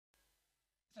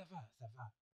Ça va, ça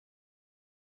va.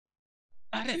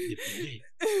 Arrête de pleurer.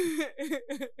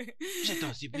 Je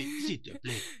t'en supplie, s'il te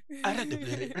plaît. Arrête de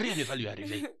pleurer, rien ne va lui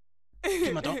arriver.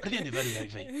 Tu m'entends? Rien ne va lui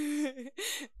arriver.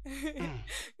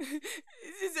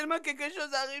 Si seulement quelque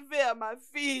chose arrivait à ma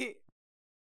fille.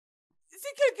 Si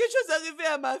quelque chose arrivait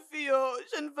à ma fille, oh,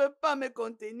 je ne veux pas me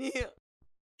contenir.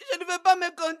 Je ne veux pas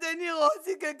me contenir, oh,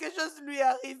 si quelque chose lui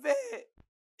arrivait.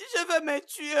 Je veux me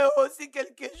tuer, oh, si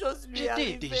quelque chose lui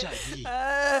arrivait. Je t'ai déjà dit.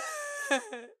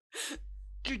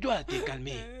 Tu dois te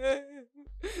calmer.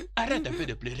 Arrête un peu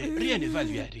de pleurer, rien ne va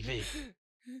lui arriver.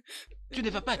 Tu ne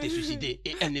vas pas te suicider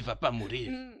et elle ne va pas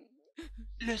mourir.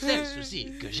 Le seul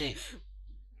souci que j'ai,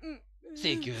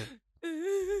 c'est que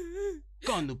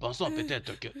quand nous pensons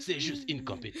peut-être que c'est juste une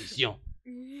compétition,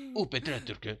 ou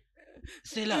peut-être que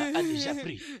cela a déjà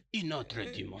pris une autre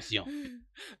dimension.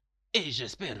 Et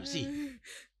j'espère aussi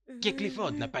que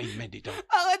Clifford n'a pas une main dedans.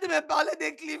 Arrête de me parler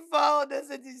de Clifford, de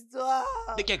cette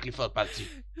histoire. De quel Clifford parles-tu?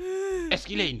 Est-ce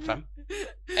qu'il est une femme?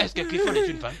 Est-ce que Clifford est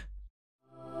une femme?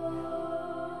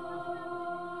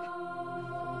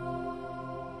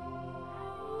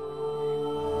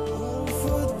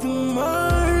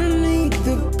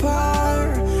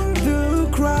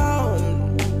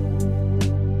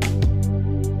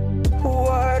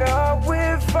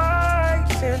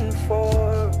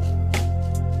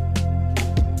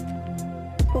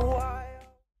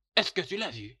 Est-ce que tu l'as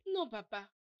vu? Non, papa.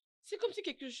 C'est comme si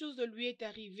quelque chose de lui est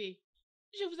arrivé.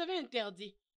 Je vous avais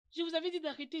interdit. Je vous avais dit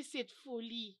d'arrêter cette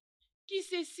folie. Qui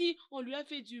sait si on lui a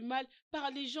fait du mal par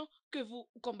les gens que vous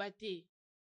combattez?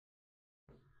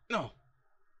 Non.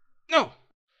 Non.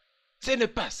 Ce n'est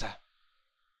pas ça.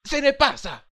 Ce n'est pas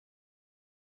ça.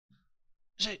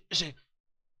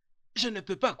 Je ne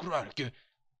peux pas croire que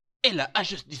elle a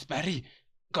juste disparu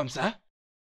comme ça.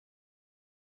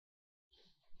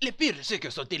 Le pire, c'est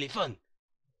que son téléphone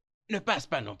ne passe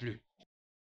pas non plus.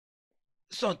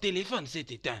 Son téléphone s'est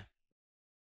éteint.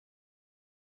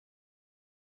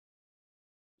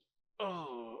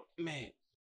 Oh, mais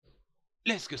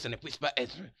laisse que ça ne puisse pas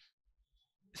être.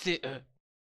 C'est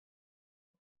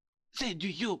du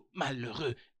yo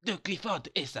malheureux de Clifford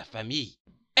et sa famille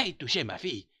ait touché ma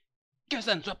fille. Que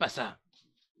ça ne soit pas ça.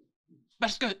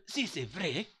 Parce que si c'est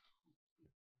vrai,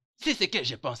 si ce que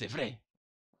je pense est vrai,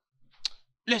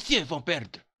 les cieux vont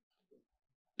perdre.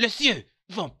 Les cieux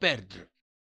vont perdre.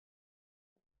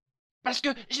 Parce que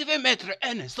je vais mettre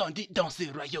un incendie dans ce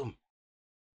royaume.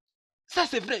 Ça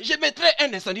c'est vrai, je mettrai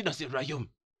un incendie dans ce royaume.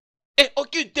 Et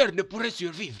aucune terre ne pourrait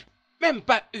survivre. Même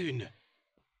pas une.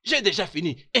 J'ai déjà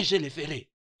fini et je le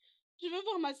ferai. Je veux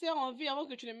voir ma sœur en vie avant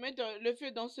que tu ne mettes le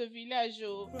feu dans ce village.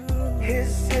 Oh.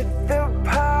 Is it the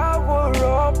power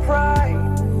or pride?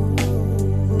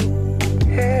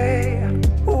 Hey,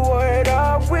 what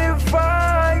are we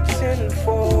fighting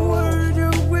for? What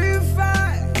are we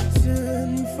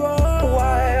fighting for?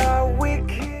 Why are we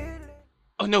killing?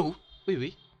 Oh non, oui,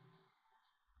 oui.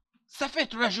 Ça fait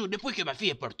 3 jours depuis que ma fille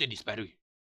est portée disparue.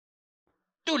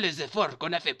 Tous les efforts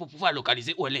qu'on a fait pour pouvoir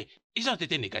localiser où elle est, ils ont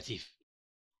été négatifs.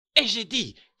 Et j'ai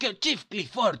dit que Chief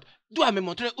Clifford doit me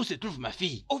montrer où se trouve ma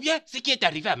fille. Ou bien ce qui est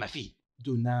arrivé à ma fille.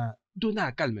 Donna,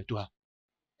 calme-toi.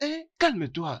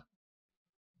 Calme-toi.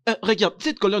 Regarde,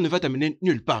 cette colère ne va t'amener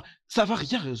nulle part. Ça va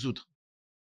rien résoudre.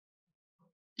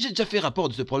 J'ai déjà fait rapport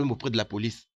de ce problème auprès de la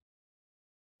police.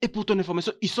 Et pour ton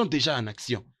information, ils sont déjà en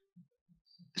action.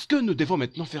 Ce que nous devons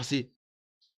maintenant faire, c'est...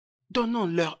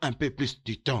 donnons-leur un peu plus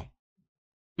du temps.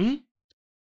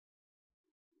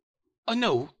 Oh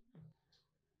non.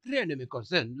 Rien ne me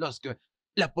concerne lorsque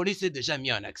la police est déjà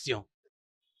mise en action.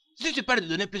 Si tu parles de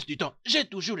donner plus du temps, j'ai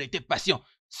toujours été patient,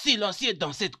 silencieux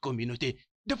dans cette communauté,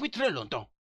 depuis très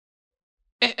longtemps.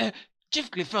 Et Chief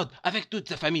Clifford, avec toute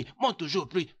sa famille, m'ont toujours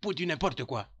pris pour du n'importe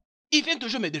quoi. Ils viennent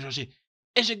toujours me déranger,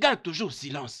 et je garde toujours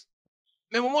silence.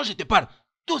 Mais au moment où je te parle,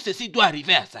 tout ceci doit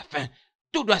arriver à sa fin.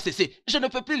 Tout doit cesser. Je ne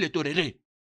peux plus le tolérer.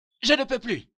 Je ne peux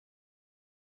plus.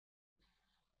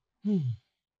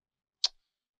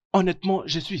 Honnêtement,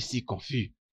 je suis si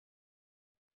confus.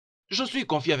 Je suis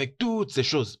confus avec toutes ces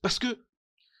choses parce que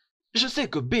je sais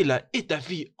que Bella et ta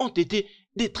fille ont été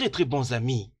des très très bons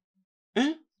amis.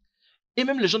 Et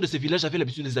même les gens de ce village avaient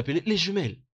l'habitude de les appeler les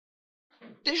jumelles.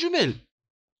 Des jumelles.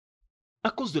 À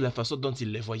cause de la façon dont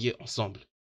ils les voyaient ensemble.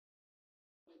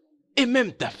 Et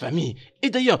même ta famille.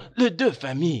 Et d'ailleurs, les 2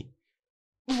 familles.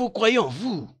 Vous croyez en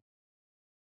vous.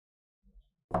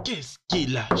 Qu'est-ce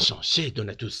qu'il a changé,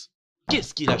 Donatus?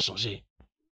 Qu'est-ce qu'il a changé?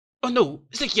 Oh non,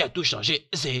 ce qui a tout changé,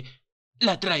 c'est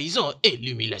la trahison et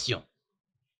l'humiliation.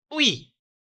 Oui.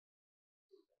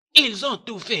 Ils ont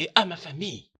tout fait à ma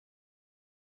famille.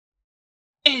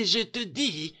 Et je te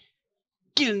dis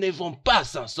qu'ils ne vont pas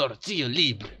s'en sortir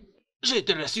libres. Je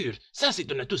te rassure, ça c'est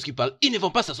ton atout qui parle. Ils ne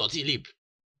vont pas s'en sortir libres.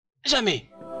 Jamais.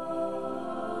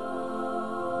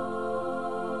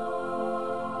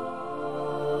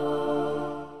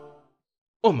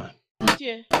 Oma,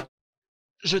 Dieu.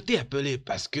 je t'ai appelé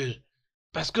parce que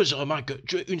je remarque que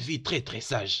tu es une fille très très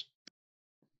sage.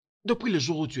 Depuis le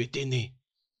jour où tu étais née,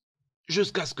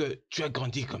 jusqu'à ce que tu as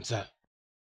grandi comme ça.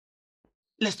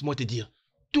 Laisse-moi te dire,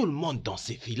 tout le monde dans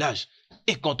ces villages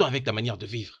est content avec ta manière de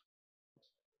vivre.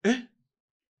 Hein?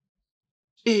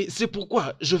 Et c'est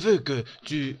pourquoi je veux que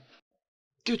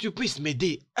tu puisses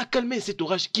m'aider à calmer cet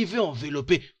orage qui veut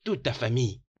envelopper toute ta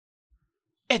famille.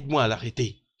 Aide-moi à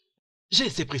l'arrêter. J'ai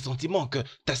ces pressentiments que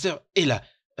ta sœur est là.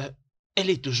 Elle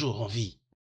est toujours en vie.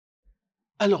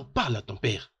 Alors parle à ton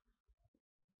père.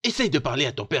 Essaye de parler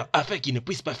à ton père afin qu'il ne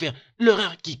puisse pas faire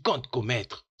l'erreur qu'il compte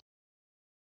commettre.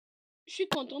 Je suis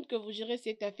contente que vous gérez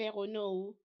cette affaire au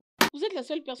Nouveauté. Vous êtes la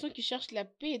seule personne qui cherche la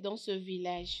paix dans ce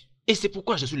village. Et c'est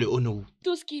pourquoi je suis le Onou.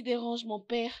 Tout ce qui dérange mon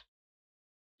père,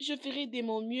 je ferai de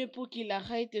mon mieux pour qu'il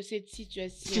arrête cette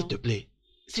situation. S'il te plaît,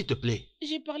 s'il te plaît.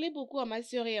 J'ai parlé beaucoup à ma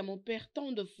sœur et à mon père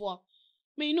tant de fois,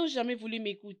 mais ils n'ont jamais voulu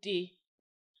m'écouter.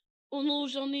 Oh non,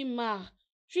 j'en ai marre.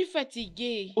 Je suis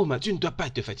fatiguée. Oma, tu ne dois pas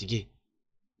te fatiguer.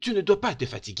 Tu ne dois pas te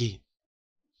fatiguer.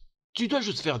 Tu dois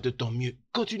juste faire de ton mieux.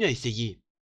 Continue à essayer.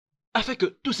 Afin que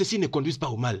tout ceci ne conduise pas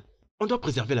au mal. On doit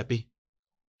préserver la paix.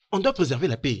 On doit préserver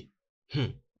la paix.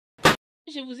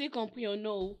 Je vous ai compris, oh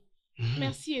non.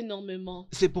 Merci énormément.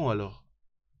 C'est bon alors.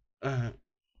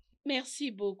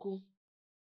 Merci beaucoup.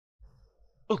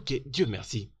 Ok, Dieu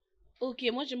merci. Ok,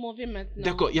 moi je m'en vais maintenant.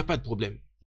 D'accord, il n'y a pas de problème.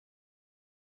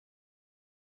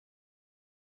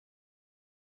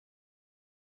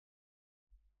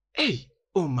 Hey,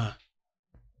 Oma.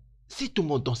 Si tout le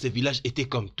monde dans ce village était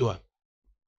comme toi.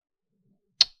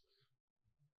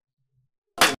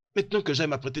 Maintenant que j'aille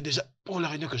m'apprêter déjà pour la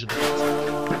réunion que je dois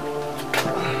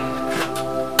faire.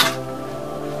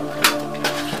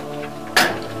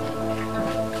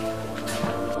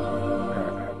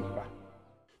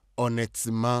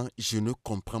 Honnêtement, je ne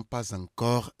comprends pas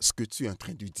encore ce que tu es en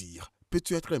train de dire.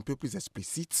 Peux-tu être un peu plus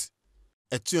explicite?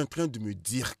 Es-tu en train de me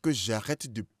dire que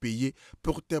j'arrête de payer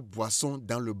pour tes boissons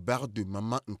dans le bar de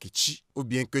Maman Nkechi? Ou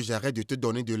bien que j'arrête de te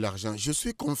donner de l'argent? Je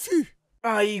suis confus.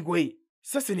 Ah, Igwe,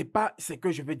 ça ce n'est pas ce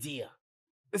que je veux dire.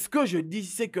 Ce que je dis,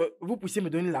 c'est que vous puissiez me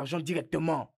donner l'argent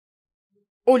directement,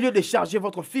 au lieu de charger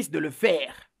votre fils de le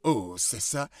faire. Oh, c'est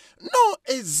ça? Non,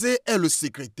 Aizé est le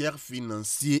secrétaire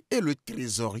financier et le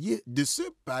trésorier de ce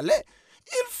palais.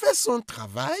 Il fait son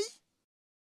travail.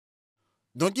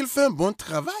 Donc il fait un bon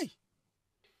travail.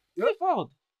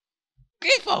 Clifford!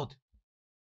 Clifford!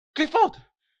 Clifford!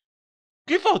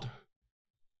 Clifford!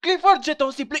 Clifford, je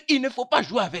t'en supplie, il ne faut pas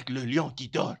jouer avec le lion qui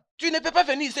dort. Tu ne peux pas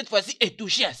venir cette fois-ci et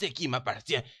toucher à ce qui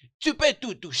m'appartient. Tu peux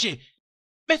tout toucher.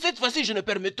 Mais cette fois-ci, je ne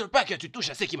permettrai pas que tu touches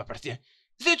à ce qui m'appartient.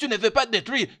 Si tu ne veux pas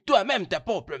détruire toi-même ta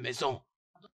propre maison,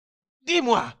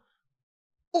 dis-moi,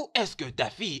 où est-ce que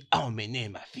ta fille a emmené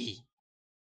ma fille?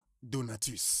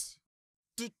 Donatus,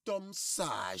 tout homme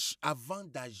sage, avant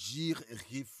d'agir,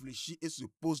 réfléchit et se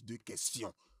pose des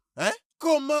questions. Hein?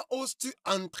 Comment oses-tu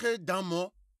entrer dans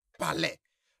mon palais?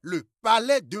 Le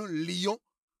palais d'un lion,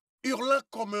 hurlant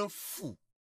comme un fou.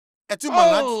 Es-tu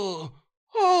malade?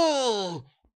 Oh!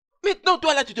 Maintenant,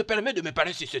 toi là, tu te permets de me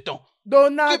parler sur ce ton.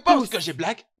 Donatus! Tu penses que je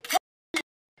blague?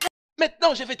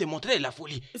 Maintenant, je vais te montrer la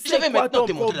folie. Je vais quoi maintenant ton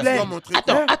te montrer problème? la folie.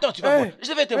 Attends, attends, tu vas voir.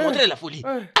 Je vais te montrer la folie.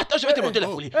 Attends, je vais te montrer la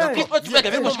folie. Clifford, tu blagues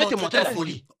avec moi, je vais te montrer la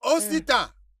folie.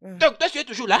 Osita! Donc, toi, tu es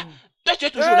toujours là? Toi, tu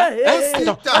es toujours là?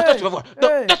 Attends, tu vas voir.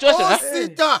 Donc, toi, tu restes là.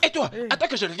 Osita! Et toi, attends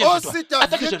que je revienne chez toi. Osita,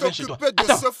 Attends que viens je revienne chez toi. t'occuper de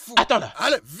ce fou. Attends là.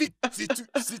 Allez, vite. Si tu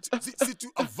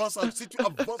avances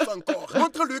encore,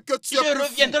 montre-lui que tu es Je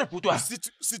reviendrai pour toi.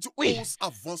 Si tu Oui. oses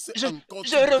avancer Je encore,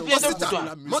 reviendrai pour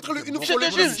toi. Montre-lui une Je fois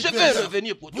te jure, je vais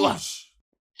revenir pour toi. Bouge.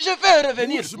 Je vais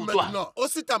revenir Bouge pour toi. maintenant.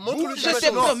 Osita, montre-lui Je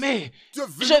te promets. Je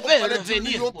vais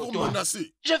revenir pour toi.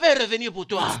 Je vais revenir pour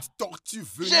toi.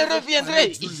 Je reviendrai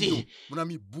ici. Mon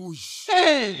ami, bouge.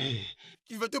 Hey.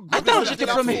 Il va te Attends, je te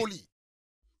promets. Folie.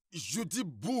 Je dis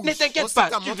bouge. Ne t'inquiète pas,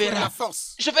 tu verras.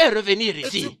 Je vais revenir Et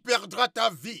ici. tu perdras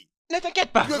ta vie. Ne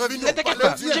t'inquiète pas. Bienvenue Ne t'inquiète au palais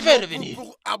pas. du Je vais lion revenir.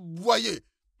 Pour aboyer.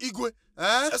 Igwe,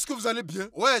 hein? Est-ce que vous allez bien?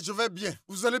 Ouais, je vais bien.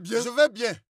 Vous allez bien? Je vais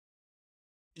bien.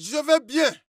 Je vais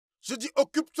bien. Je dis,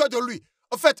 occupe-toi de lui.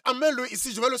 En fait, amène-le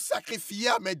ici, je vais le sacrifier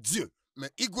à mes dieux. Mais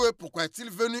Igwe, pourquoi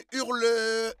est-il venu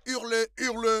hurler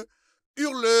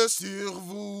sur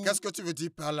vous? Qu'est-ce que tu veux dire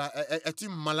par là? Es-tu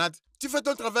malade? Tu fais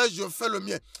ton travail, je fais le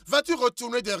mien. Vas-tu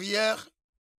retourner derrière?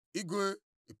 Igwe,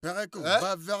 il paraît que vous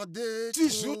bavardez. Tu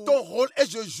joues ton rôle et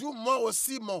je joue moi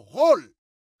aussi mon rôle.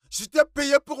 Je t'ai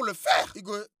payé pour le faire.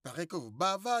 Igo, paraît que vous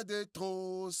bavardez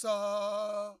trop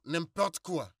ça. N'importe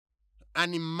quoi.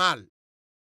 Animal.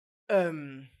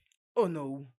 Oh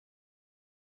non.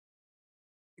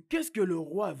 Qu'est-ce que le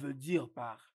roi veut dire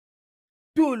par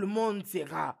tout le monde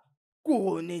sera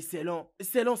couronné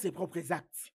selon ses propres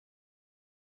actes?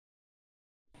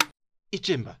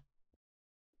 Ichemba,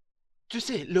 tu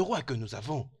sais, le roi que nous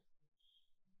avons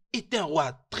est un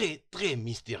roi très, très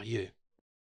mystérieux.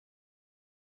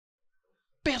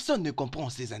 Personne ne comprend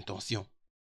ses intentions.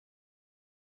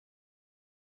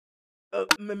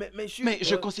 Mais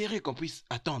je conseillerais qu'on puisse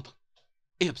attendre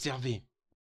et observer.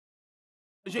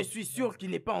 Je suis sûr qu'il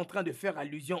n'est pas en train de faire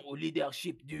allusion au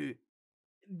leadership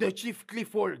de Chief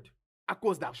Clifford à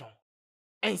cause d'argent.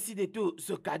 Ainsi de tout,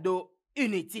 ce cadeau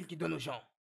inutile qu'il donne aux gens.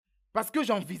 Parce que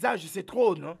j'envisage ces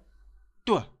trônes, hein?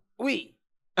 Toi? Oui.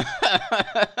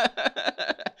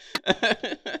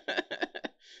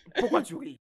 Pourquoi tu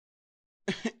ris?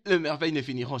 Les merveilles ne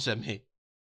finiront jamais.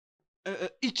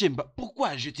 Ichemba, pourquoi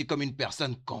agis-tu comme une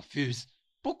personne confuse?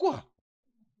 Pourquoi?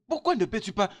 Pourquoi ne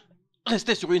peux-tu pas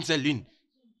rester sur une seule ligne?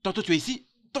 Tantôt tu es ici,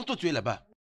 tantôt tu es là-bas.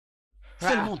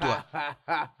 Seulement toi.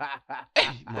 Eh,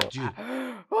 mon Dieu.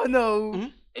 Oh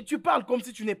non. Et tu parles comme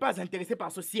si tu n'es pas intéressé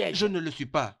par ce siège. Je ne le suis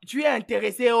pas. Tu es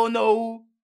intéressé, oh non.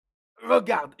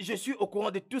 Regarde, je suis au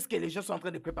courant de tout ce que les gens sont en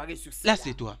train de préparer sur ça. Là,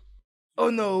 c'est toi.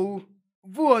 Oh non.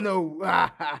 Vous, oh non.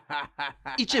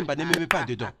 Ichemba, ne me mets pas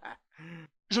dedans.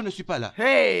 Je ne suis pas là.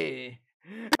 Hey.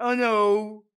 Oh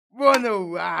non. Oh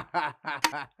non.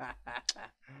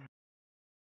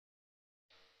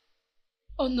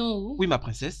 Oh non. Oui, ma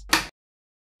princesse.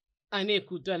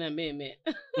 Écoute, mais.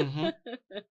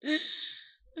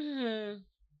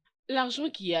 L'argent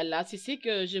qu'il y a là, c'est ce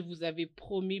que je vous avais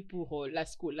promis pour la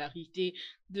scolarité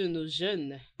de nos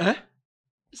jeunes. Hein?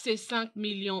 C'est 5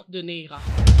 millions de Naira.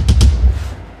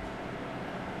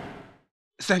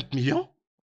 5 millions?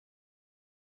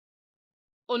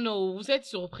 Oh non, vous êtes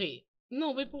surpris.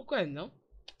 Non, mais pourquoi non?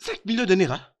 5 millions de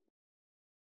Naira?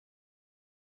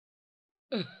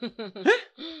 Hein?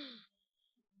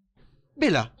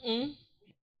 Bella.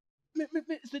 Mais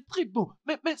c'est très bon.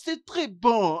 Mais c'est très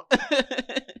bon.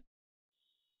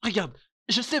 Regarde,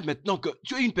 je sais maintenant que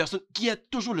tu es une personne qui a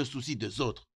toujours le souci des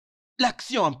autres.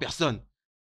 L'action en personne.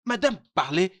 Madame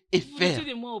parler et faire. Vous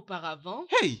de moi auparavant?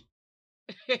 Hey!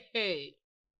 Hey.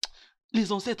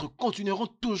 Les ancêtres continueront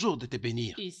toujours de te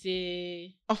bénir. Et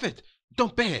c'est... En fait, ton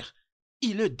père,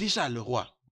 il est déjà le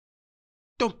roi.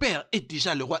 Ton père est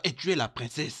déjà le roi et tu es la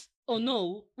princesse. Oh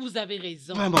non, vous avez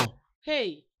raison. Vraiment.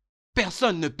 Hey.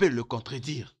 Personne ne peut le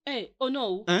contredire. Hey, oh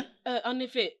non. Hein? En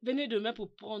effet, venez demain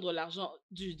pour prendre l'argent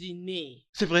du dîner.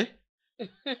 C'est vrai?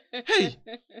 Hey!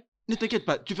 Ne t'inquiète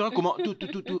pas, tu verras comment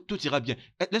tout ira bien.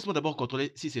 Laisse-moi d'abord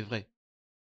contrôler si c'est vrai.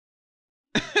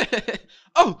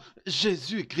 Oh,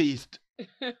 Jésus-Christ!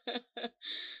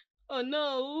 Oh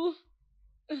non!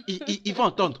 Ils vont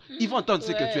entendre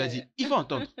ce que tu as dit. Ils vont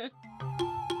entendre.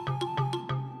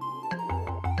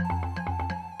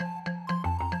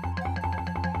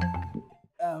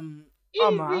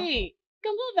 Oma. Easy,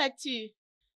 comment vas-tu?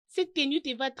 Cette tenue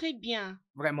te va très bien.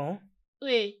 Vraiment?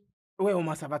 Oui. Oui,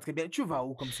 Oma, ça va très bien. Tu vas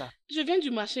où comme ça? Je viens du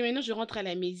marché, maintenant je rentre à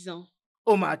la maison.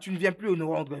 Oma, tu ne viens plus nous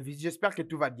rendre visite. J'espère que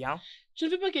tout va bien. Je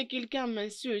ne veux pas que quelqu'un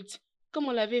m'insulte, comme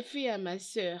on l'avait fait à ma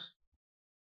sœur.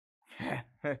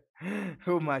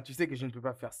 Oma, tu sais que je ne peux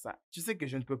pas faire ça. Tu sais que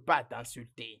je ne peux pas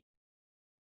t'insulter.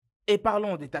 Et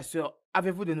parlons de ta sœur.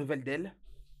 Avez-vous de nouvelles d'elle?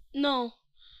 Non,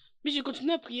 mais je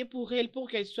continue à prier pour elle pour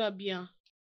qu'elle soit bien.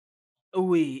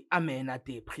 Oui, amen à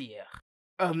tes prières.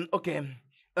 Ok.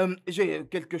 J'ai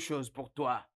quelque chose pour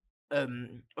toi.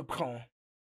 Prends.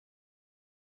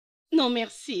 Non,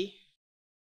 merci.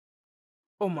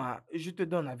 Oma, je te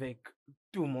donne avec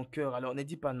tout mon cœur, alors ne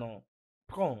dis pas non.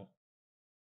 Prends.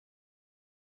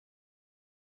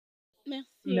 Merci.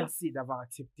 Merci d'avoir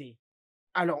accepté.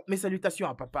 Alors, mes salutations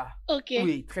à papa. Ok.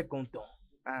 Oui, très content.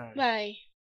 Bye.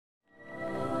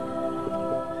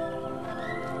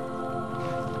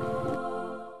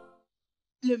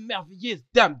 Les merveilleuses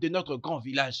dames de notre grand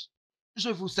village. Je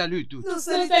vous salue toutes. Nos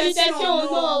salutations au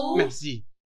nom. Merci.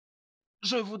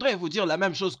 Je voudrais vous dire la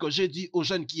même chose que j'ai dit aux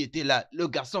jeunes qui étaient là, le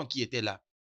garçon qui était là.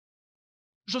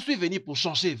 Je suis venu pour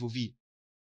changer vos vies.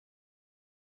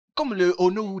 Comme le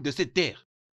Onou de cette terre.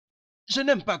 Je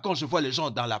n'aime pas quand je vois les gens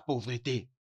dans la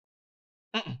pauvreté.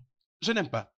 Je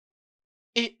n'aime pas.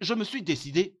 Et je me suis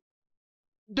décidé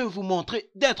de vous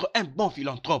montrer d'être un bon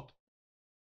philanthrope.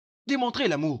 Démontrer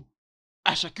l'amour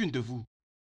à chacune de vous.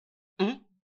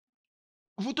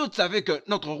 Vous tous savez que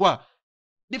notre roi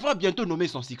devra bientôt nommer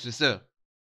son successeur.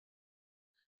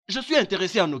 Je suis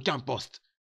intéressé en aucun poste.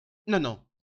 Non, non.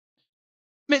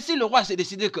 Mais si le roi s'est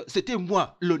décidé que c'était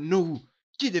moi, le Nouveau,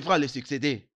 qui devra le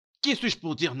succéder, qui suis-je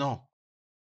pour dire non?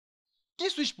 Qui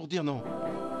suis-je pour dire non?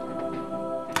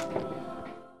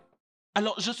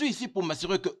 Alors, je suis ici pour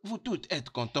m'assurer que vous toutes êtes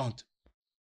contentes.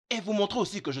 Et vous montrer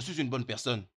aussi que je suis une bonne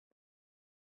personne.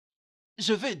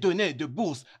 Je vais donner de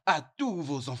bourses à tous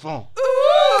vos enfants.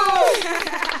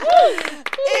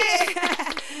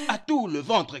 À tout le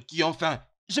ventre qui ont faim.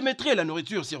 Je mettrai la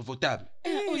nourriture sur vos tables.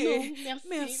 Oh non, merci.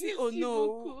 Merci, oh non.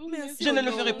 Beaucoup, Merci, Je ne oh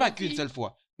le non. ferai pas qu'une seule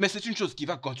fois. Mais c'est une chose qui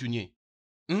va continuer.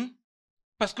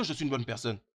 Parce que je suis une bonne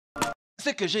personne. Ce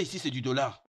que j'ai ici, c'est du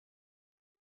dollar.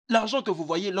 L'argent que vous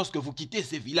voyez lorsque vous quittez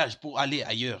ces villages pour aller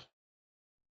ailleurs,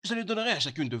 je le donnerai à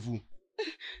chacune de vous.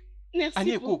 Merci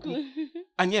Agnès beaucoup. Koukou.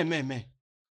 Agnès mais.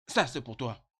 Ça, c'est pour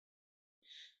toi.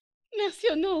 Merci,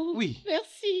 Ono. Oui.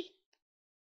 Merci.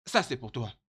 Ça, c'est pour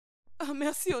toi. Ah,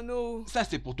 merci, Ono. Ça,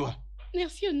 c'est pour toi.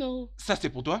 Merci, Ono. Ça, c'est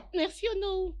pour toi. Merci,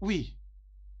 Ono. Oui.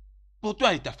 Pour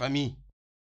toi et ta famille.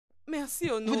 Merci,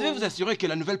 Ono. Vous devez vous assurer que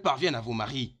la nouvelle parvienne à vos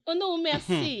maris. Ono,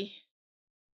 merci.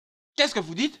 Qu'est-ce que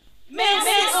vous dites?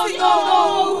 Merci,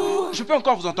 Ono. Je peux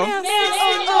encore vous entendre?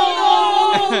 Merci,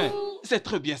 Ono. C'est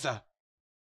très bien ça.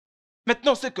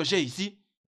 Maintenant, ce que j'ai ici,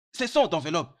 c'est 100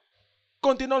 enveloppes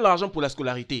contenant l'argent pour la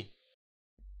scolarité.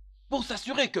 Pour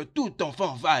s'assurer que tout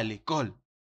enfant va à l'école.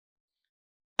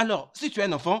 Alors, si tu es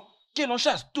un enfant, que l'on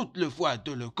chasse toutes les fois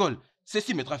de l'école,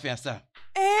 ceci mettra fin à ça.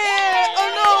 Oh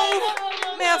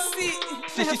non. Merci.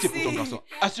 Ceci, c'est pour ton garçon.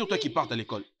 Assure-toi qu'il parte à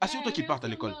l'école. Assure-toi qu'il parte à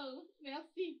l'école.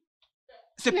 Merci.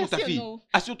 C'est pour ta Merci, fille. Ono.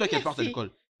 Assure-toi qu'elle parte à Merci.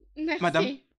 l'école. Merci.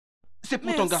 Madame, c'est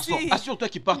pour ton Merci. garçon. Assure-toi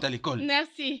qu'il parte à l'école.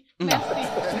 Merci. Merci.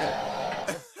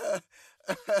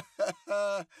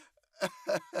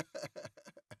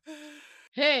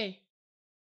 Hey!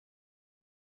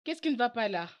 Qu'est-ce qui ne va pas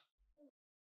là?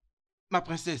 Ma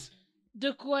princesse,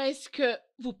 De quoi est-ce que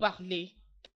vous parlez?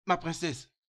 ma princesse,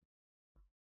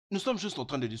 nous sommes juste en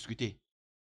train de discuter.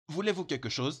 Voulez-vous quelque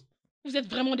chose? Vous êtes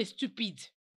vraiment des stupides.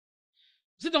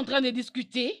 Vous êtes en train de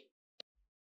discuter?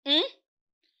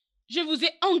 Je vous ai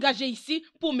engagé ici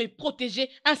pour me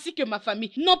protéger ainsi que ma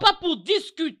famille, non pas pour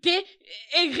discuter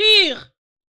et rire.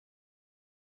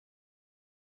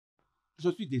 Je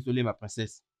suis désolé, ma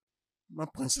princesse. Ma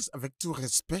princesse, avec tout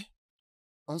respect,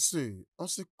 on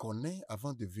se connaît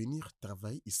avant de venir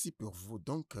travailler ici pour vous.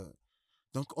 Donc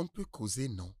on peut causer,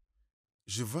 non?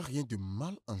 Je vois rien de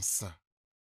mal en ça.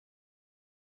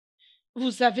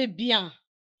 Vous savez bien,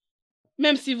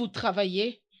 même si vous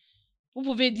travaillez, vous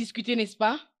pouvez discuter, n'est-ce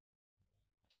pas?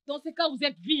 Dans ce cas, vous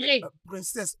êtes viré.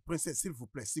 Princesse, s'il vous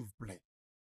plaît, s'il vous plaît.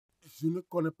 Je ne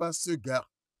connais pas ce gars.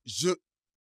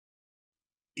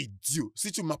 Idiot,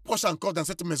 si tu m'approches encore dans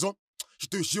cette maison, je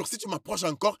te jure, si tu m'approches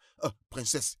encore...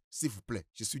 princesse, s'il vous plaît,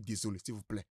 je suis désolé, s'il vous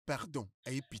plaît. Pardon,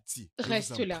 ayez pitié. je vous en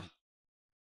Reste là. prie.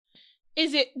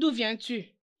 Aisé, d'où viens-tu?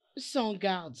 Sans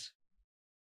garde.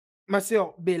 Ma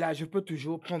sœur Bella, je peux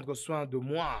toujours prendre soin de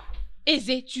moi.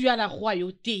 Aisé, tu as la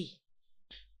royauté.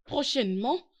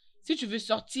 Prochainement, si tu veux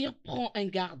sortir, prends un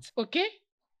garde, ok?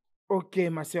 Ok,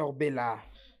 ma sœur Bella.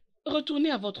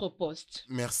 Retournez à votre poste.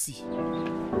 Merci.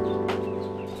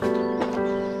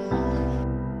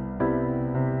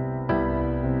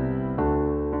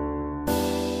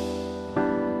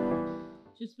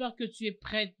 J'espère que tu es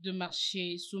prête de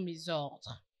marcher sous mes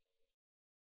ordres.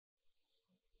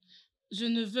 Je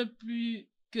ne veux plus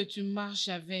que tu marches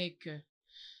avec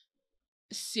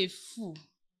ces fous.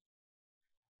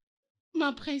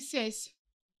 Ma princesse,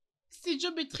 ce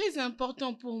job est très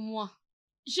important pour moi.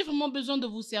 J'ai vraiment besoin de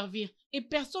vous servir et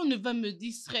personne ne va me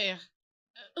distraire.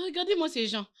 Regardez-moi ces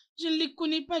gens. Je ne les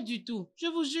connais pas du tout. Je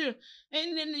vous jure.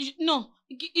 Non,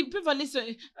 ils peuvent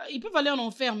aller en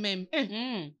enfer même.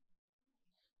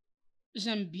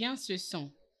 J'aime bien ce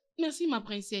son. Merci, ma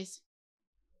princesse.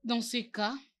 Dans ces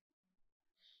cas,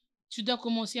 tu dois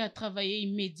commencer à travailler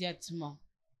immédiatement.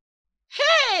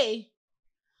 Hey!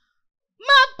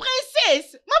 Ma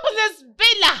princesse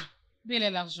Bella! Bella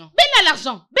l'argent. Bella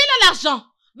l'argent! Bella l'argent!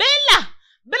 Bella!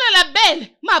 Bella la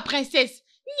belle! Ma princesse!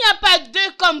 Il n'y a pas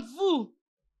deux comme vous!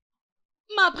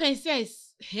 Ma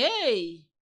princesse! Hey!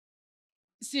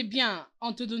 C'est bien,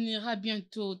 on te donnera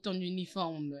bientôt ton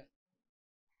uniforme.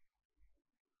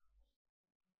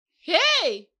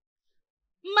 Hey!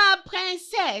 Ma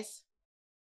princesse!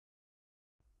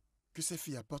 Que ces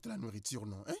filles apportent la nourriture,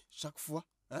 non? Hein? Chaque fois?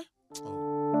 Hein?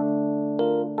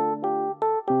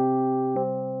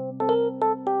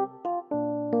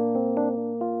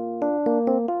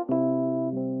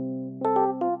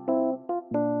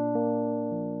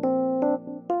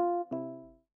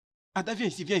 Ada, viens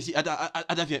ici, viens ici.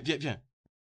 Ada, viens.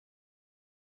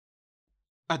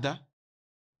 Ada,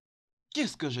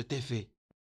 qu'est-ce que je t'ai fait?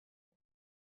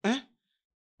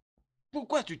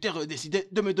 Pourquoi tu t'es redécidé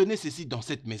de me donner ceci dans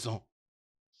cette maison?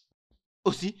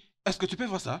 Aussi, est-ce que tu peux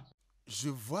voir ça? Je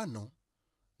vois, non?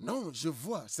 Non, je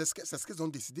vois. C'est ce qu'ils ont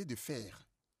décidé de faire.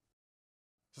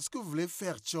 C'est ce que vous voulez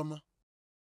faire, Tchoma.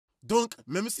 Donc,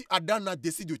 même si Adana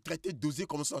décide de traiter d'osier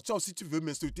comme ça, toi aussi tu veux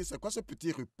m'insulter, c'est quoi ce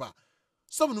petit repas?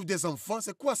 Sommes-nous des enfants?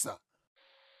 C'est quoi ça?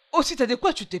 Aussi, t'as de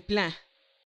quoi tu te plains?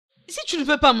 Si tu ne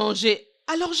veux pas manger,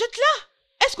 alors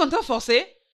jette-la. Est-ce qu'on t'a forcé?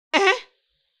 Hein?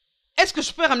 Est-ce que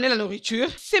je peux ramener la nourriture?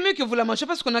 C'est mieux que vous la mangez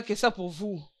parce qu'on a que ça pour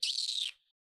vous.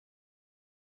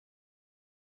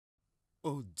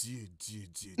 Oh Dieu, Dieu,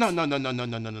 Dieu. Non, non, non, non, non,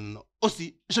 non, non, non, non.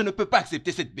 Aussi, je ne peux pas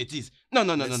accepter cette bêtise. Non,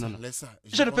 non, non, non, non, non. Laisse ça.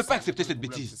 Je ne peux pense pas que accepter c'est cette le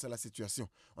problème, bêtise. C'est ça la situation.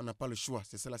 On n'a pas le choix.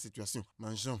 C'est ça la situation.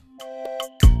 Mangeons.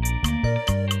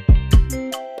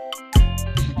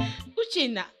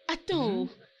 Uchena, attends,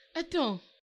 attends.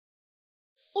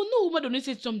 Oh non, on m'a donné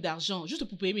cette somme d'argent juste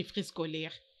pour payer mes frais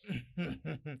scolaires.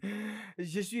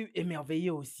 Je suis émerveillé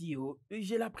aussi. Oh.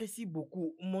 Je l'apprécie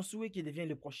beaucoup. Mon souhait qu'il devienne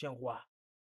le prochain roi.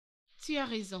 Tu as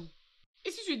raison. Et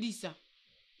si je dis ça?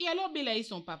 Et alors Bella et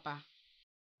son papa?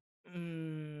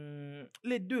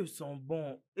 Les deux sont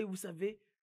bons. Et vous savez,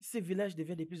 ces villages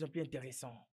deviennent de plus en plus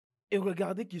intéressants. Et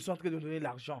regardez qu'ils sont en train de donner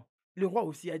l'argent. Le roi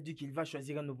aussi a dit qu'il va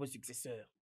choisir un nouveau successeur.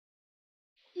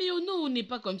 Mais Ono n'est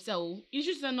pas comme ça, oh. Il est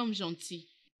juste un homme gentil.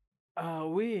 Ah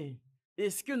oui. Et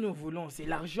ce que nous voulons, c'est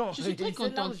l'argent. Je suis très C'est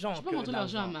contente. l'argent Je peux que montrer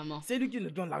l'argent à maman. C'est lui qui nous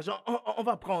donne l'argent. On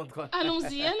va prendre.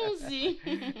 Allons-y, allons-y.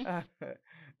 Ah,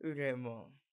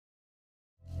 vraiment.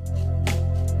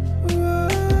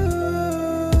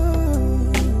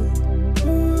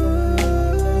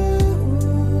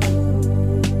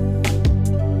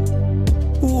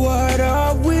 What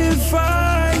are we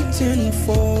fighting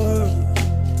for?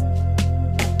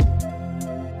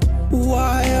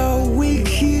 Why are we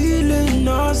killing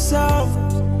ourselves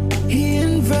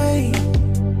in vain?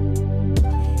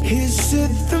 Is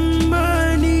it the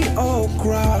money or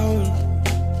crown?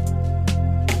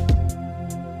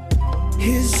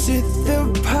 Is it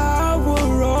the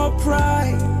power or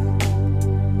pride?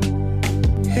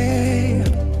 Hey,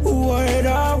 what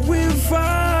are we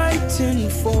fighting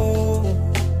for?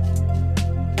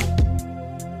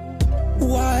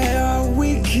 Why are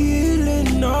we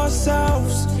killing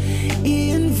ourselves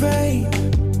in vain?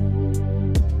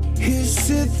 Is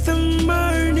it the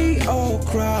money or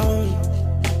crown?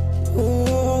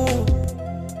 Oh,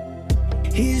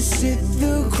 is it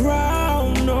the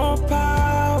crown or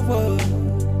power?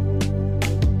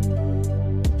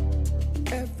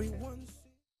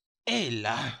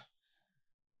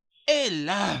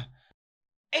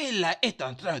 Elle est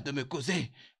en train de me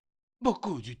causer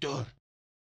beaucoup du tort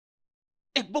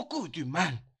et beaucoup du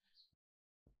mal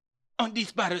en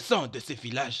disparaissant de ce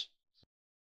village.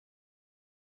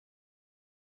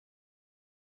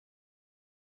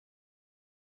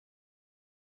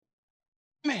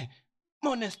 Mais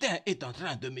mon instinct est en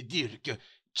train de me dire que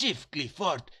Chief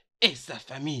Clifford et sa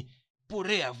famille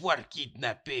pourraient avoir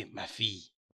kidnappé ma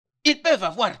fille. Ils peuvent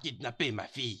avoir kidnappé ma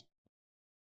fille.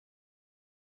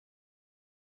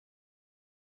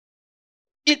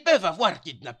 Ils peuvent avoir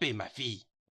kidnappé ma fille.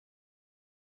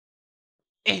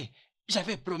 Et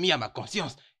j'avais promis à ma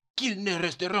conscience qu'ils ne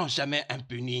resteront jamais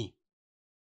impunis.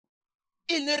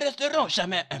 Ils ne resteront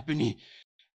jamais impunis.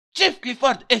 Chief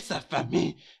Clifford et sa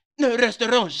famille ne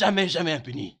resteront jamais, jamais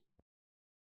impunis.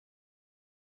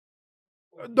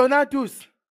 Donatus,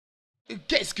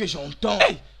 Qu'est-ce que j'entends?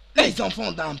 Hey, Les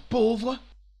enfants d'un pauvre?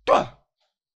 toi,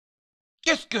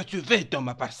 qu'est-ce que tu veux dans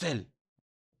ma parcelle?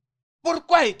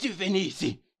 Pourquoi es-tu venu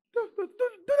ici?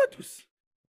 Donatus.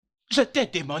 Je t'ai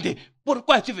demandé,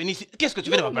 pourquoi es-tu venu ici? Qu'est-ce que tu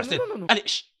veux dans ma parcelle? Non. Allez,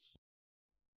 chut.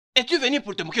 Es-tu venu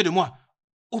pour te moquer de moi?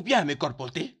 Ou bien me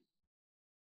corporter?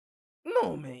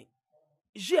 Non, mais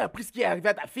j'ai appris ce qui est arrivé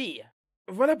à ta fille.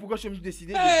 Voilà pourquoi je me suis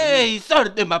décidé Hey, sors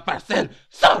de ma parcelle!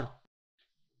 Sors!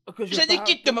 que J'ai dit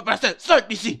quitte de ma parcelle! Sors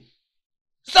d'ici!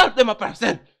 Sors de ma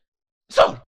parcelle!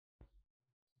 Sors!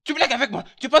 Tu blagues avec moi?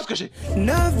 Tu penses que j'ai...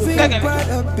 Nothing Blague avec but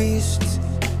moi? a beast.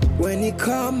 When it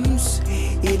comes,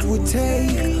 it will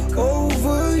take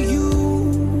over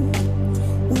you.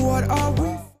 What are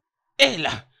we? Et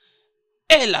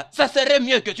là, ça serait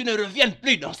mieux que tu ne reviennes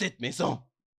plus dans cette maison.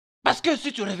 Parce que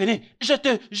si tu revenais, je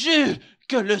te jure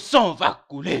que le sang va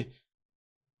couler.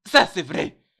 Ça, c'est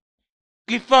vrai.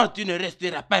 Clifford, tu ne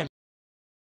resteras pas.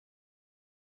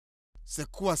 C'est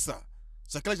quoi ça?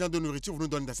 C'est quel genre de nourriture vous nous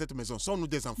donnez dans cette maison? Sommes-nous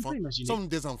des enfants? Sommes-nous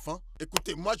des enfants?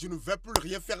 Écoutez, moi je ne vais plus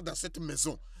rien faire dans cette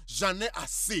maison. J'en ai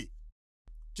assez.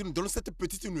 Tu nous donnes cette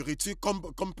petite nourriture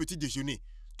comme petit déjeuner.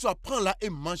 Tu apprends là et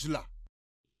mange là.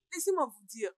 Laissez-moi vous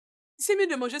dire, c'est mieux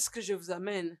de manger ce que je vous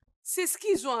amène. C'est ce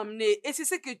qu'ils ont amené et c'est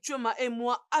ce que Choma et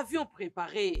moi avions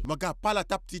préparé. Mon gars, parle à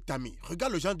ta petite amie.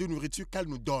 Regarde le genre de nourriture qu'elle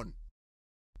nous donne.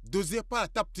 Deuxième, parle à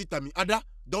ta petite amie. Ada,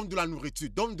 donne de la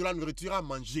nourriture à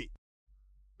manger.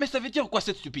 Mais ça veut dire quoi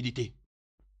cette stupidité?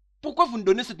 Pourquoi vous nous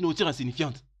donnez cette nourriture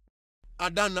insignifiante?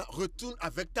 Adana, retourne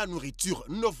avec ta nourriture.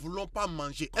 Nous ne voulons pas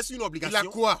manger. Est-ce une obligation? Il a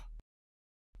quoi?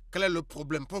 Quel est le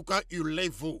problème? Pourquoi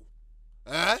hurlez-vous?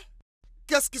 Hein?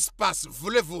 Qu'est-ce qui se passe?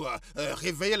 Voulez-vous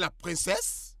réveiller la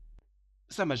princesse?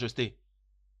 Sa Majesté,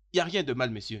 il n'y a rien de mal,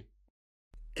 monsieur.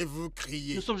 Et vous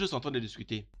criez. Nous sommes juste en train de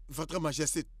discuter. Votre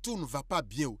Majesté, tout ne va pas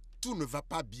bien. Tout ne va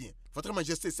pas bien. Votre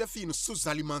Majesté, ces filles nous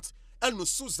sous-alimentent. Elles nous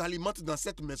sous-alimentent dans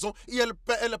cette maison et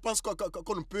elles pensent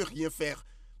qu'on ne peut rien faire.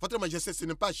 Votre Majesté, ce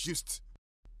n'est pas juste.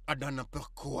 Adana,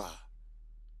 pourquoi?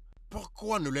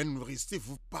 Pourquoi ne les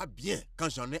nourrissez-vous pas bien quand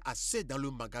j'en ai assez dans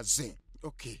le magasin?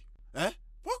 Ok. Hein?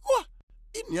 Pourquoi?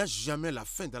 Il n'y a jamais la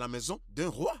faim dans la maison d'un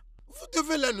roi. Vous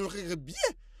devez les nourrir bien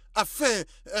afin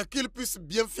qu'ils puissent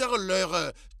bien faire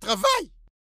leur travail.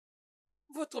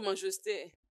 Votre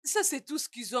Majesté, ça c'est tout ce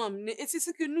qu'ils ont amené et c'est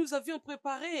ce que nous avions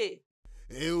préparé.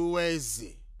 Et où est-ce?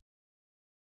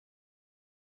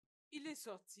 Il est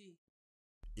sorti.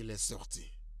 Il est sorti.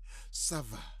 Ça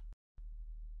va.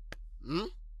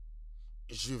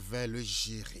 Je vais le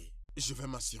gérer. Je vais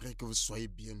m'assurer que vous soyez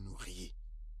bien nourris.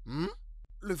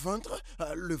 Le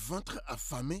ventre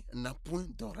affamé n'a point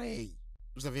d'oreille.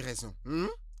 Vous avez raison.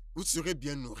 Vous serez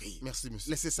bien nourris. Merci, monsieur.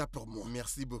 Laissez ça pour moi.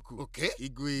 Merci beaucoup. Ok?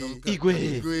 Igwe.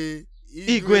 Igwe.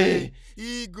 Igwe.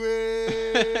 Igwe.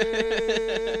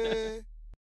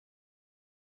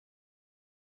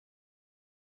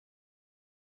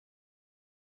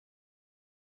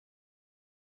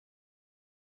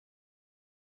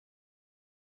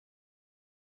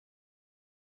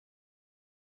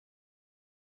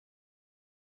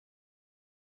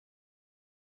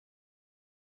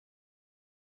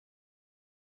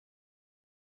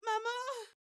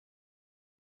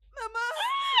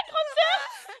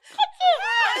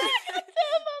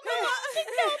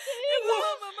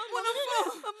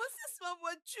 Maman, c'est ma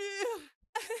voiture.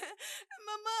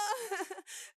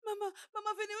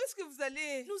 Maman, venez, où est-ce que vous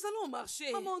allez? Nous allons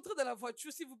marcher. Maman, entrez dans la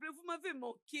voiture, s'il vous plaît, vous m'avez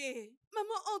manqué.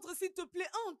 Maman, entre, s'il te plaît,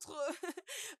 entre.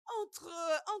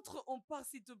 Entre, on part,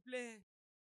 s'il te plaît.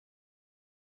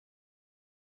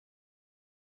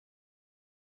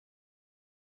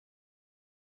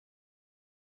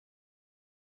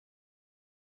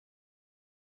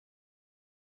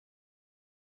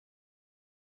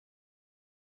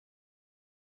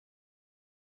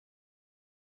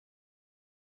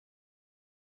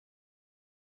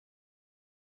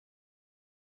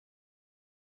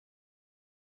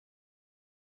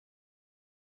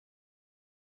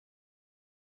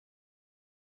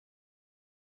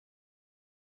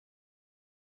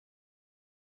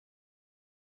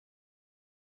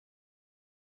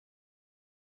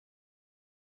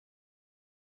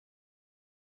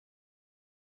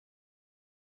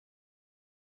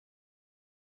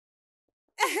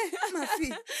 Ma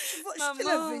fille, tu vois, je te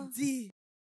l'avais dit.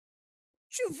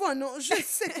 Tu vois, non, je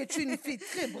sais que tu es une fille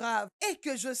très brave et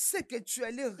que je sais que tu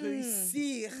allais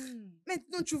réussir.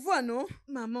 Maintenant, tu vois, non,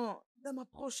 maman, dans ma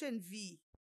prochaine vie,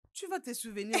 tu vas te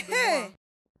souvenir de moi.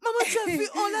 Maman, tu as vu,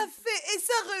 on l'a fait et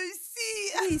ça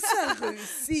réussit. Oui, ça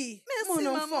réussit. Merci,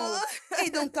 mon enfant. maman. Et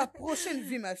dans ta prochaine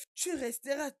vie, ma fille, tu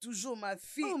resteras toujours ma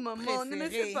fille Oh, maman, préférée. ne me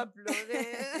fais pas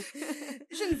pleurer.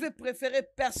 Je ne vais préférer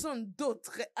personne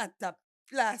d'autre à ta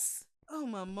place. Oh,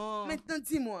 maman. Maintenant,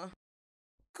 dis-moi,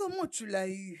 comment tu l'as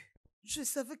eu? Je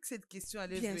savais que cette question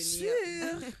allait Bien venir.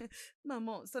 sûr.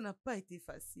 Maman, ça n'a pas été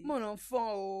facile. Mon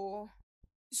enfant, oh.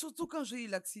 Surtout quand j'ai eu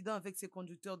l'accident avec ces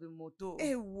conducteurs de moto.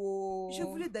 Eh wow. Je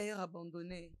voulais d'ailleurs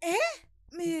abandonner. Eh?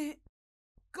 Mais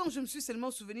quand je me suis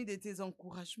seulement souvenu de tes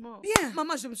encouragements, Bien.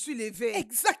 maman, je me suis levée.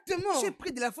 Exactement. J'ai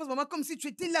pris de la force, maman, comme si tu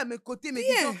étais là à mes côtés, me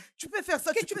Bien. disant, tu peux faire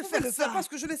ça, Que tu peux pouvais faire le ça. faire parce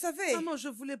que je le savais. Maman, je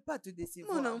voulais pas te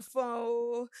décevoir. Mon enfant,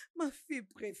 oh, ma fille Et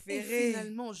préférée.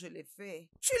 finalement, je l'ai fait.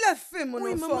 Tu l'as fait, mon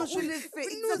Oui, enfant. maman, je Oui, l'ai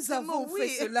fait. Nous Exactement, avons oui.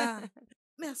 fait cela.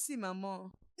 Merci,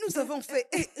 maman. Nous avons fait.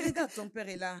 Eh, regarde, ton père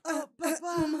est là. Oh,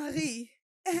 papa. Mon mari.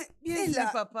 Bienvenue,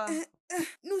 là. papa.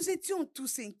 Nous étions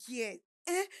tous inquiets.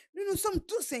 Nous nous sommes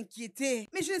tous inquiétés.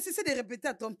 Mais je ne cessais de répéter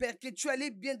à ton père que tu allais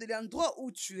bien de l'endroit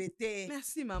où tu étais.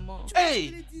 Merci, maman. Hey!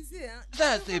 Je le disais, hein.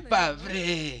 Ça, c'est pas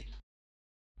vrai.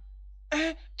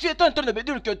 Hein? Tu es en train de me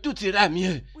dire que tout ira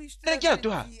mieux. Oui, je te l'avais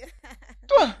Regarde-toi. dit.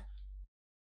 Toi,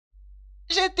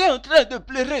 j'étais en train de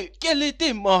pleurer qu'elle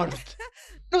était morte.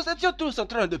 Nous étions tous en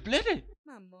train de pleurer.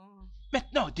 Maman.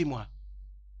 Maintenant, dis-moi,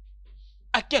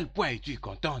 à quel point es-tu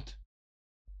contente?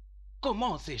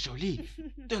 Comment c'est joli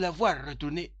de la voir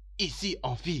retourner ici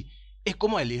en fille et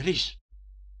comment elle est riche.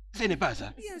 Ce n'est pas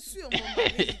ça. Bien sûr, mon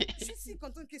mari. Je suis si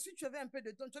contente que si tu avais un peu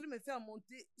de temps, tu allais me faire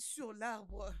monter sur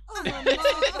l'arbre. Oh maman,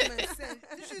 comme un saint.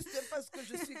 Juste parce que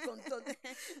je suis contente.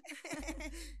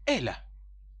 Hé là,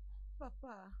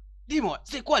 Papa. dis-moi,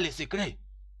 c'est quoi les secrets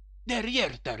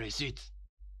derrière ta réussite?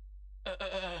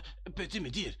 Peux-tu me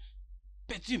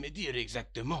dire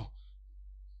exactement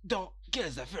dans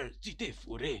quelles affaires tu t'es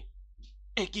fourré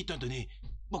et qui t'ont donné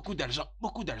beaucoup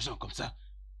d'argent comme ça?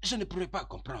 Je ne pourrais pas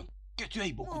comprendre que tu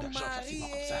aies beaucoup d'argent facilement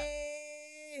comme ça.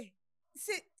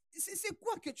 C'est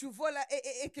quoi que tu vois là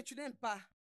et que tu n'aimes pas?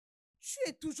 Tu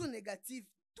es toujours négatif.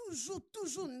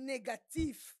 Toujours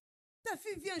négatif. Ta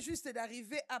fille vient juste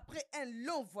d'arriver après un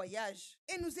long voyage.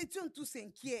 Et nous étions tous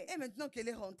inquiets. Et maintenant qu'elle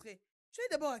est rentrée, tu vas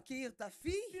d'abord accueillir ta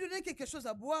fille, lui donner quelque chose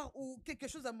à boire ou quelque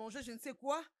chose à manger, je ne sais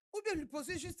quoi. Ou bien lui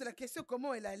poser juste la question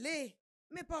comment elle allait.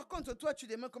 Mais par contre, toi, tu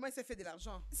demandes comment elle s'est fait de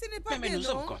l'argent. Ce n'est pas Mais bien, nous non?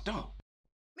 sommes contents.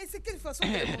 Mais c'est quelle façon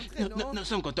de montrer, non? Nous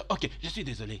sommes contents. Ok, je suis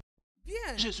désolé.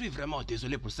 Bien. Je suis vraiment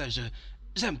désolé pour ça.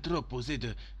 J'aime trop poser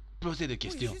de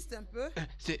questions. Oui, juste un peu.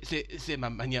 C'est ma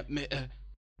manière. Mais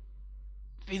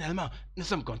finalement, nous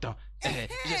sommes contents.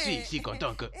 Je suis si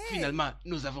content que finalement,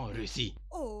 nous avons réussi.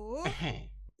 Oh,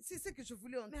 c'est ce que je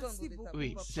voulais entendre. Merci beaucoup,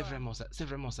 oui, papa. c'est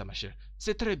vraiment ça, ma chère.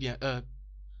 C'est très bien.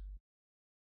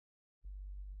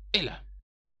 Et là?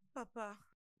 Papa,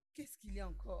 qu'est-ce qu'il y a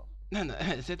encore? Non,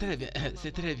 c'est très bien.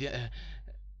 C'est très bien.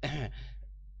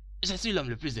 Je suis l'homme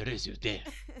le plus heureux sur Terre.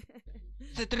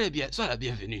 C'est très bien. Sois la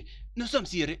bienvenue. Nous sommes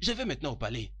si heureux. Je vais maintenant au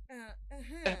palais.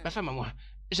 Ma femme à moi,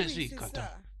 je suis content.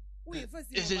 Oui,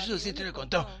 vas-y, Et je suis aussi très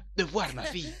content de voir ma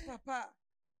fille. Papa,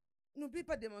 n'oublie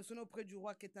pas de mentionner auprès du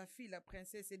roi que ta fille, la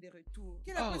princesse, est de retour.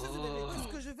 Que la princesse est de retour. Parce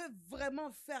que je vais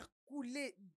vraiment faire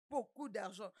couler beaucoup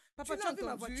d'argent. Papa, tu as vu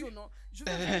ma voiture, non? Je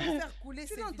vais vraiment faire couler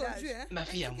ces villages. Tu l'as entendu, hein? Ma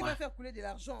fille à moi. Elle va faire couler de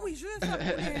l'argent. Oui, je vais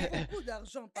faire couler beaucoup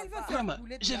d'argent, papa. Elle va faire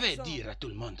couler de l'argent. Je vais dire à tout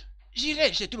le monde.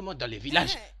 J'irai chez tout le monde dans les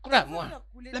villages. Crois-moi.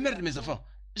 La mère de mes enfants.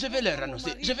 Je vais leur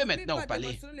annoncer. Je vais maintenant au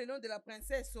palais. Le nom de la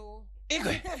princesse, oh.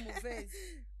 Écoute.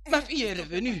 Ma fille est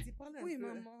revenue. Oui,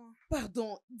 maman.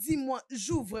 Pardon, dis-moi,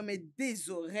 j'ouvre mes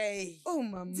deux oreilles. Oh,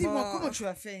 maman. Dis-moi, comment tu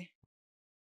as fait?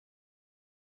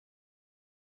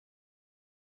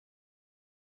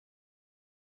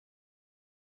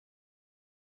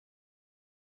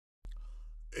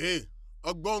 Hé,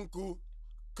 Ogbonku,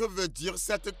 que veut dire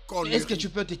cette connerie? Est-ce que tu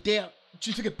peux te taire? Tu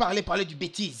ne fais que parler du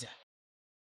bêtise.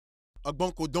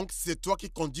 Ogbonku, donc c'est toi qui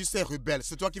conduis ces rebelles,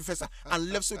 c'est toi qui fais ça.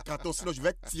 Enlève ce carton, sinon je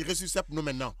vais tirer sur ces pneus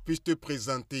maintenant. Puis-je te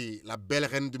présenter la belle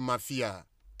reine de mafia,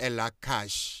 elle la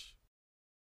cache.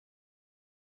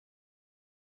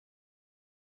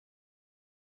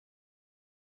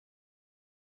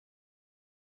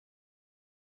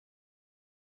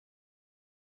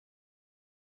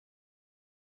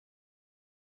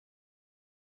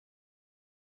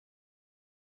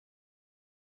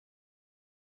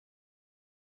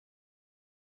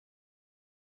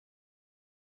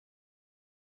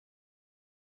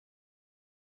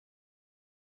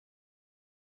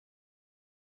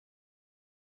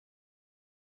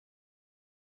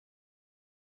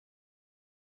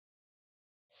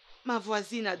 Ma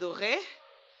voisine adorée,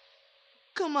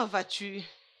 comment vas-tu?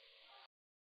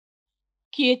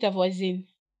 Qui est ta voisine?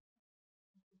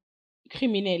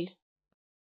 Criminelle.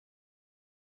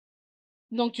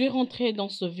 Donc tu es rentré dans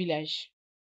ce village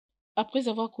après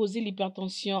avoir causé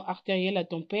l'hypertension artérielle à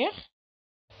ton père?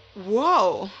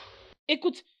 Wow!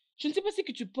 Écoute, je ne sais pas ce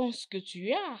que tu penses que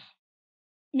tu as,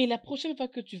 mais la prochaine fois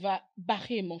que tu vas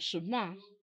barrer mon chemin,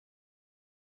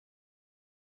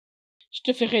 je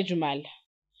te ferai du mal.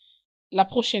 La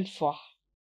prochaine fois.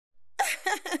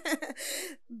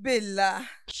 Bella.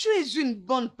 Tu es une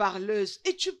bonne parleuse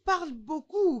et tu parles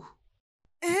beaucoup.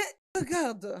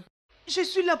 Regarde. Je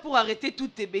suis là pour arrêter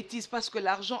toutes tes bêtises parce que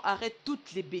l'argent arrête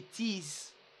toutes les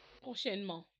bêtises.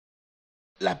 Prochainement.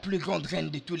 La plus grande reine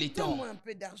de tous les temps. Donne-moi un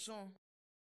peu d'argent.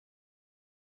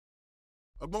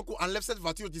 Ogbonku, enlève cette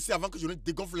voiture d'ici avant que je ne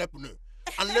dégonfle les pneus.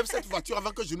 Enlève cette voiture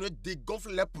avant que je ne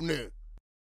dégonfle les pneus.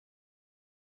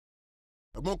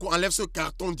 Ogbonku, enlève ce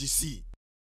carton d'ici.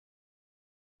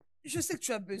 Je sais que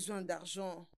tu as besoin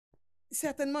d'argent.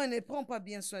 Certainement, elle ne prend pas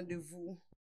bien soin de vous.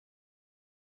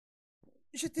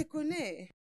 Je te connais.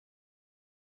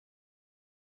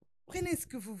 Prenez ce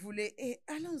que vous voulez et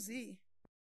allons-y.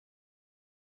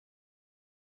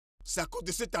 C'est à cause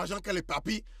de cet argent qu'elle est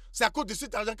papy. C'est à cause de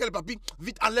cet argent qu'elle est papy.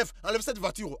 Vite, enlève cette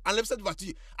voiture. Enlève cette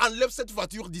voiture. Enlève cette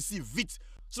voiture d'ici, vite.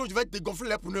 Sinon, je vais te dégonfler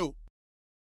les pneus.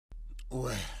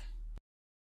 Ouais.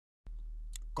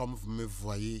 Comme vous me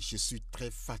voyez, je suis très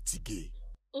fatigué.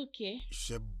 Ok.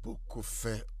 J'ai beaucoup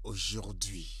fait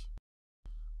aujourd'hui.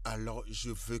 Alors,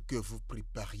 je veux que vous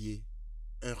prépariez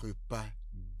un repas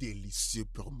délicieux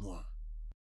pour moi.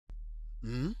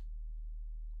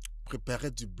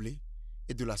 Préparez du blé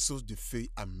et de la sauce de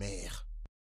feuilles amères.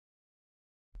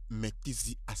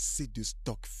 Mettez-y assez de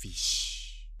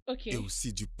stockfish. Ok. Et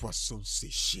aussi du poisson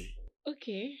séché. Ok.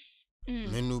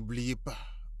 Mais n'oubliez pas,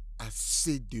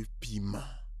 assez de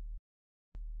piment.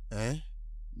 Hein?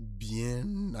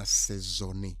 Bien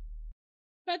assaisonné.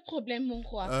 Pas de problème, mon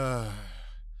roi.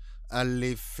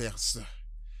 Allez faire ça.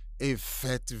 Et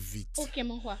faites vite. Ok,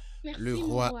 mon roi. Merci, Le mon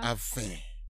roi a faim.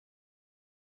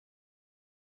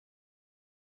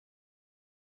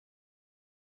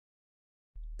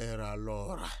 Era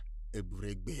allora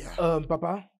ebregbea.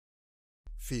 Papa?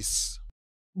 Fils.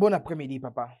 Bon après-midi,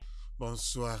 papa.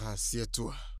 Bonsoir,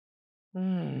 assieds-toi.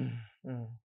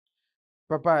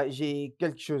 Papa, j'ai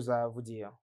quelque chose à vous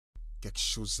dire. Quelque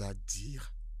chose à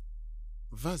dire?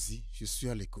 Vas-y, je suis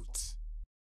à l'écoute.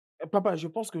 Papa, je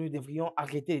pense que nous devrions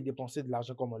arrêter de dépenser de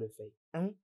l'argent comme on le fait.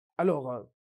 Alors,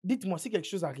 dites-moi, si quelque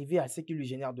chose arrivait à ce qui lui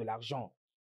génère de l'argent,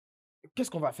 qu'est-ce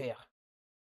qu'on va faire?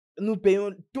 Nous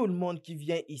payons tout le monde qui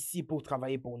vient ici pour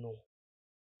travailler pour nous.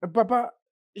 Papa,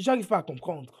 j'arrive pas à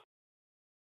comprendre.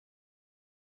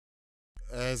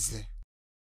 Eze,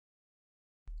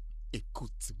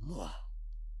 écoute-moi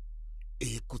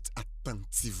et écoute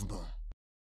attentivement.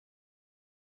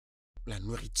 La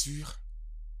nourriture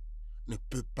ne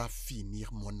peut pas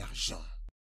finir mon argent.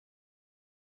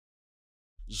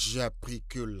 J'ai appris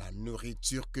que la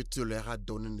nourriture que tu leur as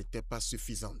donnée n'était pas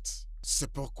suffisante.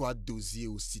 C'est pourquoi Dozie et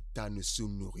Osita ne se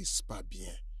nourrissent pas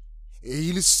bien. Et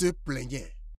ils se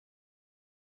plaignaient.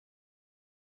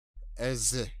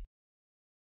 Eze,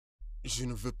 je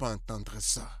ne veux pas entendre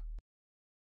ça.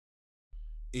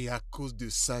 Et à cause de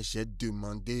ça, j'ai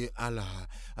demandé à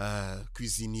la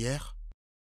cuisinière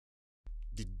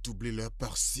de doubler leur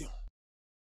portion.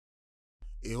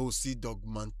 Et aussi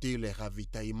d'augmenter les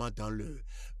ravitaillements dans le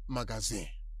magasin.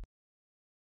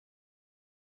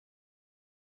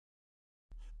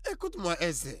 Écoute-moi,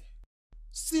 Eze.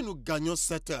 Si nous gagnons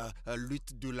cette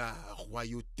lutte de la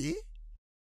royauté,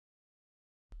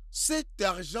 cet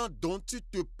argent dont tu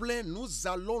te plains, nous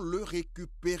allons le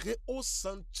récupérer au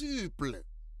centuple.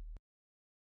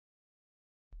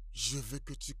 Je veux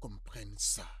que tu comprennes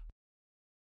ça.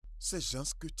 Ces gens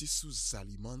que tu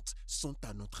sous-alimentes sont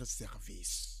à notre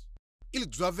service. Ils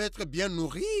doivent être bien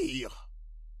nourris.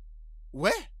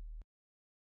 Ouais.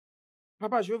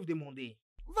 Papa, je vais vous demander.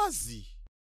 Vas-y.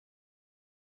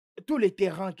 Tous les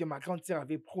terrains que ma grande sœur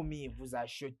avait promis vous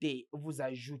acheter, vous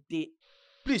ajouter.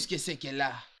 Plus que ce qu'elle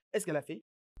a. Est-ce qu'elle a fait?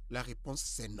 La réponse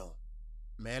c'est non.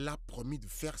 Mais elle a promis de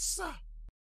faire ça.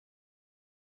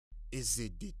 Eze,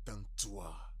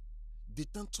 détends-toi.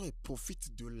 Détends-toi et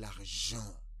profite de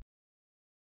l'argent.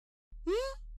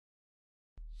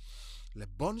 Les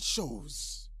bonnes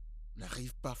choses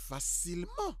n'arrivent pas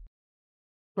facilement.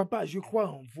 Papa, je crois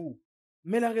en vous.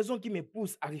 Mais la raison qui me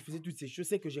pousse à refuser toutes ces choses,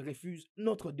 c'est que je refuse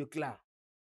notre déclin.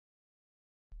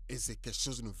 Eze, quelque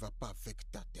chose ne va pas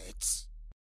avec ta tête.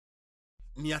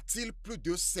 N'y a-t-il plus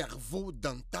de cerveau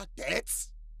dans ta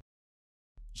tête?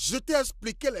 Je t'ai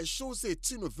expliqué les choses et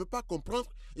tu ne veux pas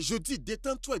comprendre. Je dis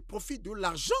détends-toi et profite de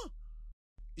l'argent.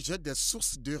 J'ai des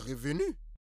sources de revenus.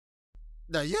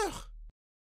 D'ailleurs,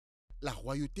 la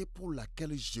royauté pour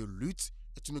laquelle je lutte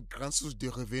est une grande source de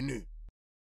revenus.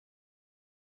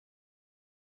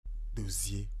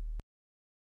 Dozier.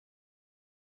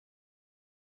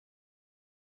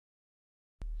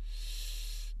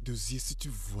 Dozier, si tu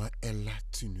vois elle là,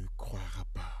 tu ne croiras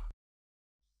pas.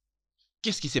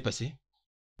 Qu'est-ce qui s'est passé?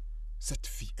 Cette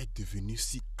fille est devenue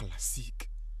si classique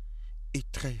et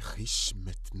très riche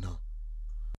maintenant.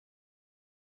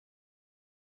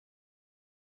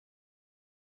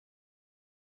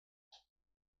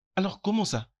 Alors comment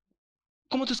ça?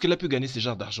 Comment est-ce qu'elle a pu gagner ce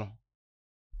genre d'argent?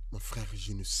 Mon frère,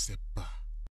 je ne sais pas.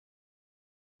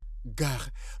 Car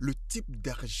le type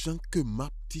d'argent que ma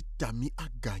petite amie a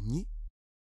gagné,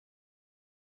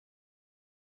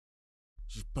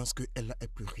 je pense qu'elle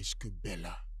est plus riche que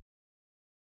Bella.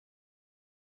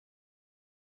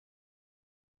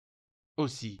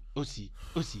 Aussi.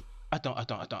 Attends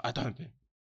un peu.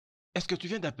 Est-ce que tu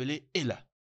viens d'appeler Ella,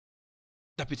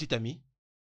 ta petite amie?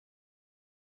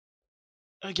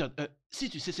 Regarde, si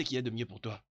tu sais ce qu'il y a de mieux pour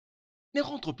toi, ne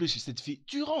rentre plus sur cette fille,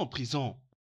 tu iras en prison.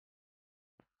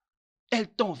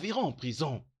 Elle t'enverra en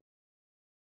prison.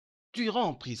 Tu iras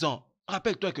en prison.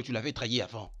 Rappelle-toi que tu l'avais trahi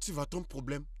avant. Tu vois ton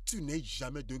problème, tu n'es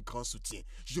jamais d'un grand soutien.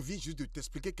 Je viens juste de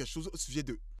t'expliquer quelque chose au sujet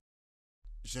de...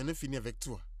 Je n'ai fini avec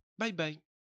toi. Bye bye.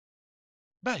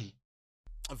 Bye.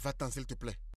 Va-t'en s'il te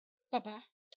plaît. Papa,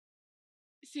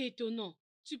 c'est étonnant.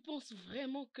 Tu penses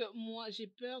vraiment que moi j'ai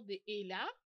peur de Ella?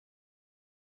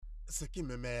 Ce qui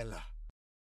me met là.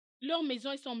 Leur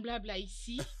maison est semblable à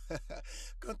ici.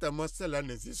 Quant à moi, celle-là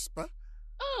n'existe pas.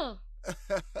 Oh,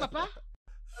 papa,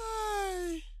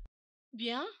 Aïe.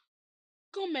 bien.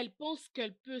 Comme elle pense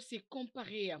qu'elle peut se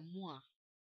comparer à moi,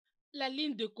 la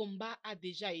ligne de combat a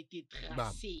déjà été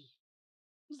tracée.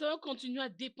 Nous allons continuer à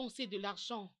dépenser de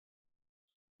l'argent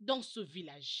dans ce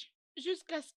village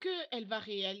jusqu'à ce qu'elle va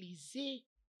réaliser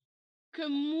que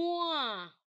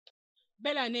moi,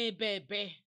 belle année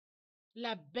bébé,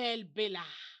 la belle Bella,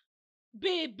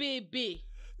 bébé,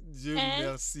 Dieu hein?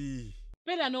 merci.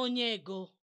 Bella no niego,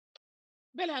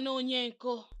 Bella no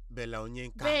nienko, Bella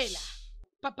onyen Bella, cash.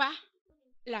 papa,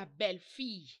 la belle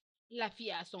fille, la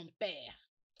fille à son père,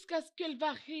 jusqu'à ce qu'elle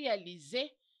va réaliser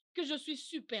que je suis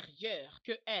supérieure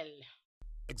que elle.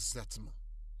 Exactement.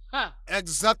 Ha,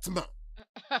 Exactement.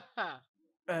 ha, ha.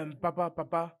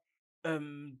 Papa,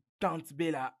 tante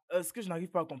Bella, ce que je n'arrive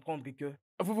pas à comprendre est que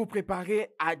vous vous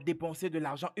préparez à dépenser de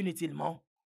l'argent inutilement.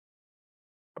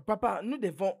 Papa, nous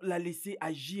devons la laisser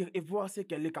agir et voir ce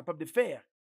qu'elle est capable de faire.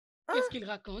 Qu'est-ce qu'il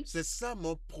raconte? C'est ça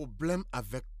mon problème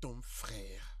avec ton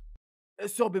frère.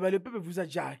 Sœur Bella, le peuple vous a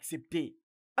déjà accepté.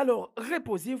 Alors,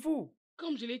 reposez-vous.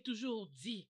 Comme je l'ai toujours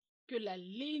dit, que la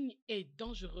ligne est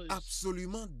dangereuse.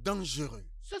 Absolument dangereux.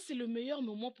 Ça, c'est le meilleur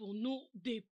moment pour nous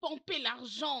de pomper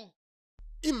l'argent.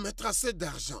 Il mettra assez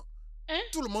d'argent. Hein?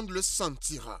 Tout le monde le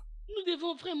sentira. Nous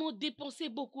devons vraiment dépenser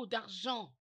beaucoup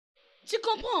d'argent. Tu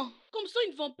comprends? Comme ça,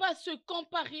 ils ne vont pas se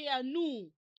comparer à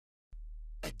nous.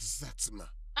 Exactement.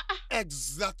 Si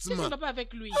Exactement. ça ne va pas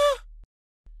avec lui.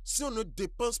 Si on ne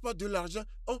dépense pas de l'argent,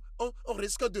 on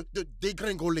risque de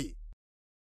dégringoler.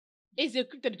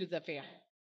 Exécute tes affaires.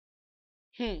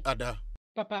 Ada,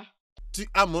 Papa. tu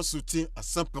as mon soutien à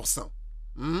 100%.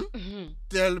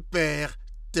 Tel père,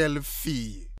 telle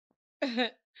fille.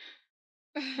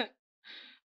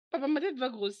 Papa, ma tête va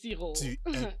grossir. Oh. Tu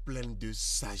es pleine de Je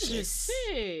sagesse.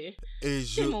 sais. Et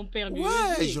C'est mon père Ouais,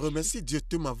 biologique. je remercie Dieu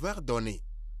de m'avoir donné.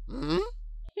 Hein?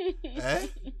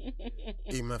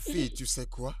 Et ma fille, tu sais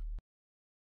quoi?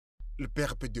 Le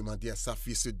père peut demander à sa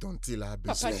fille ce dont il a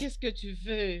besoin. Papa, qu'est-ce que tu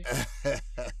veux?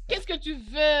 Qu'est-ce que tu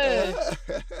veux?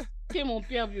 T'es mon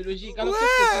père biologique. Alors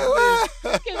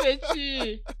qu'est-ce que tu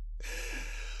veux? Que veux-tu?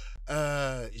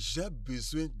 J'ai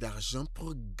besoin d'argent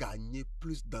pour gagner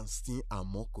plus d'anciens à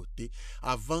mon côté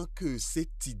avant que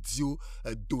cet idiot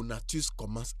Donatus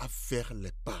commence à faire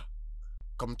les pas.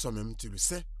 Comme toi-même tu le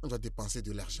sais, on doit dépenser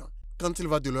de l'argent. Quand il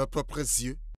va de leurs propres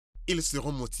yeux, ils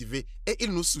seront motivés et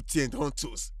ils nous soutiendront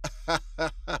tous.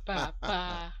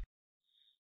 Papa,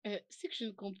 c'est que je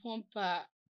ne comprends pas.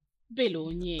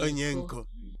 Belonienko. Onyenko,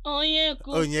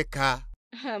 Onyenko. Onyeka,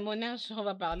 Mon argent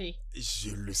va parler.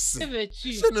 je le Que sais.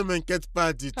 veux-tu? Je ne m'inquiète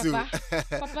pas du Papa, tout.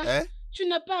 papa, Hein? tu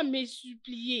n'as pas à me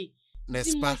supplier.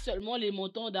 N'est-ce Dis-moi pas? seulement les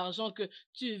montants d'argent que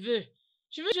tu veux.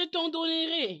 Je t'en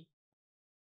donnerai.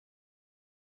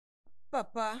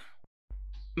 Papa,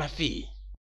 Ma fille,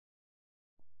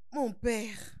 mon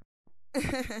père.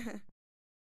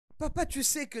 Papa, tu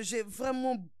sais que j'ai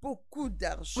vraiment beaucoup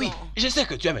d'argent. oui, je sais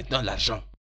que tu as maintenant l'argent.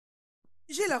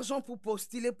 J'ai l'argent pour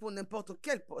postuler pour n'importe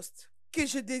quel poste que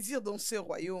je désire dans ce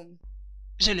royaume.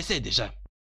 Je le sais déjà.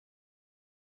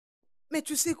 Mais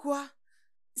tu sais quoi?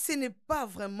 Ce n'est pas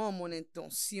vraiment mon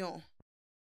intention.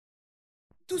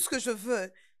 Tout ce que je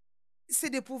veux, c'est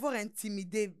de pouvoir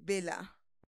intimider Bella.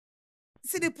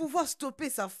 C'est de pouvoir stopper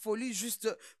sa folie juste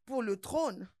pour le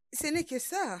trône. Ce n'est que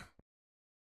ça.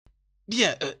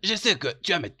 Bien, je sais que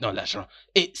tu as maintenant l'argent.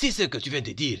 Et si ce que tu viens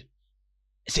de dire,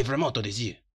 c'est vraiment ton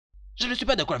désir, je ne suis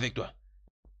pas d'accord avec toi.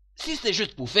 Si c'est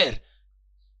juste pour faire,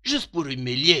 juste pour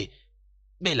humilier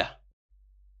Bella,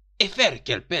 et faire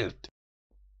qu'elle perde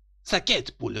sa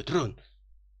quête pour le trône,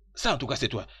 ça en tout cas c'est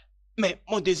toi. Mais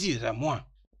mon désir à moi,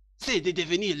 c'est de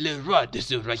devenir le roi de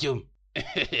ce royaume.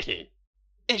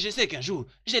 Et je sais qu'un jour,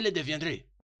 je le deviendrai.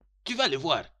 Tu vas le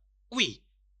voir. Oui.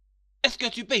 Est-ce que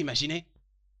tu peux imaginer?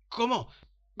 Comment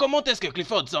est-ce que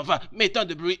Clifford s'en va, mettant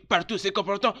de bruit partout, se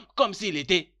comportant comme s'il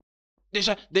était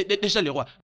déjà le roi,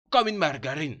 comme une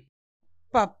margarine?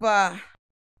 Papa.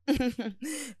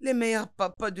 Le meilleur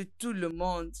papa de tout le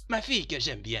monde. Ma fille que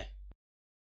j'aime bien.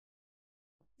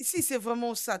 Si c'est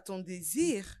vraiment ça ton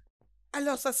désir,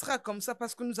 alors ça sera comme ça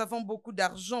parce que nous avons beaucoup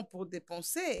d'argent pour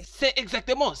dépenser. C'est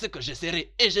exactement ce que je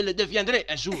serai et je le deviendrai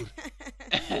un jour.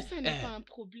 Ça n'est pas un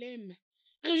problème.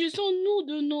 Réjouissons-nous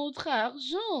de notre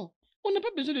argent. On n'a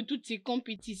pas besoin de toutes ces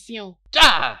compétitions.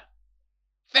 Ah!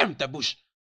 Ferme ta bouche.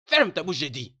 Ferme ta bouche, j'ai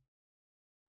dit.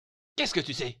 Qu'est-ce que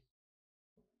tu sais?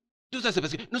 Tout ça, c'est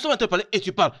parce que nous sommes en train de parler et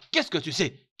tu parles. Qu'est-ce que tu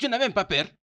sais? Tu n'as même pas peur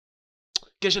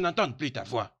que je n'entende plus ta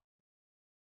voix.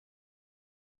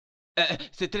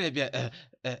 C'est très bien,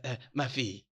 ma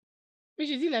fille. Mais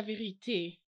j'ai dit la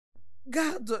vérité.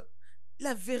 Garde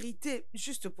la vérité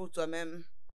juste pour toi-même.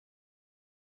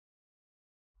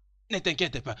 Ne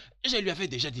t'inquiète pas, je lui avais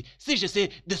déjà dit, si j'essaie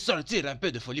de sortir un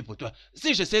peu de folie pour toi,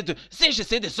 si j'essaie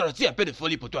de sortir un peu de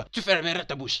folie pour toi, tu fermeras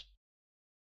ta bouche.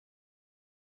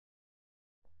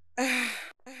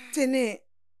 Tenez,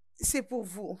 c'est pour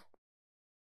vous.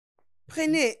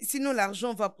 Prenez, sinon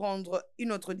l'argent va prendre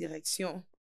une autre direction.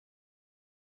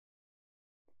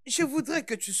 Je voudrais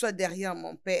que tu sois derrière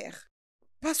mon père,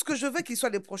 parce que je veux qu'il soit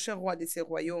le prochain roi de ces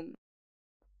royaumes.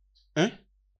 Hein?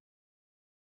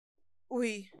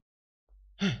 Oui.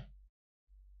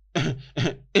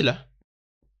 Et là,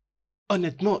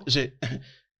 honnêtement, je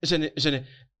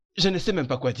ne sais même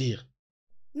pas quoi dire.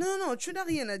 Non, non, tu n'as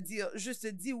rien à dire. Juste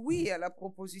dis oui à la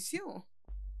proposition.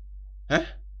 Hein?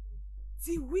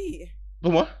 Dis oui.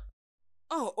 Pour moi?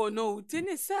 Oh non,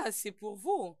 tenez ça, c'est pour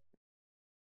vous.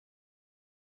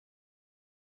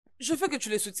 Je veux que tu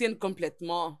le soutiennes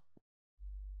complètement.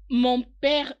 Mon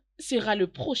père sera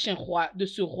le prochain roi de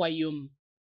ce royaume.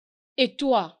 Et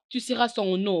toi, tu seras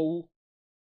son nom.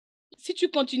 Si tu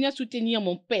continues à soutenir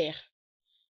mon père,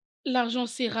 l'argent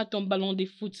sera ton ballon de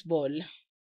football.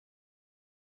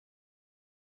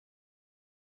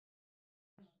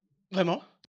 Vraiment?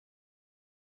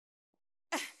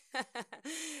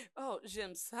 Oh,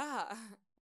 j'aime ça.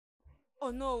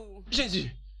 Oh non.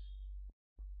 Jésus!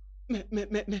 Mais,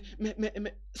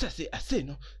 ça c'est assez,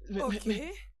 non? Ok.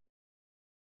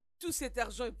 Tout cet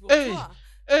argent est pour Hey! toi.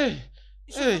 Hey!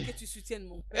 Je veux que tu soutiennes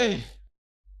mon père.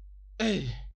 Hey!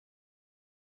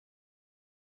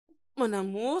 Mon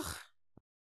amour,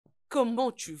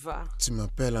 comment tu vas? Tu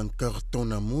m'appelles encore ton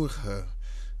amour?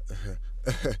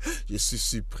 Je suis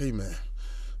surpris, mais...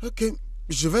 Ok,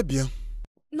 je vais bien.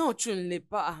 Non, tu ne l'es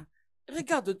pas.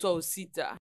 Regarde-toi aussi,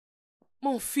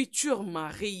 mon futur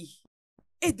mari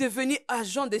est devenu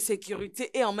agent de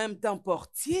sécurité et en même temps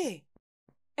portier.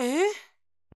 Hein?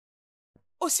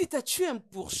 Aussi, tu aimes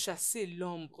pourchasser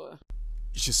l'ombre.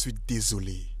 Je suis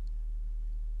désolé.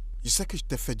 Je sais que je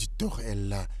t'ai fait du tort, elle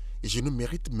là, et je ne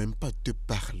mérite même pas de te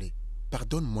parler.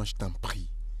 Pardonne-moi, je t'en prie.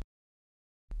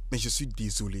 Mais je suis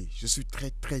désolé. Je suis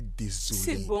très, très désolé.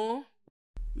 C'est bon.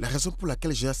 La raison pour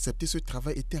laquelle j'ai accepté ce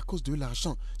travail était à cause de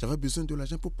l'argent. J'avais besoin de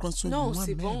l'argent pour prendre soin de moi-même. Non,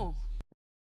 c'est bon.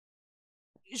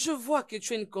 Je vois que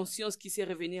tu as une conscience qui sait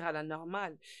revenir à la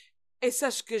normale. Et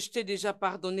sache que je t'ai déjà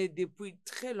pardonné depuis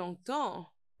très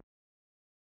longtemps.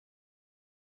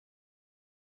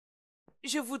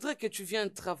 Je voudrais que tu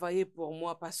viennes travailler pour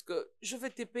moi parce que je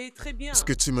vais te payer très bien. Ce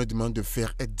que tu me demandes de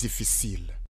faire est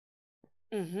difficile.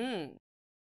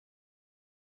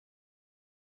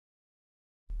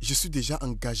 Je suis déjà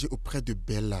engagé auprès de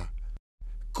Bella.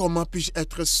 Comment puis-je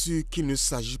être sûr qu'il ne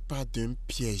s'agit pas d'un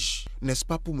piège? N'est-ce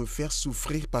pas pour me faire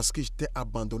souffrir parce que je t'ai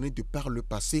abandonné de par le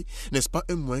passé? N'est-ce pas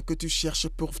un moyen que tu cherches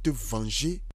pour te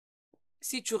venger?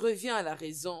 Si tu reviens à la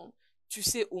raison, tu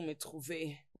sais où me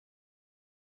trouver.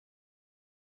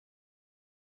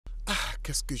 Ah,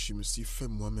 qu'est-ce que je me suis fait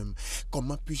moi-même?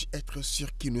 Comment puis-je être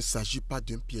sûr qu'il ne s'agit pas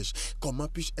d'un piège? Comment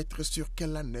puis-je être sûr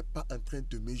qu'elle n'est pas en train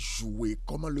de me jouer?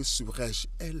 Comment le saurais-je?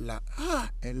 Elle là,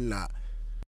 elle là.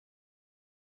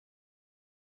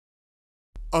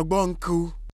 Un bon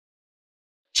coup.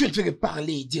 Tu ne fais que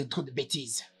parler et dire trop de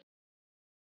bêtises.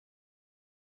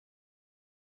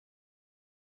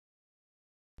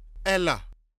 Elle là.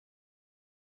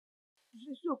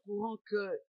 Je suis au courant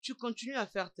que tu continues à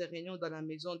faire tes réunions dans la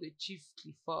maison de Chief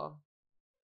Clifford.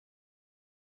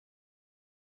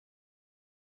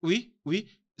 Oui,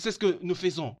 c'est ce que nous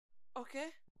faisons. Ok?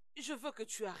 Je veux que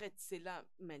tu arrêtes cela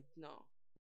maintenant.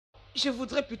 Je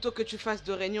voudrais plutôt que tu fasses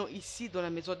de réunions ici dans la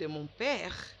maison de mon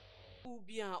père. Ou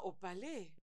bien au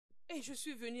palais. Et je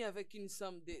suis venue avec une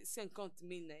somme de 50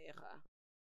 000 naira.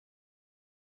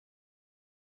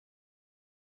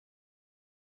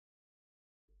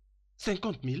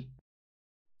 $50,000?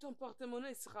 Ton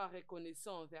porte-monnaie sera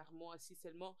reconnaissant envers moi si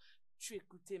seulement tu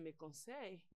écoutais mes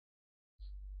conseils.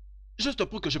 Juste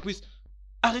pour que je puisse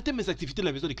arrêter mes activités de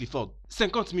la maison de Clifford.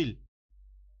 50,000.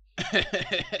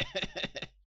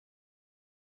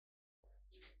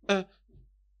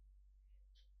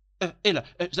 Et là,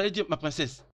 j'allais dire, ma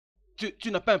princesse,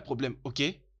 tu n'as pas un problème, ok?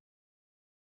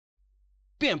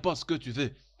 Peu importe ce que tu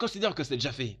veux, considère que c'est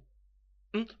déjà fait.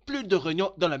 Plus de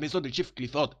réunions dans la maison de Chief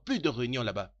Clifford, plus de réunions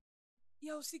là-bas. Il y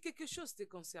a aussi quelque chose te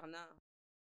concernant.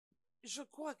 Je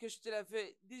crois que je te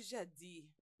l'avais déjà dit.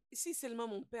 Si seulement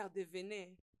mon père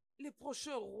devenait le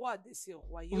prochain roi de ces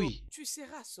royaumes, Oui. tu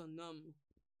seras son homme.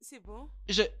 C'est bon?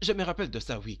 Je me rappelle de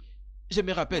ça, oui. Je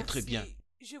me rappelle très bien.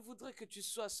 Je voudrais que tu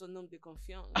sois son homme de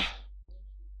confiance.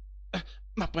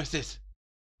 Ma princesse,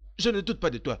 je ne doute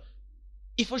pas de toi.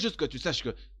 Il faut juste que tu saches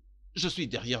que je suis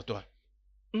derrière toi.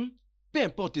 Peu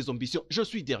importe tes ambitions, je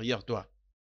suis derrière toi.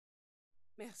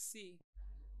 Merci.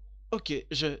 Ok,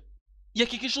 il y a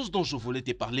quelque chose dont je voulais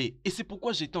te parler et c'est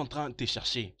pourquoi j'étais en train de te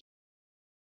chercher.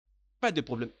 Pas de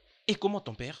problème. Et comment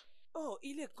ton père? Oh,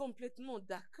 il est complètement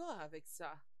d'accord avec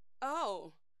ça.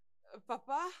 Oh,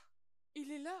 papa,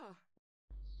 il est là.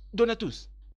 Donatus.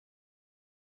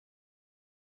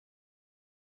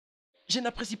 Je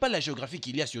n'apprécie pas la géographie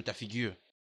qu'il y a sur ta figure.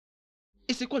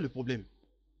 Et c'est quoi le problème?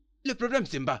 Le problème,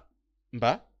 c'est Mba.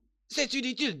 Mba? C'est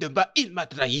inutile de Mba, il m'a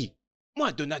trahi.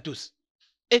 Moi, Donatus.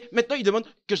 Et maintenant, il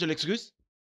demande que je l'excuse?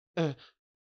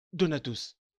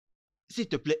 Donatus, s'il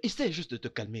te plaît, essaie juste de te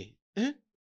calmer. Hein?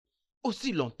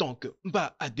 Aussi longtemps que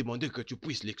Mba a demandé que tu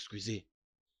puisses l'excuser.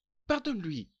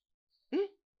 Pardonne-lui.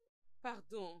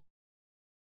 Pardon.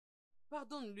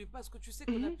 Pardonne-lui parce que tu sais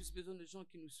qu'on a plus besoin de gens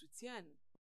qui nous soutiennent.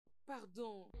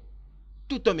 Pardon.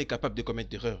 Tout homme est capable de commettre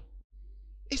d'erreurs.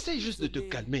 Essaye juste de te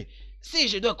calmer. Si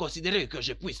je dois considérer que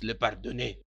je puisse le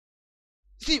pardonner.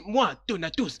 Si moi,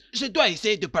 Donatus, je dois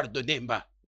essayer de pardonner Mba.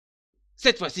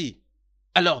 Cette fois-ci,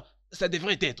 alors, ça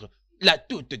devrait être la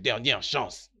toute dernière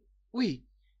chance. Oui,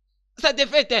 ça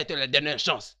devrait être la dernière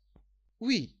chance.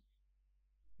 Oui.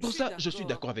 Pour ça, je suis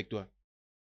d'accord avec toi.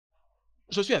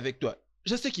 Je suis avec toi.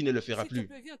 Je sais qu'il ne le fera plus. S'il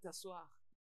te plaît, viens t'asseoir.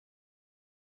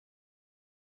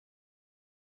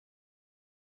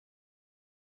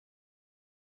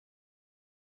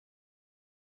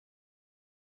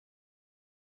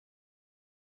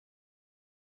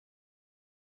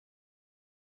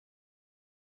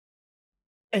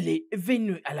 Elle est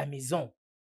venue à la maison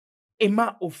et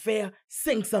m'a offert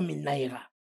 500 000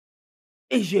 naira.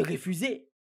 Et j'ai refusé.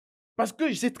 Parce que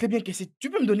je sais très bien que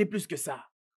tu peux me donner plus que ça.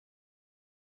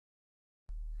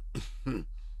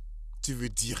 Tu veux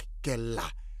dire qu'elle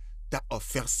t'a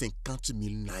offert 50 000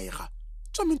 naira?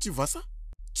 Toi-même, tu vois ça?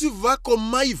 Tu vois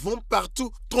comment ils vont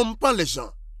partout trompant les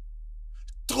gens.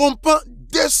 Trompant,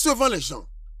 décevant les gens.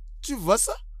 Tu vois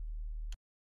ça?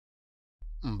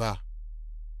 Mba,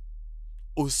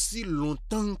 aussi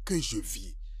longtemps que je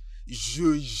vis,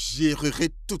 je gérerai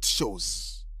toutes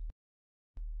choses.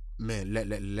 Mais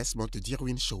laisse-moi te dire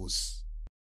une chose.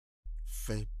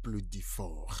 Fais plus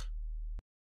d'efforts.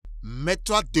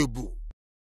 Mets-toi debout.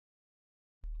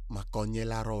 Ma cogne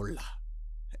la rola.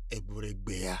 Et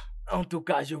bourregbea. En tout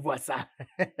cas, je vois ça.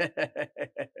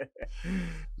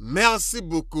 Merci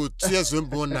beaucoup. Tu es un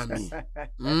bon ami.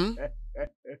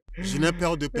 Je n'ai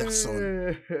peur de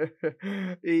personne.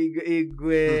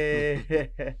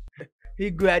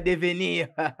 Igwe à devenir.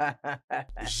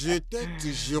 Je t'ai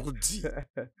toujours dit,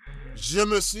 je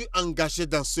me suis engagé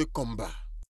dans ce combat.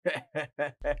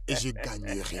 Et je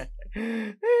gagnerai.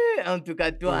 En tout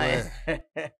cas, toi. Ouais.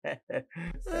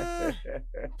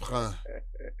 Prends.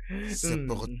 C'est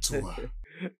pour toi.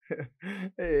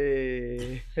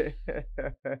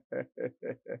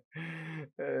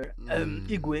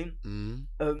 Igwe,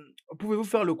 pouvez-vous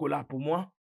faire le cola pour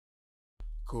moi?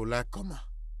 Cola comment?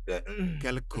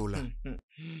 Quel cola?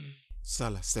 Ça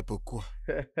là, c'est pourquoi?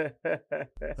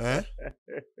 Hein?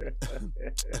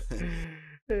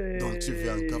 Donc tu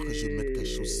veux encore que je mette quelque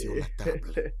chose sur la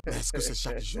table? Est-ce que c'est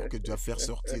chaque jour que tu dois faire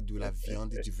sortir de la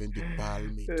viande et du vin de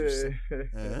palme et tout ça?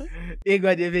 Hein? Igwe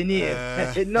va devenir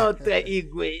notre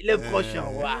Igwe, le prochain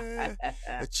roi.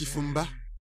 Chifumba,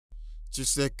 tu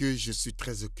sais que je suis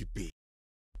très occupé.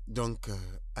 Donc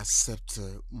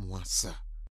accepte-moi ça.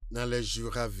 Dans les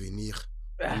jours à venir,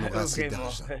 on aura assez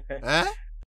d'argent. Hein?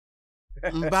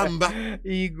 Mbamba.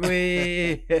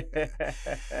 Igwe.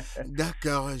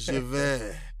 D'accord, je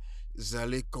vais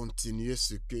aller continuer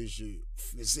ce que je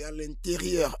faisais à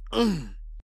l'intérieur.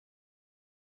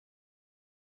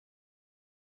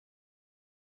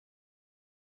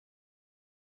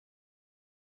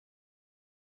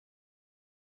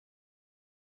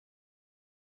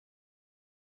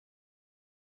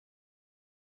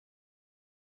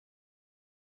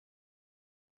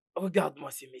 Regarde-moi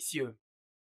ces messieurs.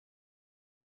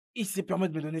 Ils se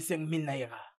permettent de me donner 5 000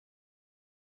 naira.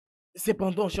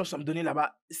 Cependant, on cherche à me donner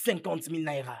là-bas 50 000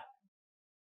 naira.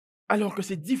 Alors que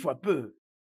c'est 10 fois peu.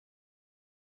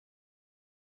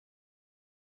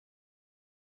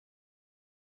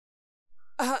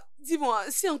 Ah,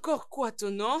 dis-moi, c'est encore quoi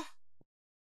ton nom?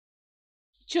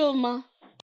 Choma.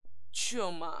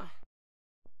 Choma.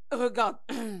 Regarde,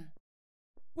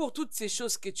 pour toutes ces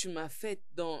choses que tu m'as faites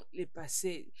dans les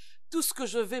passés, tout ce que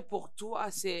je veux pour toi,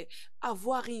 c'est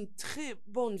avoir une très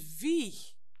bonne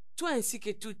vie. Toi ainsi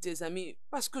que tous tes amis,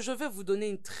 parce que je vais vous donner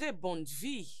une très bonne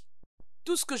vie.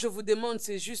 Tout ce que je vous demande,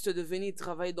 c'est juste de venir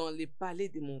travailler dans les palais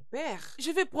de mon père.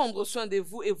 Je vais prendre soin de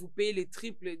vous et vous payer les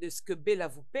triples de ce que Bella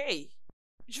vous paye.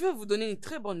 Je vais vous donner une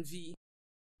très bonne vie.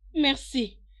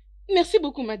 Merci. Merci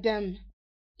beaucoup, madame.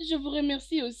 Je vous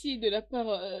remercie aussi de la part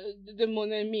de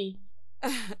mon amie.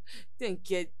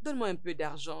 T'inquiète, donne-moi un peu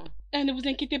d'argent. Ne vous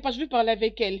inquiétez pas, je vais parler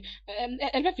avec elle.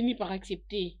 Elle va finir par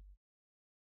accepter.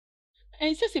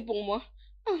 Ça, c'est pour moi.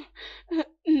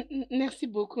 Merci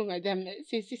beaucoup, madame.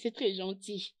 C'est très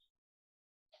gentil.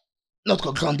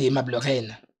 Notre grande et aimable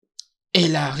reine est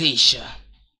la riche.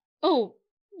 Oh,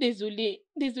 désolée,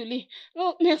 désolée.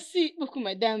 Oh, merci beaucoup,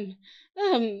 madame.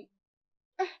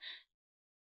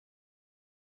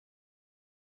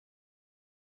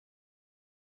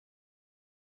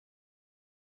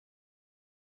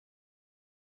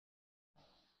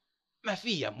 Ma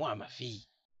fille à moi, ma fille.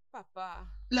 Papa.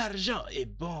 L'argent est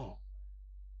bon.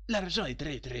 L'argent est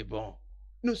très très bon.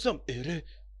 Nous sommes heureux.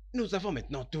 Nous avons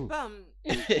maintenant tout. Bam.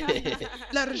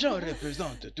 L'argent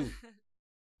représente tout.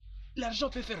 L'argent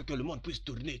peut faire que le monde puisse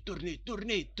tourner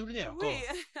encore. Oui.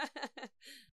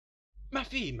 Ma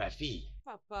fille.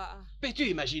 Papa. Peux-tu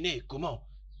imaginer comment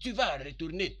tu vas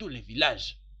retourner tous les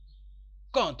villages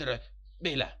contre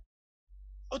Bella?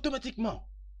 Automatiquement.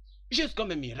 Juste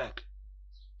comme un miracle.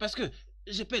 Parce que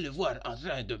je peux le voir en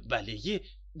train de balayer,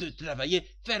 de travailler,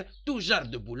 faire tout genre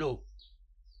de boulot.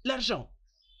 L'argent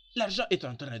est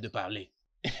en train de parler.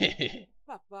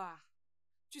 Papa,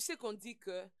 tu sais qu'on dit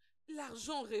que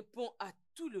l'argent répond à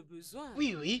tout le besoin.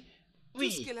 Oui. Tout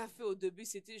ce qu'elle a fait au début,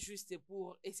 c'était juste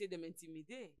pour essayer de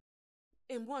m'intimider.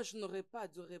 Et moi, je n'aurai pas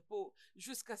de repos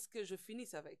jusqu'à ce que je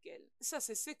finisse avec elle. Ça,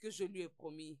 c'est ce que je lui ai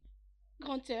promis.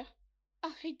 Grand-père,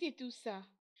 arrêtez tout ça.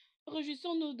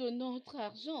 Réjouissons-nous de notre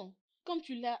argent, comme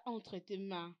tu l'as entre tes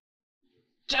mains.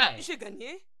 Tchai! J'ai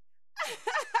gagné.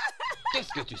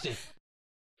 Qu'est-ce que tu sais?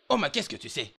 Oh, mais qu'est-ce que tu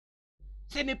sais?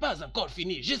 Ce n'est pas encore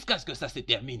fini jusqu'à ce que ça se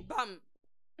termine. Bam!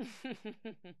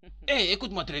 Hé,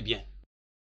 écoute-moi très bien.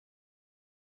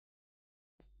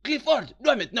 Clifford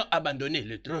doit maintenant abandonner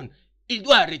le trône. Il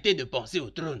doit arrêter de penser au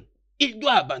trône. Il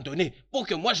doit abandonner pour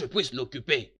que moi je puisse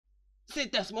l'occuper.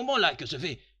 C'est à ce moment-là que je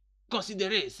vais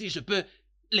considérer si je peux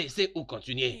laisser ou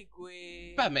continuer.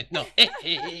 Igwe. Pas maintenant.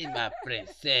 Ma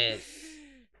princesse.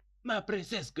 Ma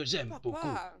princesse que j'aime beaucoup.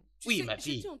 Oui, sais, ma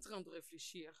fille. J'étais en train de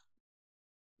réfléchir.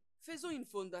 Faisons une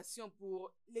fondation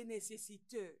pour les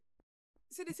nécessiteux.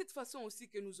 C'est de cette façon aussi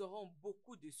que nous aurons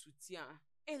beaucoup de soutien.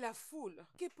 Et la foule,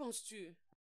 que penses-tu?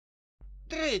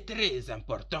 Très, très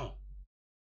important.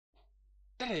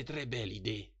 Très, très belle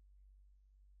idée.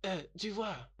 Tu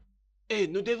vois, et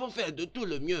nous devons faire de tout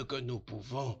le mieux que nous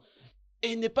pouvons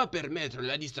et ne pas permettre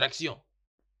la distraction.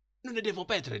 Nous ne devons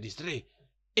pas être distraits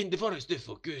et nous devons rester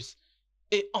focus.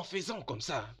 Et en faisant comme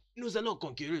ça, nous allons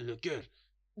conquérir le cœur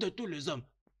de tous les hommes,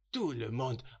 tout le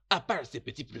monde. À part ces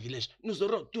petits privilèges, nous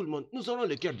aurons tout le monde, nous aurons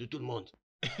le cœur de tout le monde.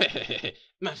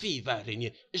 Ma fille va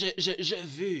régner. J'ai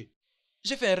vu.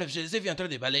 J'ai fait un rêve, je les ai vus en train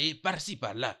de balayer par-ci,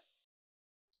 par-là.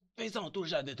 Faisant tout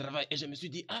genre de travail et je me suis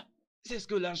dit, ah, c'est ce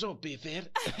que l'argent peut faire.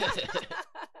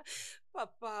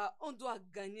 Papa, on doit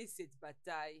gagner cette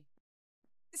bataille.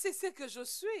 C'est ce que je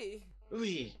suis.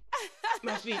 Oui,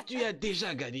 ma fille, tu as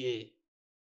déjà gagné.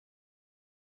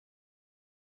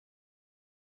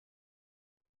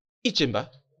 Ichemba,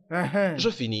 je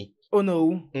finis. Oh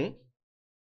non.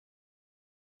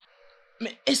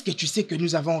 Mais est-ce que tu sais que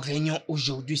nous avons réunion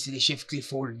aujourd'hui, c'est les chefs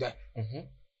Clifford?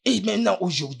 Et maintenant,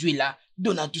 aujourd'hui, là,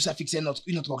 Donatus a fixé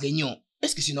une autre réunion.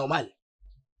 Est-ce que c'est normal?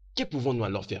 Que pouvons-nous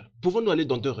alors faire? Pouvons-nous aller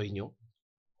dans 2 réunions?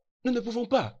 Nous ne pouvons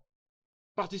pas.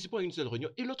 Participons à une seule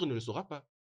réunion et l'autre ne le saura pas.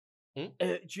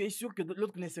 Tu es sûr que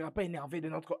l'autre ne sera pas énervé de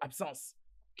notre absence?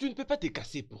 Tu ne peux pas te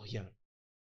casser pour rien.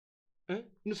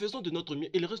 Nous faisons de notre mieux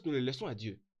et le reste nous le laissons à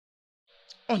Dieu.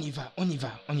 On y va.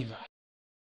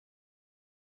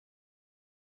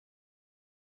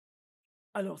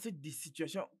 Alors, cette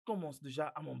situation commence déjà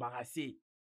à m'embarrasser.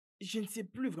 Je ne sais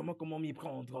plus vraiment comment m'y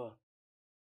prendre.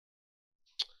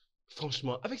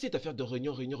 Franchement, avec cette affaire de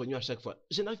réunion à chaque fois,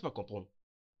 je n'arrive pas à comprendre.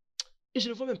 Et je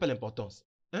ne vois même pas l'importance.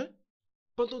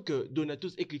 Pendant que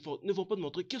Donatus et Clifford ne vont pas nous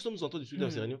montrer que sommes-nous en train de suivre dans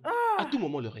ces réunions, à tout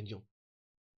moment leur réunion.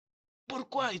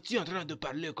 Pourquoi es-tu en train de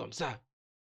parler comme ça?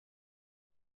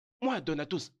 Moi,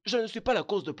 Donatus, je ne suis pas la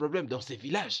cause de problème dans ces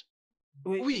villages.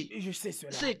 Oui, je sais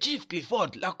cela. C'est Chief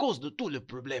Clifford la cause de tout le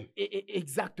problème.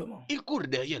 Exactement. Il court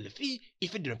derrière les filles, il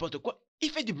fait de n'importe quoi, il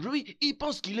fait du bruit, il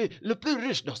pense qu'il est le plus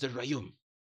riche dans ce royaume.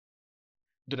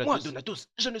 Moi, Donatus,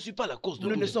 je ne suis pas la cause de tout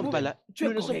le problème.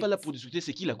 Nous ne sommes pas là pour discuter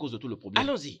c'est qui la cause de tout le problème.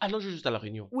 Allons-y. Allons juste à la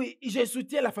réunion. Oui, je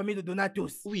soutiens la famille de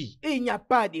Donatus. Oui. Et il n'y a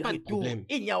pas de Pas de retour. problème.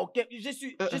 Il n'y a aucun... Je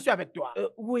suis avec toi.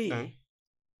 Oui.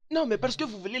 Non, mais parce que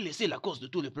vous voulez laisser la cause de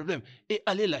tout le problème et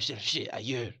aller la chercher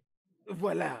ailleurs.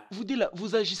 Voilà.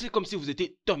 Vous agissez comme si vous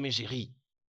étiez Tom et Jerry.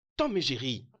 Tom et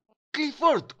Jerry.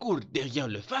 Clifford court derrière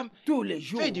le femme, Tous les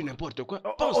jours. fait du n'importe quoi,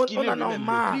 On- pense on- qu'il on est en a lui-même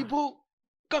marre. le plus beau,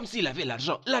 comme s'il avait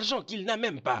l'argent qu'il n'a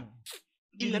même pas.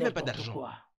 Dis Il n'a même pas n'importe d'argent.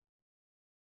 quoi.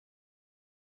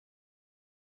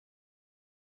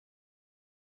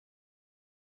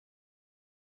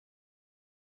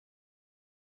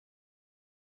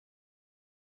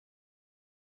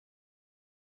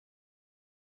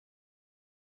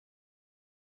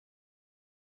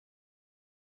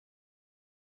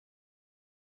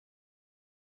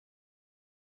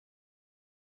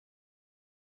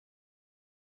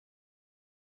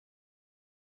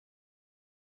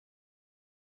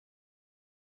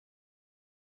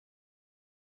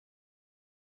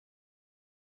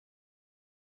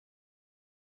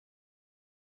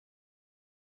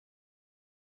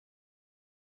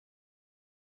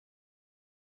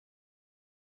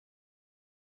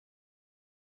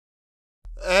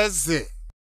 Aisé.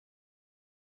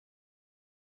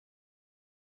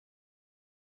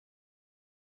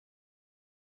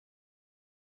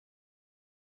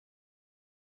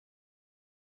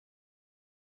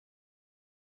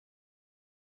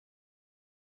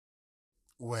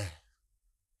 Ouais,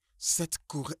 cette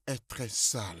cour est très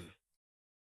sale.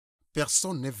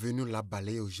 Personne n'est venu la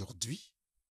balayer aujourd'hui.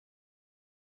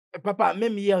 Papa,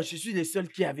 même hier, je suis le seul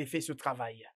qui avait fait ce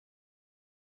travail.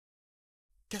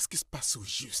 Qu'est-ce qui se passe au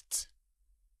juste?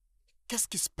 Qu'est-ce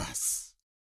qui se passe?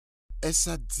 Est-ce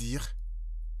à dire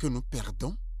que nous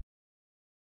perdons?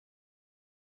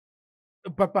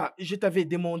 Papa, je t'avais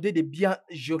demandé de bien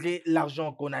gérer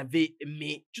l'argent qu'on avait,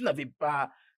 mais tu n'avais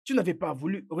pas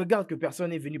voulu. Regarde que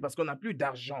personne n'est venu parce qu'on n'a plus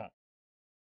d'argent.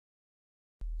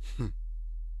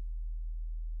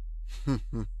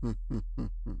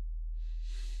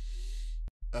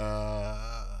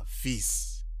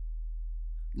 Fils,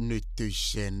 ne te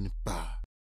gêne pas.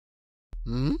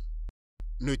 Hmm?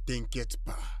 Ne t'inquiète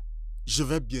pas. Je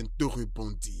vais bientôt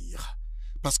rebondir.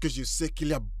 Parce que je sais qu'il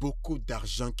y a beaucoup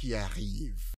d'argent qui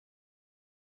arrive.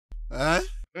 Hein?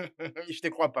 Je te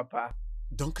crois, papa.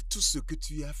 Donc tout ce que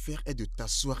tu as à faire est de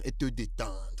t'asseoir et te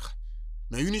détendre.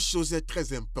 Mais une chose est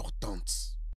très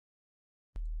importante.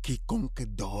 Quiconque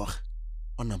dort,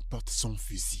 on emporte son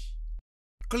fusil.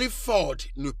 Clifford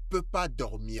ne peut pas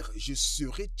dormir. Je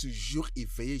serai toujours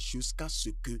éveillé jusqu'à ce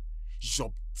que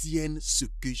j'obtienne ce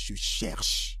que je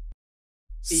cherche.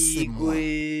 C'est moi.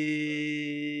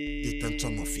 Détends-toi,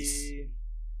 mon fils.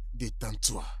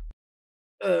 Détends-toi.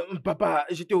 Papa,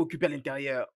 j'étais occupé à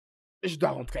l'intérieur. Je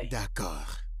dois rentrer.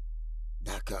 D'accord.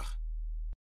 D'accord.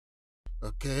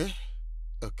 Ok.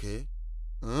 Ok.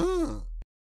 Hmm.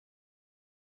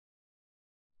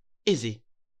 Aisé,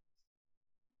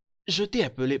 je t'ai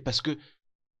appelé parce que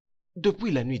depuis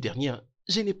la nuit dernière,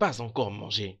 je n'ai pas encore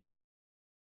mangé.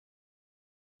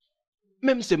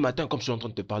 Même ce matin, comme je suis en train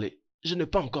de te parler, je n'ai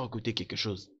pas encore goûté quelque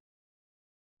chose.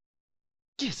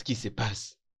 Qu'est-ce qui se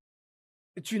passe?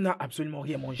 Tu n'as absolument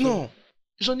rien mangé. Non,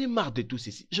 j'en ai marre de tout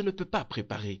ceci. Je ne peux pas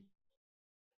préparer.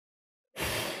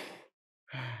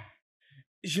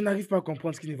 Je n'arrive pas à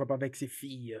comprendre ce qui ne va pas avec ces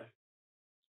filles.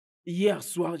 Hier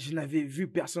soir, je n'avais vu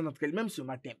personne entre elles. Même ce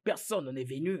matin, personne n'est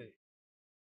venu.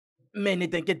 Mais ne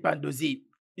t'inquiète pas, Dozy.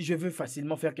 Je veux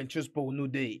facilement faire quelque chose pour nous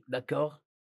deux, d'accord?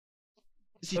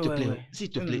 S'il te plaît, s'il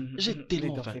te plaît, j'ai Ne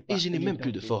tellement t'en faim fais pas, et je n'ai ne même t'en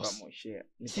plus de fais force. pas, mon cher,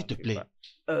 ne S'il t'en te fais plaît,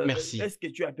 pas. merci. Est-ce que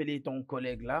tu as appelé ton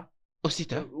collègue là?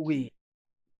 Osita, Oui.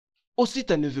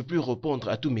 Osita ne veut plus répondre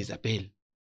à tous mes appels.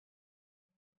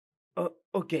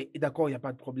 Ok, d'accord, il n'y a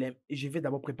pas de problème. Je vais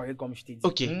d'abord préparer comme je t'ai dit.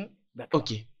 Ok, D'accord.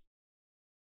 ok.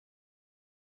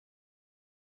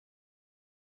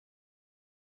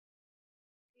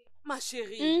 Ma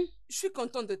chérie, je suis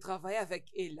contente de travailler avec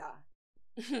Ella.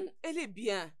 Elle est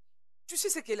bien. Tu sais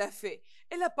ce qu'elle a fait?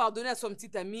 Elle a pardonné à son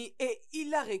petit ami et il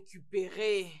l'a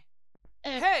récupéré.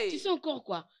 Hey! Tu sais encore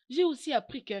quoi? J'ai aussi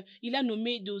appris qu'il a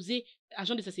nommé Dosé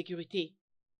agent de sa sécurité.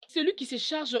 C'est lui qui se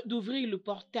charge d'ouvrir le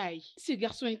portail. Ce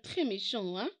garçon est très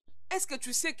méchant, hein? Est-ce que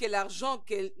tu sais que l'argent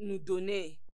qu'elle nous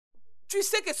donnait, tu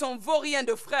sais que son vaurien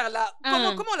de frère là,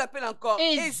 comment on l'appelle encore?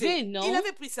 Aisé, non? Il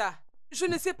avait pris ça. Je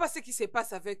ne sais pas ce qui se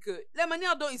passe avec eux. La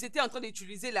manière dont ils étaient en train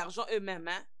d'utiliser l'argent eux-mêmes,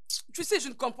 hein? Tu sais, je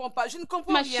ne comprends pas. Je ne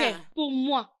comprends Ma rien. chère, pour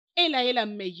moi, elle est la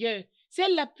meilleure. C'est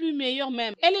elle la plus meilleure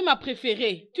même. Elle est ma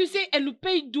préférée. Tu sais, elle nous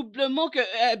paye doublement que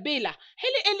Bella.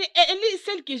 Elle est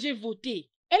celle que j'ai votée.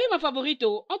 Elle est ma favorite.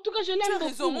 Oh. En tout cas, je l'aime beaucoup. Tu as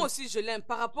raison, moi aussi je l'aime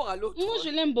par rapport à l'autre. Moi, je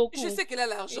l'aime beaucoup. Je sais qu'elle a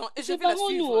l'argent et je vais la Séparons-nous,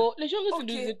 suivre. oh. Les gens risquent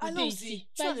de Ok, nous écouter allons-y. ici.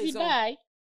 Tu as Vas-y, raison. bye.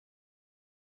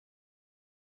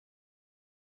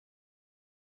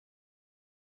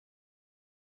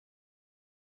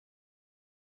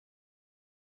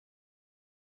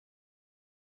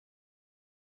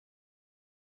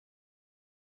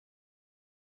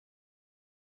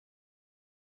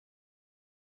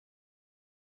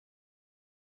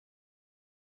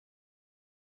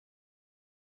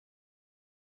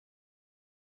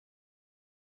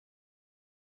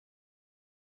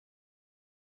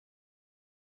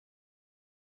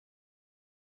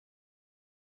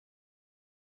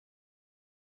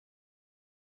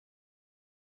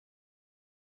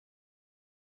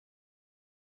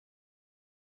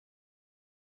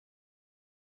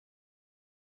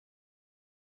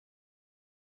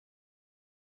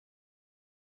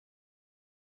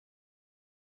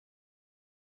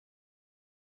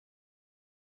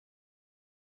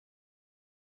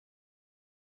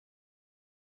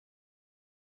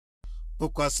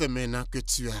 Pourquoi c'est maintenant que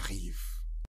tu arrives?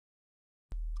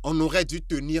 On aurait dû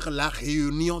tenir la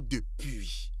réunion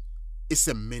depuis. Et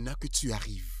c'est maintenant que tu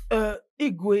arrives.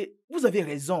 Igwe, vous avez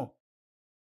raison.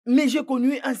 Mais j'ai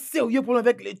connu un sérieux problème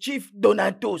avec le chief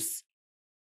Donatos.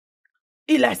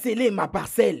 Il a scellé ma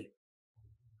parcelle.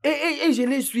 Et je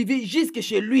l'ai suivi jusque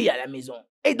chez lui à la maison.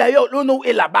 Et d'ailleurs, l'Ono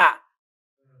est là-bas.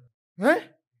 Hein?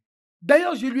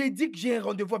 D'ailleurs, je lui ai dit que j'ai un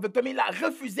rendez-vous avec toi, mais il a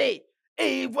refusé.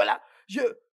 Et voilà,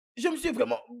 je me suis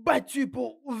vraiment battu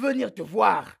pour venir te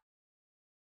voir.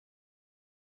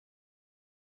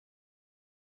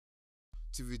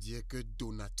 Tu veux dire que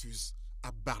Donatus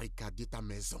a barricadé ta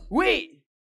maison? Oui,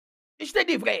 je t'ai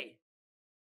dit vrai.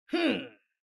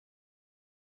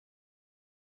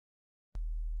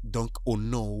 Donc,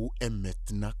 Ono est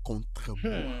maintenant contre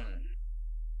moi.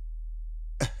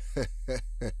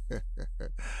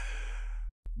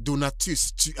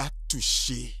 Donatus, tu as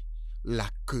touché la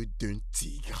queue d'un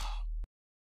tigre.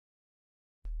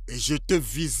 Et je te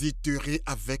visiterai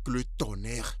avec le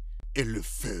tonnerre et le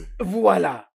feu.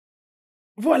 Voilà.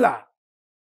 Voilà.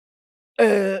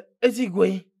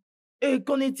 Ezigwe,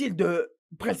 qu'en est-il de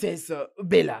Princesse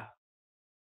Bella?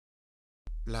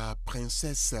 La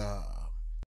princesse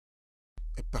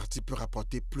est partie pour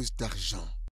rapporter plus d'argent.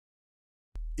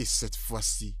 Et cette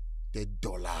fois-ci, des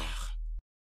dollars.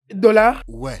 Dollars?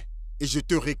 Ouais. Et je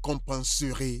te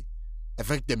récompenserai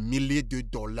avec des milliers de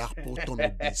dollars pour ton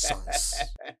obéissance.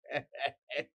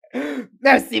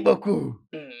 Merci beaucoup.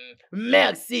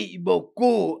 Merci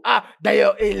beaucoup. Ah,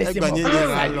 d'ailleurs, laissez-moi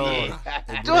saluer.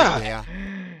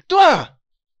 Toi!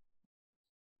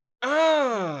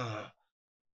 Ah!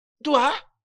 Toi!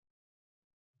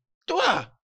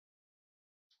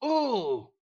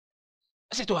 Oh!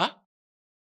 C'est toi?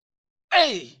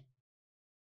 Hey!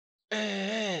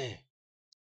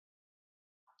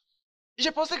 Je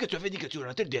pensais que tu avais dit que tu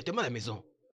rentrais directement à la maison.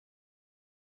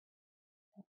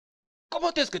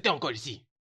 Comment est-ce que tu es encore ici?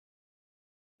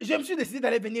 Je me suis décidé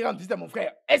d'aller venir rendre visite à mon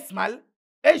frère. Est-ce mal?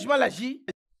 Ai-je mal agi?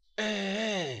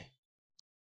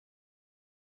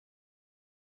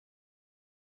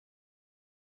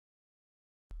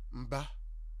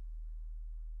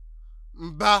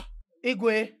 Mba.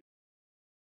 Igwe.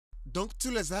 Donc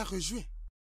tu les as rejoints.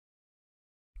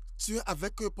 Tu es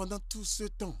avec eux pendant tout ce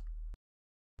temps.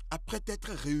 Après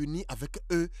t'être réuni avec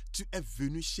eux, tu es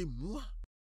venu chez moi.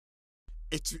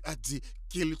 Et tu as dit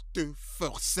qu'ils te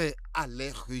forçaient à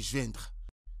les rejoindre.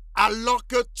 Alors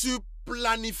que tu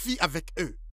planifies avec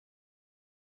eux.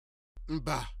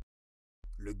 Mba,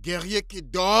 le guerrier qui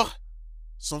dort,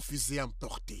 son fusil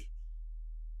emporté.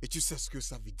 Et tu sais ce que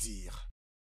ça veut dire.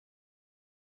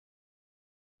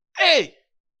 Hey!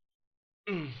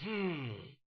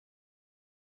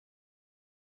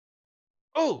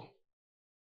 Oh!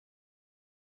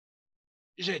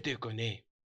 Je te connais.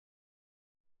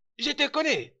 Je te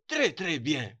connais très très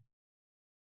bien.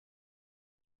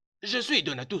 Je suis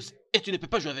Donatus et tu ne peux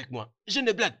pas jouer avec moi. Je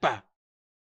ne blague pas.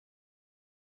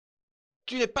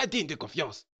 Tu n'es pas digne de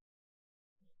confiance.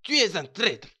 Tu es un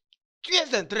traître. Tu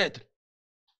es un traître.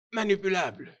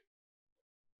 Manipulable.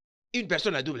 Une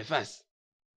personne à double face.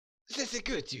 C'est ce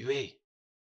que tu es.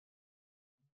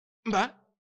 Bah,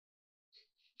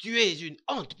 tu es une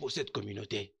honte pour cette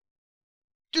communauté.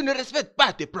 Tu ne respectes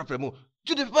pas tes propres mots.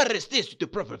 Tu ne peux pas rester sur tes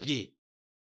propres pieds.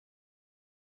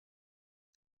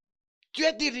 Tu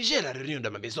as dirigé la réunion dans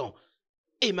ma maison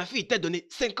et ma fille t'a donné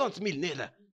 50 000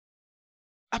 naira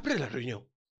après la réunion.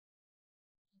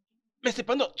 Mais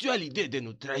cependant, tu as l'idée de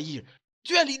nous trahir.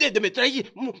 Tu as l'idée de me trahir.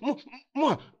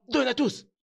 Moi, Donatus.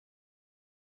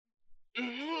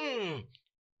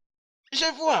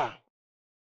 Je vois.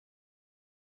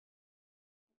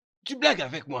 Tu blagues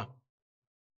avec moi.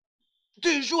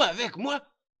 Tu joues avec moi.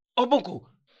 Oh bon coup.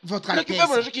 Votre Récupère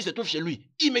mon Altesse. argent qui se trouve chez lui,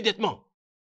 immédiatement.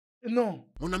 Non.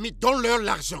 Mon ami, donne-leur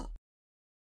l'argent.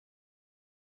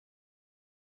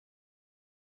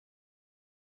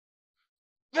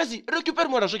 Vas-y,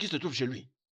 récupère-moi l'argent qui se trouve chez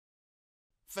lui.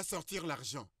 Fais sortir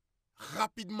l'argent.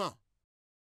 Rapidement.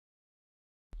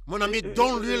 Mon ami,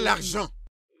 donne-lui l'argent.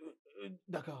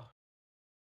 D'accord.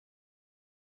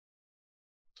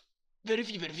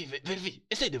 Vérifie.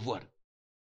 Essaye de voir.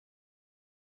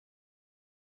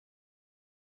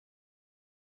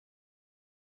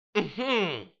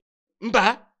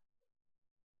 Mba.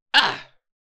 Ah.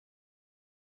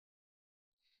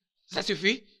 Ça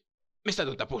suffit. Mets ça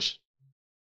dans ta poche.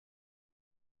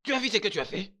 Tu as vu ce que tu as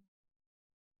fait?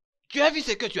 Tu as vu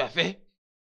ce que tu as fait?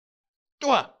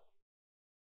 Toi.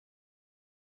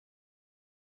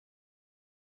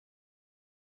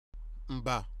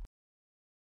 Mba,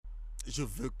 je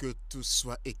veux que tout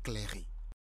soit éclairé.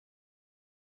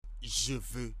 Je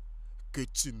veux que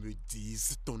tu me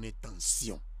dises ton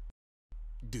intention.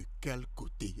 De quel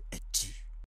côté es-tu?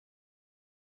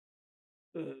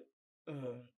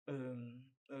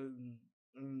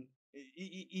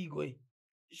 Igwe,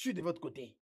 je suis de votre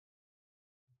côté.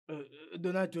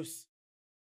 Donatus,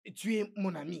 tu es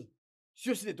mon ami. Je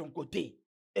suis aussi de ton côté.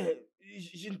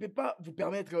 Je ne peux pas vous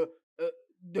permettre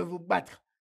de vous battre.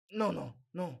 Non, non,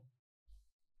 non.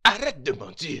 Arrête de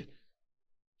mentir.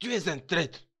 Tu es un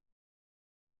traître.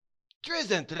 Tu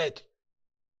es un traître.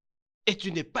 Et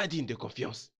tu n'es pas digne de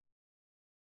confiance.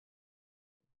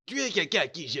 Tu es quelqu'un à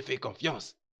qui j'ai fait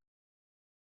confiance.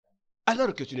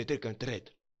 Alors que tu n'étais qu'un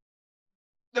traître.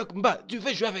 Donc, tu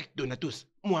veux jouer avec Donatus.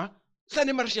 Moi, ça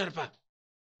ne marchera pas.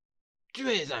 Tu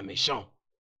es un méchant.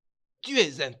 Tu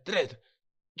es un traître.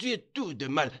 Tu es tout de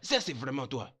mal. Ça, c'est vraiment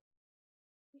toi.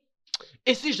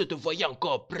 Et si je te voyais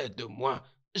encore près de moi,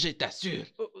 je t'assure.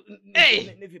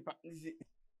 Hey! Ne fais pas.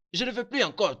 Je ne veux plus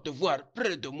encore te voir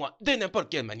près de moi de n'importe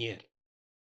quelle manière.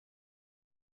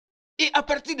 Et à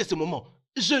partir de ce moment,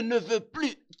 je ne veux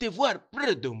plus te voir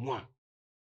près de moi.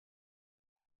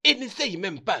 Et n'essaye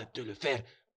même pas de le faire.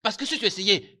 Parce que si tu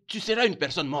essayais, tu seras une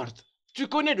personne morte. Tu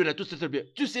connais de la tout très bien.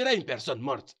 Tu seras une personne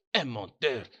morte, un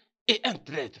menteur et un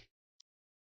traître.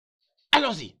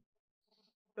 Allons-y.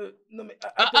 Non mais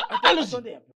allons-y.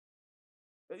 attendez un peu.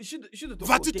 Je suis de ton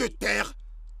Vas-tu côté. te taire?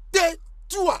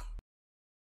 Tais-toi!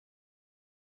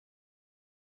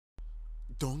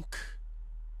 Donc,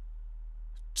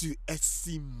 tu es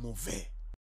si mauvais.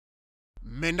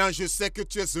 Maintenant, je sais que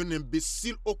tu es un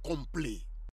imbécile au complet.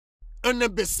 Un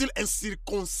imbécile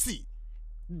incirconcis,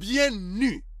 bien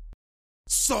nu.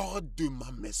 Sors de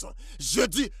ma maison. Je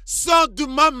dis, sors de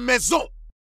ma maison.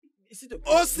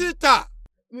 Aussitôt.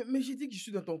 Mais j'ai dit que je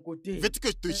suis de ton côté. Veux-tu que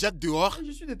je te jette dehors?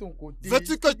 Je suis de ton côté.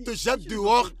 Veux-tu que je te jette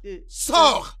dehors?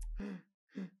 Sors!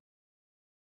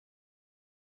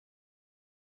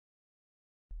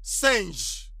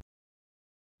 Singe!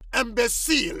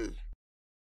 Imbécile!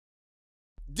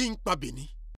 Digne pas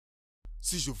béni.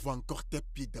 Si je vois encore tes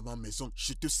pieds dans ma maison,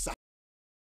 je te sac.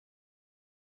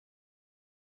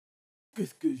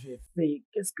 Qu'est-ce que j'ai fait?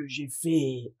 Qu'est-ce que j'ai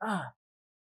fait?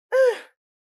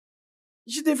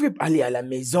 Je devrais aller à la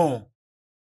maison.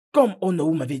 Comme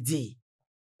Onou m'avait dit.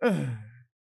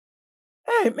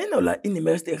 Maintenant là, il ne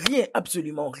me reste rien,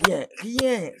 absolument rien.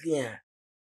 Rien.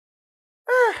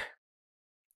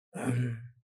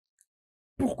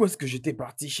 Pourquoi est-ce que j'étais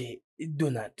parti chez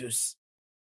Donatus?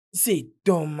 Cet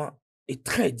homme est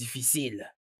très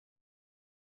difficile.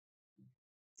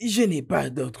 Je n'ai pas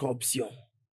d'autre option.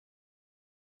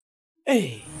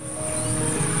 Hey!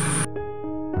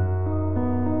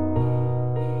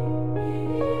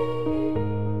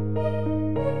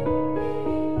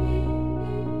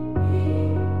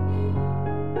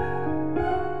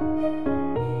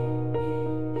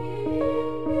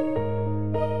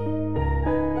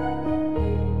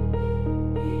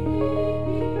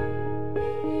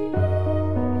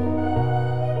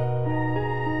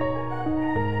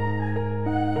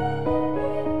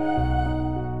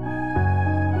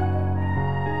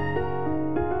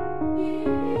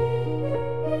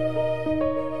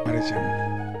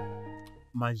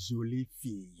 Ma jolie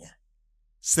fille,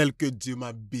 celle que Dieu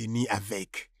m'a bénie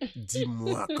avec.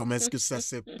 Dis-moi, comment est-ce que ça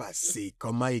s'est passé?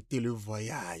 Comment a été le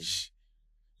voyage?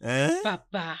 Hein?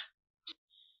 Papa,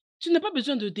 tu n'as pas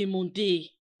besoin de demander.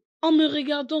 En me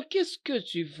regardant, qu'est-ce que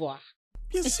tu vois?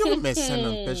 Bien sûr, mais ça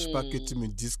n'empêche pas que tu me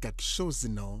dises quelque chose,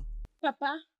 non?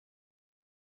 Papa,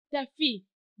 ta fille,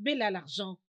 Bella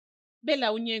l'argent,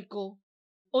 Bella Onyenko,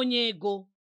 Onyego,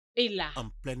 est là. En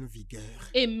pleine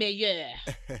vigueur. Et meilleure.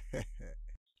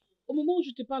 Au moment où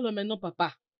je te parle maintenant,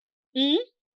 papa,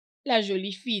 la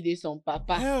jolie fille de son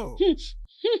papa. Oh.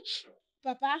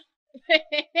 Papa,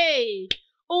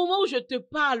 au moment où je te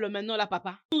parle maintenant, là,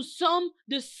 papa, nous sommes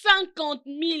de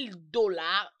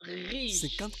 $50,000 riches.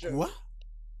 50 quoi?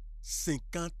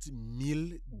 50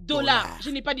 000 dollars. Je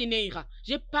n'ai pas dit naira.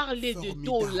 J'ai parlé de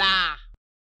dollars.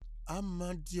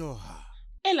 Amandioha.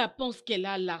 Elle pense qu'elle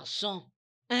a l'argent.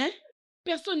 Hein?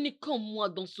 Personne n'est comme moi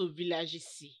dans ce village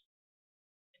ici.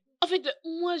 En fait,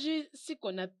 moi, j'ai ce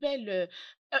qu'on appelle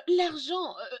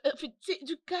l'argent. En fait, c'est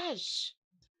du cash.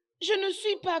 Je ne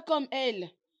suis pas comme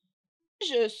elle.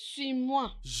 Je suis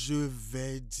moi. Je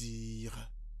vais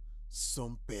dire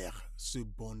son père, ce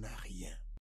bon n'a rien.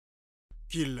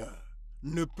 Qu'il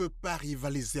ne peut pas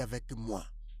rivaliser avec moi.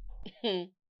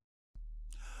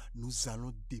 Nous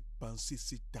allons dépenser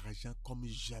cet argent comme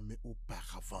jamais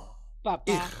auparavant.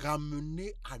 Papa. Et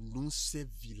ramener à nous ces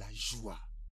villageois.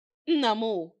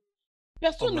 Namo,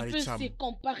 personne ne peut Cham. se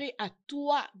comparer à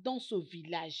toi dans ce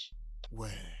village.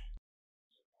 Ouais.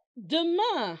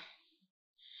 Demain,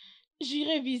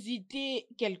 J'irai visiter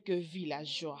quelques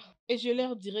villageois et je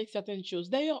leur dirai certaines choses.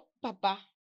 D'ailleurs, papa,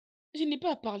 je n'ai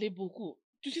pas à parler beaucoup.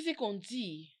 Tu sais ce qu'on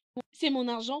dit. C'est mon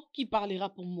argent qui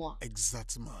parlera pour moi.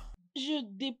 Exactement. Je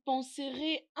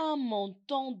dépenserai un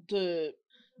montant de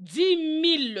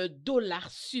 10 000 $,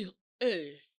 sur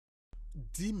eux.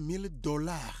 10 000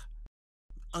 $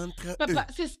 entre Papa,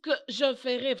 eux. c'est ce que je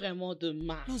ferai vraiment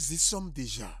demain. Nous y sommes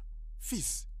déjà.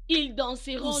 Fils, Ils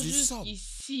danseront nous y sommes.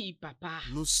 jusqu'ici, papa.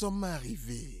 Nous sommes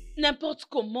arrivés. N'importe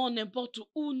comment, n'importe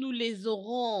où, nous les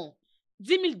aurons.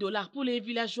 10 000 $ pour les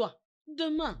villageois.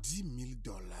 Demain. 10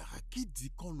 000 $. Qui dit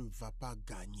qu'on ne va pas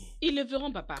gagner? Ils le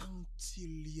feront, papa. Quand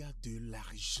il y a de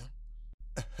l'argent,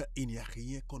 il n'y a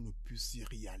rien qu'on ne puisse y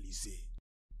réaliser.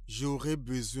 J'aurais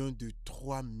besoin de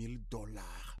 3 000 $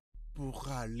 pour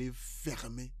aller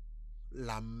fermer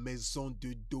la maison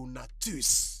de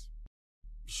Donatus.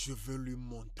 Je veux lui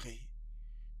montrer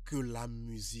que la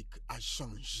musique a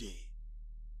changé.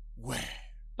 Ouais.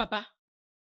 Papa,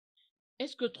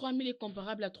 est-ce que 3 000 est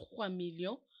comparable à 3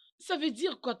 millions? Ça veut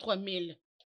dire quoi 3 000?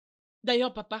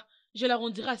 D'ailleurs, papa, je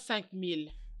l'arrondirai à 5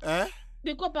 000. Hein?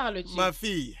 De quoi parles-tu? Ma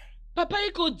fille. Papa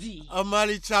Ekodi.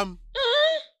 Amalicham.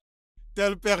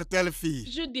 Tel père, telle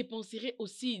fille. Je dépenserai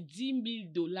aussi 10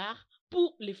 000 $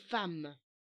 pour les femmes.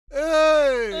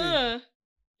 Hey!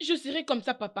 Je serai comme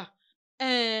ça, papa.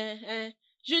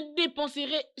 Je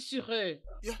dépenserai sur eux.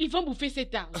 Yeah. Ils vont bouffer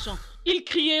cet argent. Ils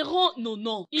crieront nos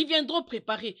noms. Ils viendront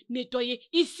préparer, nettoyer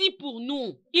ici pour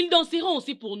nous. Ils danseront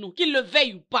aussi pour nous, qu'ils le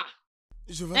veuillent ou pas.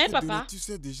 Je vois que papa? Donatus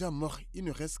est déjà mort. Il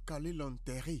ne reste qu'à aller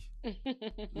l'enterrer.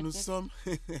 Nous sommes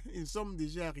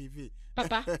déjà arrivés.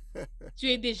 Papa, tu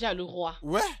es déjà le roi.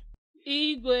 Ouais.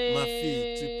 Igwe. Ma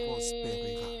fille, tu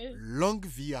prospéreras. Longue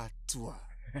vie à toi.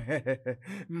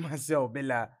 Ma soeur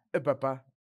Bella, papa,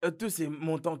 tous ces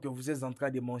montants que vous êtes en train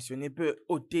de mentionner peuvent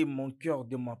ôter mon cœur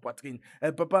de ma poitrine.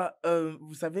 Papa,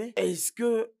 vous savez, est-ce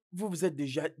que vous vous êtes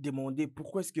déjà demandé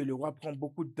pourquoi est-ce que le roi prend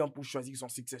beaucoup de temps pour choisir son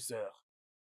successeur?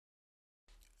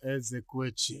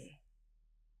 Ezekweche.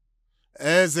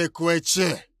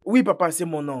 Oui, papa, c'est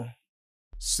mon nom.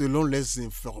 Selon les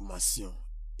informations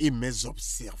et mes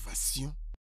observations,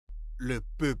 le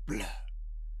peuple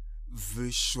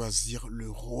veut choisir le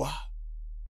roi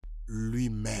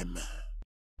lui-même.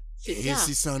 C'est Et ça.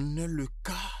 si ça n'est le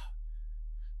cas,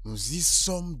 nous y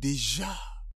sommes déjà.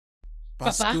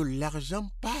 Parce Papa? que l'argent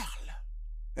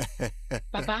parle.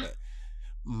 Papa,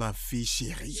 Ma fille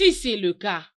chérie. si c'est le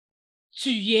cas, tu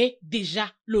es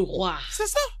déjà le roi. C'est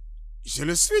ça. Je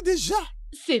le suis déjà.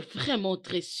 C'est vraiment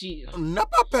très sûr. N'a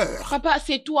pas peur. Papa,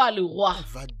 c'est toi le roi. On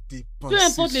va dépenser Peu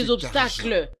importe les cet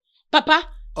obstacles. argent. Papa,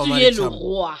 Oh, tu es le Malicham.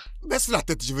 roi. Baisse la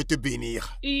tête, je vais te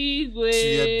bénir. Igwe. Tu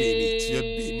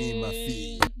es bénie, ma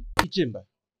fille. Ichemba,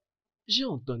 j'ai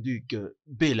entendu que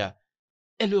Bella,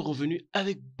 elle est revenue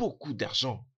avec beaucoup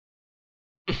d'argent.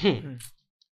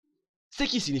 Ce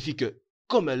qui signifie que,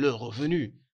 comme elle est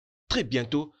revenue, très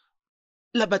bientôt,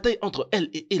 la bataille entre elle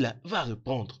et Ella va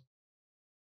reprendre.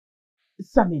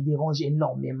 Ça me dérange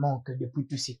énormément que depuis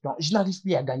tout ce temps, je n'arrive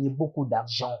plus à gagner beaucoup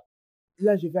d'argent.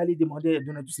 Là, je vais aller demander à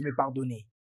Donatus de me pardonner.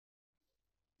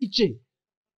 Iche,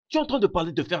 tu es en train de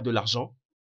parler de faire de l'argent?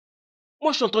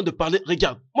 Moi, je suis en train de parler,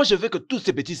 regarde, moi je veux que toutes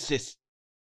ces bêtises cessent.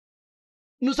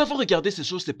 Nous avons regardé ces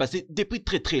choses se passer depuis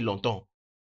très très longtemps.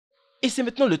 Et c'est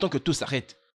maintenant le temps que tout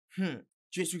s'arrête.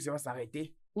 Tu es sûr que ça va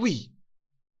s'arrêter? Oui,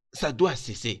 ça doit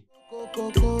cesser.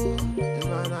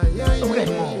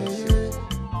 Vraiment.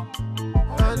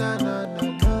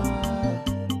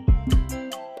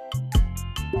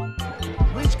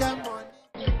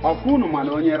 Ọkwụnụ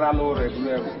mana onye rala ụra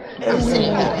egwuregwu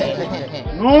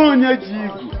n'onye ji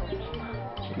igu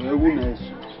ka ewu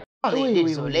na-eso. Oui,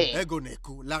 désolé.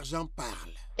 Egoneku, l'argent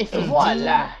parle. Et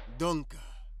voilà. Donc,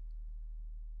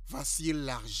 voici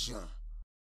l'argent.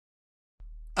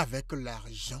 Avec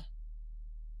l'argent,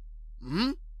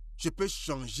 je peux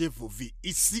changer vos vies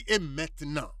ici et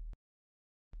maintenant.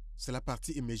 C'est la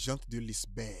partie émergente de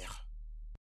l'iceberg.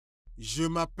 Je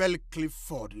m'appelle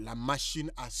Clifford, la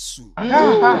machine à sous.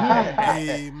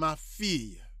 Et ma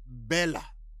fille, Bella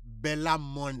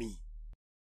Money.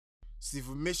 Si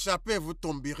vous m'échappez, vous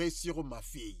tomberez sur ma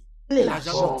fille.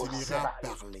 L'argent continuera à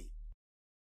parler.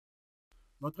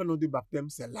 Notre nom de baptême,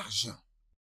 c'est l'argent.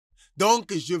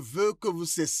 Donc, je veux que vous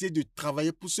cessiez de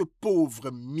travailler pour ce pauvre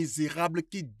misérable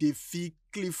qui défie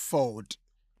Clifford.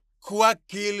 Quoi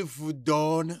qu'il vous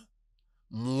donne,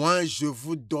 moi, je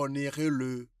vous donnerai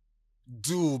le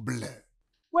double.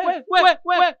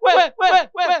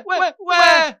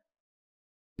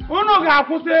 Unu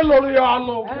ga-akwụsị ịlụrụ ya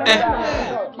ọlụ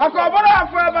maka ọ bụrụ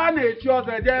afọ ebe a na-echi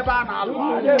ọzọ eje ebe a na-alụ.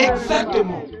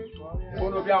 Exactement.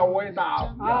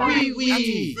 Oui, oui.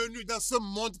 Es-tu venu dans ce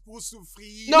monde pour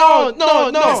souffrir? Non,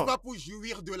 non, non. N'est-ce pas pour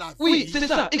jouir de la vie? Oui, c'est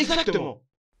ça, exactement.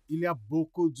 Il y a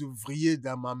beaucoup d'ouvriers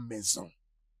dans ma maison.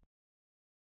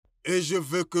 Et je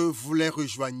veux que vous les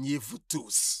rejoigniez, vous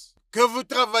tous. Que vous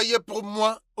travaillez pour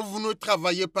moi ou vous ne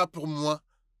travaillez pas pour moi,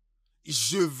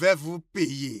 je vais vous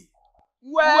payer.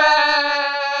 Ouais,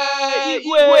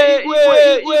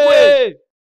 ouais.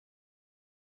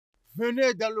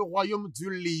 Venez dans le royaume du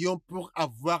lion pour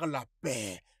avoir la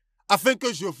paix, afin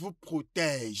que je vous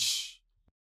protège.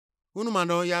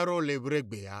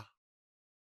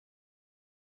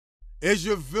 Et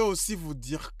je veux aussi vous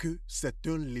dire que c'est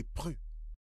un lépreux.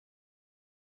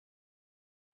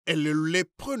 Et le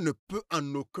lépreux ne peut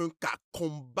en aucun cas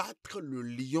combattre le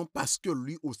lion parce que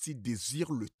lui aussi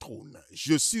désire le trône.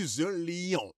 Je suis un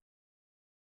lion.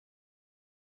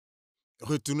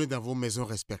 Retournez dans vos maisons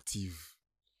respectives.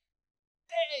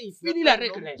 Hey, finis la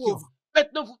récréation.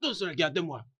 Maintenant, vous tous,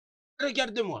 regardez-moi.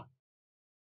 Regardez-moi.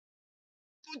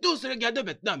 Vous tous, regardez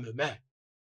maintenant mes mains.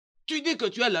 Tu dis que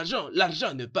tu as l'argent.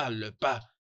 L'argent ne parle pas.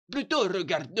 Plutôt,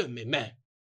 regardez mes mains.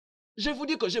 Je vous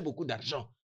dis que j'ai beaucoup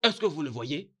d'argent. Est-ce que vous le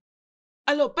voyez?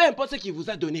 Alors, peu importe ce qu'il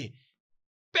vous a donné,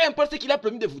 peu importe ce qu'il a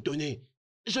promis de vous donner,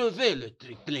 je vais le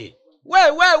tripler. Ouais,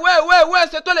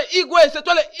 c'est toi le Igwe,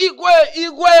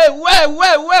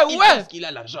 ouais. Il pense qu'il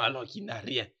a l'argent alors qu'il n'a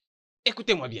rien.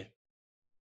 Écoutez-moi bien.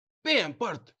 Peu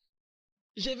importe,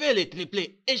 je vais les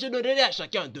tripler et je donnerai à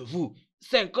chacun de vous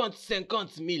 50 000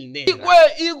 naira.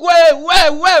 Igwe,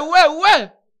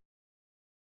 ouais.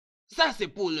 Ça, c'est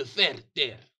pour le faire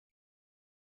taire.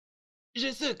 Je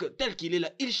sais que tel qu'il est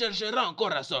là, il cherchera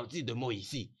encore à sortir de moi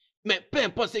ici. Mais peu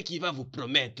importe ce qu'il va vous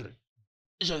promettre,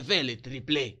 je vais le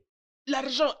tripler.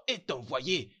 L'argent est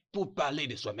envoyé pour parler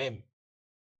de soi-même.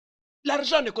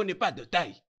 L'argent ne connaît pas de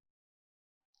taille.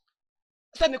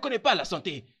 Ça ne connaît pas la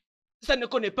santé. Ça ne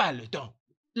connaît pas le temps.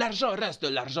 L'argent reste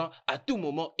l'argent à tout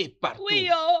moment et partout. Oui,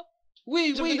 oh.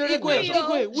 Oui, Je Igwe.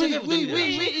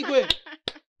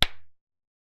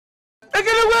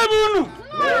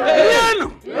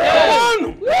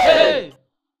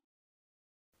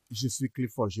 Je suis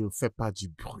Clifford, je ne fais pas du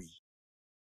bruit.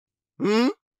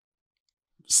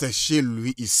 C'est chez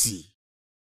lui ici.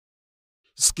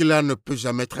 Ce qu'il a ne peut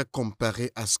jamais être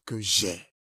comparé à ce que j'ai.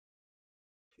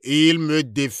 Il me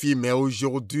défie, mais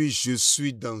aujourd'hui, je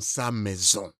suis dans sa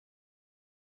maison.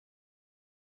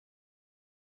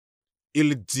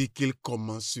 Il dit qu'il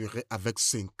commencerait avec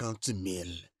 50 000.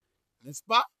 N'est-ce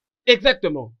pas?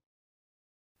 Exactement.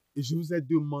 Et je vous ai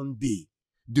demandé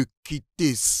de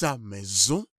quitter sa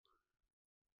maison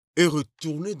et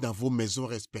retourner dans vos maisons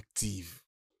respectives.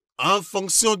 En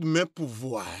fonction de mes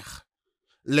pouvoirs,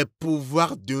 les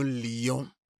pouvoirs d'un lion,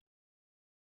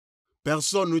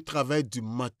 personne ne travaille du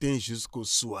matin jusqu'au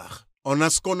soir. On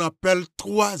a ce qu'on appelle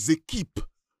 3 équipes.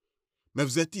 Mais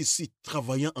vous êtes ici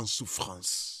travaillant en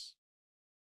souffrance.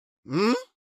 Vous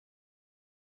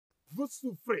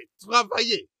souffrez,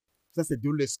 travaillez. Ça, c'est de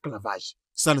l'esclavage.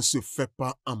 Ça ne se fait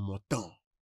pas en mon temps.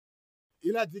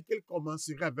 Il a dit qu'il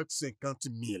commencerait avec 50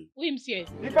 000. Oui, monsieur.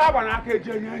 Oui.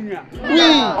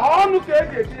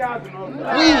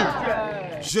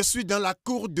 Je suis dans la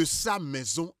cour de sa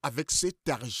maison avec cet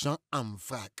argent en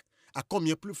vrac. À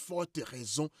combien plus forte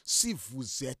raison si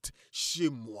vous êtes chez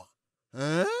moi?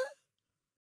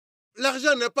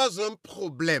 L'argent n'est pas un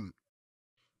problème.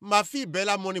 Ma fille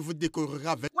Bella Money vous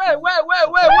décorera avec... Ouais.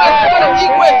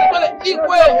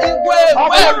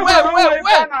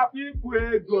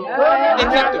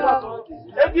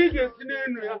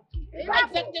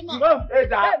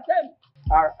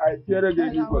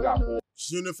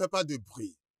 Je ne fais pas de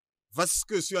bruit. Voici ce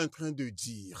que je suis en train de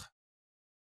dire.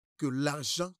 Que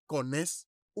l'argent connaisse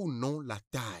ou non la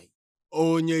taille.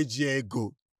 Onye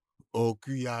Diego,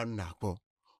 Okuyanako.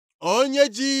 Onye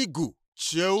Diego.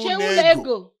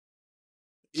 Cheunego.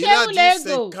 Il a dit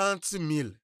 50 000.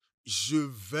 Je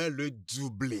vais le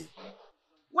doubler.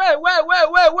 Ouais,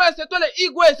 c'est toi le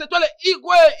Igwe.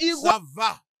 Ça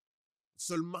va.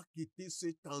 Seulement quitter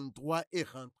cet endroit et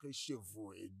rentrer chez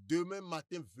vous. Et demain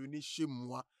matin, venez chez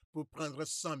moi pour prendre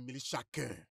 100 000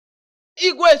 chacun.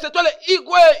 Igwe, c'est toi le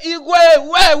Igwe. Et vous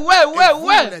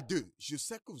les deux, je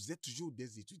sais que vous êtes toujours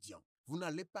des étudiants. Vous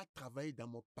n'allez pas travailler dans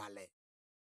mon palais.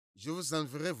 Je vous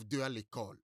enverrai vous deux à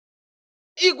l'école.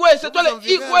 Igwe, c'est toi le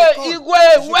Igwe.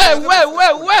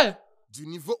 Ouais. Du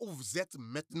niveau où vous êtes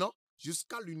maintenant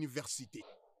jusqu'à l'université.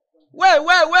 Ouais,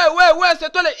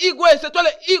 c'est toi le Igwe.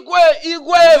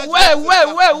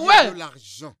 Ouais. De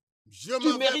l'argent.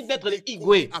 Tu mérites d'être le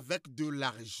Igwe. Avec de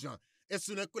l'argent. Et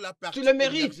ce n'est que la partie tu le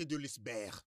mérites. De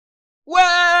l'iceberg. Ouais.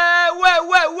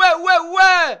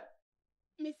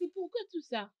 Mais c'est pourquoi tout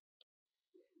ça?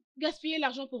 Gaspiller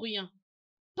l'argent pour rien.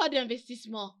 Pas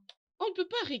d'investissement. On ne peut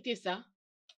pas arrêter ça.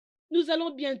 Nous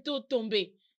allons bientôt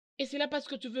tomber. Et c'est là parce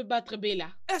que tu veux battre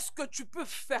Bella. Est-ce que tu peux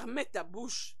fermer ta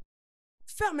bouche?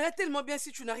 Ferme-la tellement bien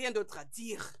si tu n'as rien d'autre à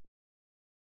dire.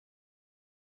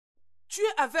 Tu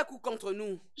es avec ou contre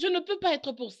nous? Je ne peux pas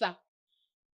être pour ça.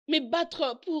 Mais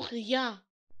battre pour rien.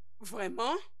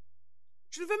 Vraiment?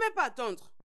 Tu ne veux même pas attendre.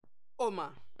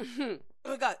 Oma,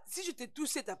 regarde, si je te touche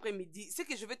cet après-midi, ce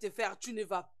que je vais te faire, tu ne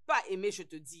vas pas aimer, je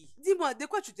te dis. Dis-moi, de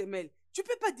quoi tu te mêles? Tu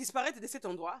peux pas disparaître de cet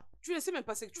endroit? Tu ne sais même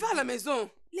pas ce que tu vas à la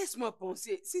maison. Laisse-moi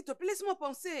penser, s'il te plaît, laisse-moi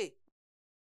penser.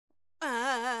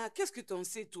 Qu'est-ce que t'en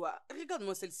sais, toi?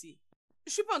 Regarde-moi celle-ci.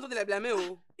 Je suis pas en train de la blâmer,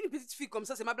 oh. Une petite fille comme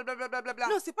ça, c'est ma blablabla.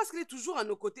 Non, c'est parce qu'elle est toujours à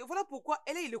nos côtés. Voilà pourquoi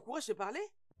elle a eu le courage de parler.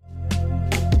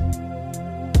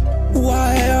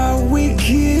 Why are we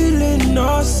killing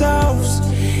ourselves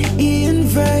in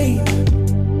vain?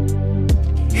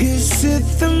 Is it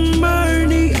the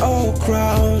money or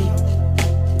crown?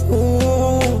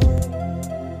 Oh,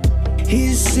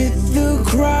 is it the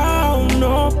crown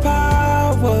or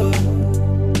power?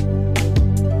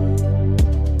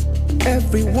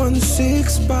 Everyone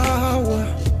seeks power.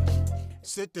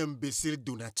 Cet imbécile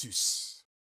Donatus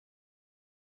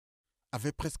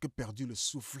avait presque perdu le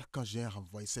souffle quand j'ai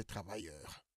renvoyé ses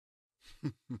travailleurs.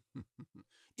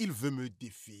 Il veut me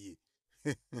défier.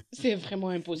 C'est vraiment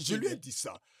impossible. Je lui ai dit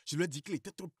ça. Je lui ai dit qu'il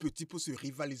était trop petit pour se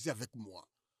rivaliser avec moi.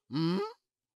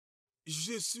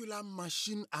 Je suis la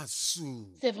machine à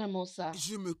sous. C'est vraiment ça.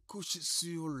 Je me couche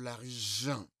sur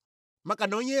l'argent.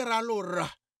 Makanoyera Laura.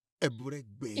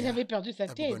 Il avait perdu sa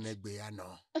tête.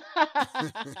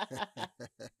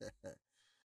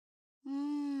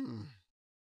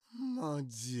 Mon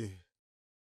Dieu.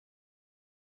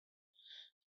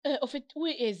 Au fait, où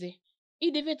est Aizé?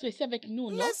 Il devait être ici avec nous,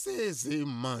 non? Laisse Aizé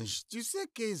mange. Tu sais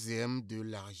qu'Aizé aime de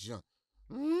l'argent.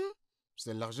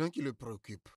 C'est l'argent qui le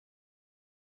préoccupe.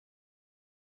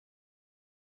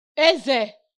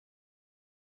 Aizé!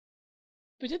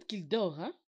 Peut-être qu'il dort,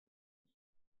 hein?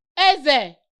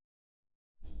 Aizé!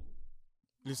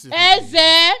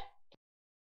 Aizé!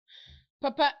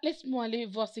 Papa, laisse-moi aller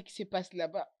voir ce qui se passe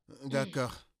là-bas.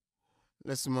 D'accord.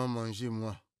 Laisse-moi manger,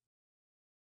 moi.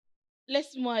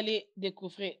 Laisse-moi aller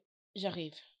découvrir.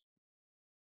 J'arrive.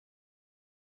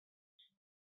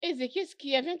 Aizé, qu'est-ce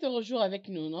qu'il y a? Viens te rejoindre avec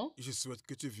nous, non? Je souhaite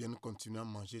que tu viennes continuer à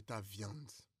manger ta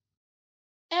viande.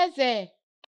 Aizé!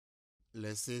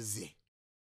 Laisse Aizé.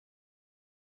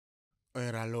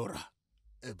 Era Laura.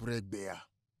 Ebrebea.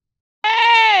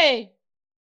 Hey!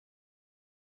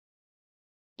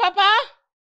 Papa?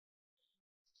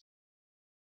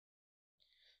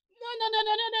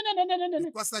 Non.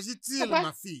 De quoi s'agit-il,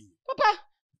 ma fille? Papa!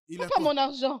 Il Papa, mon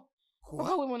argent. Quoi?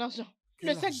 Papa, oui, mon argent.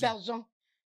 Quel Le sac d'argent.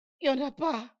 Il n'y en a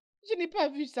pas. Je n'ai pas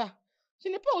vu ça. Je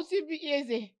n'ai pas aussi vu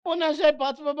Aizé. Mon argent est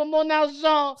parti, papa, mon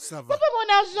argent. Ça va. Papa, mon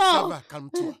argent. Ça va,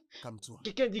 calme-toi, calme-toi.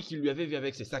 Quelqu'un dit qu'il lui avait vu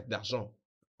avec ses sacs d'argent.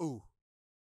 Oh,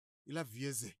 il a vu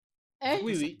Aizé. Hein?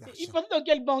 Oui. Il passait dans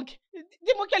quelle banque?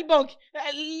 Dis-moi quelle banque?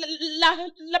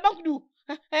 La banque Nous.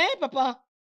 Hein, papa?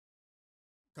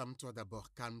 Calme-toi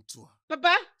d'abord, calme-toi.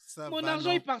 Papa, Ça mon va, argent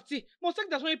non? est parti. Mon sac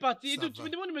d'argent est parti. Ça Tu va. me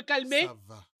demandes de me calmer?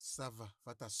 Ça va,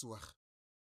 va t'asseoir.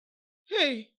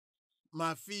 Hey!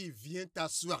 Ma fille, viens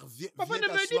t'asseoir, viens Papa, viens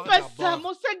ne me dis t'asseoir pas ça. d'abord.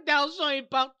 Mon sac d'argent est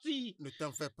parti. Ne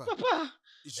t'en fais pas. Papa,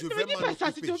 Je ne vais me dis m'en pas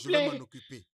ça, s'il occuper, te je vais plaît. m'en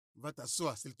occuper. Va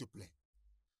t'asseoir, s'il te plaît.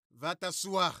 Va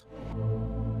t'asseoir.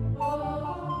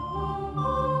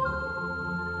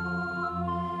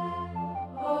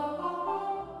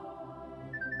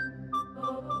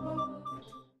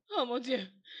 Oh mon Dieu.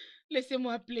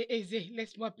 Laissez-moi appeler Aizé.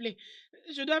 Laisse-moi appeler.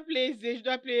 Je dois appeler Aizé. Je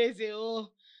dois appeler Aizé.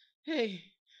 Oh. Hey.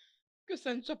 Que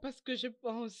ça ne soit pas ce que je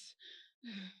pense.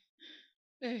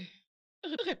 Hey.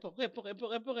 Réponds.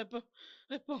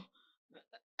 Réponds.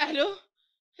 Allô?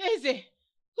 Aizé,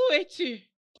 où es-tu?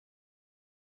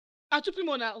 As-tu pris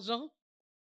mon argent?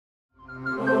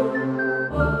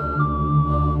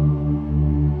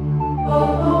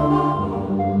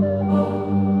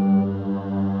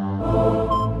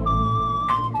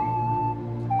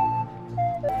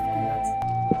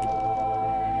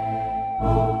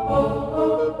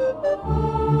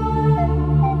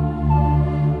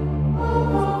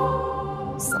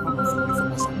 Ça va, mon frère,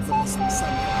 fais-moi ça.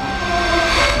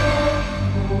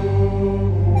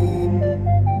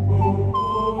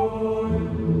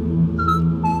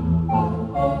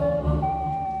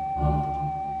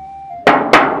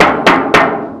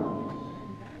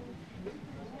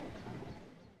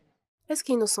 Est-ce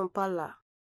qu'ils ne sont pas là?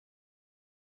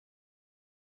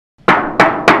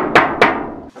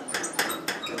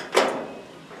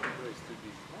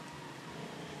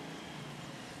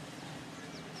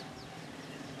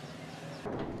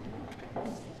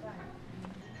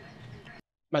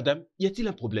 Madame, y a-t-il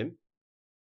un problème?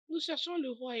 Nous cherchons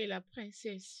le roi et la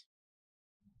princesse.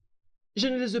 Je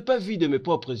ne les ai pas vus de mes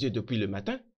propres yeux depuis le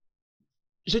matin.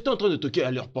 J'étais en train de toquer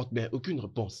à leur porte, mais aucune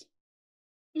réponse.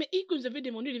 Mais il nous avait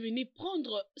demandé de venir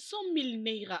prendre 100 000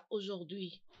 Naira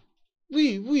aujourd'hui.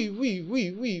 Oui.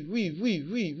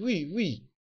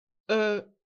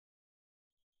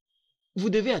 Vous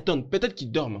devez attendre, peut-être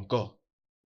qu'ils dorment encore.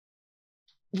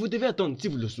 Vous devez attendre si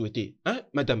vous le souhaitez, hein,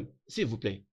 madame, s'il vous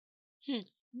plaît.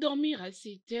 Dormir à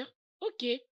 7 heures? Ok,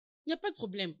 il n'y a pas de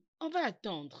problème. On va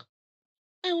attendre.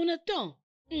 Hein, on attend.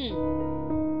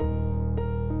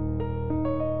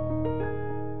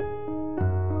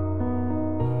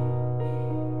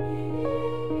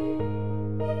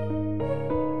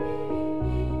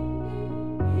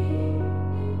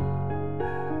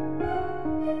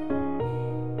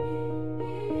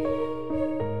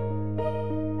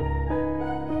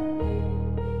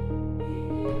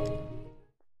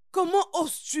 Comment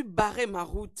oses-tu barrer ma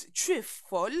route? Tu es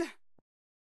folle?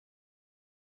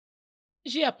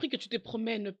 J'ai appris que tu te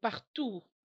promènes partout,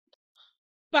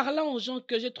 parlant aux gens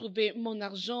que j'ai trouvé mon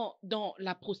argent dans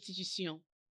la prostitution.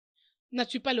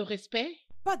 N'as-tu pas le respect?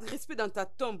 Pas de respect dans ta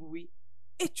tombe, oui.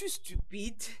 Es-tu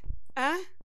stupide? Hein?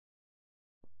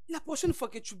 La prochaine fois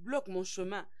que tu bloques mon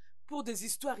chemin pour des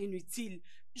histoires inutiles,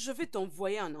 je vais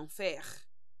t'envoyer en enfer.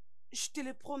 Je te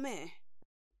le promets.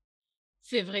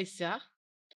 C'est vrai ça?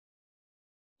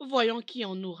 Voyons qui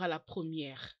en aura la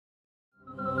première.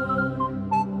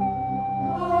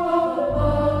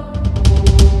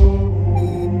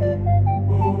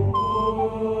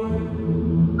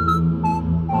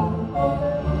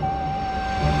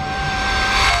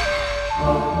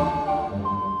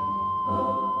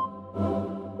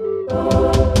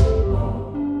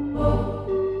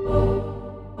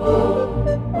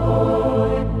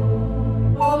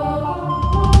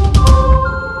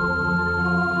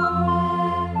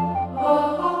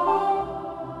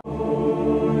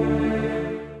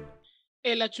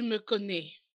 Et là, tu me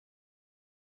connais.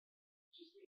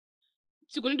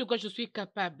 Tu connais de quoi je suis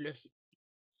capable.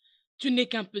 Tu n'es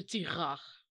qu'un petit rat.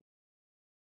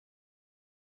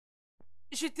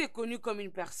 Je t'ai connue comme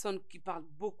une personne qui parle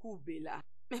beaucoup, Bella.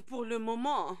 Mais pour le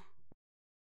moment,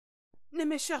 ne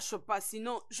me cherche pas,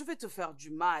 sinon je vais te faire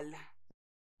du mal.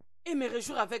 Et me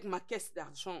réjouir avec ma caisse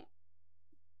d'argent.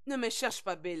 Ne me cherche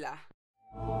pas, Bella.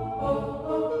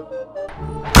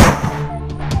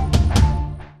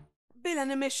 Bella,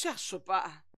 ne me cherche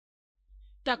pas.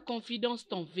 Ta confidence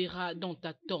t'enverra dans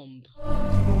ta tombe.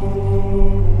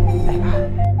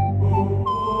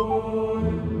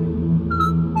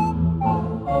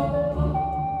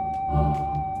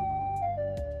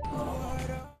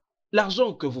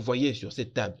 L'argent que vous voyez sur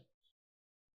cette table,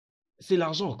 c'est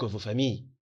l'argent que vos familles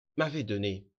m'avaient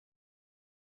donné.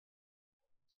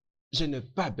 Je n'ai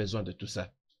pas besoin de tout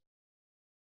ça.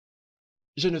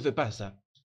 Je ne veux pas ça.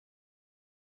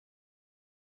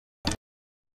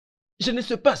 Je ne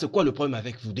sais pas c'est quoi le problème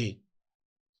avec vous deux.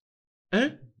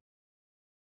 Hein?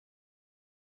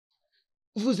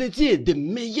 Vous étiez des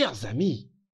meilleurs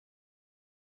amis.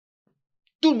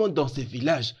 Tout le monde dans ce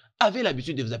village avait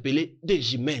l'habitude de vous appeler des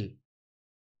jumelles.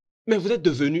 Mais vous êtes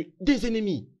devenus des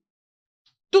ennemis.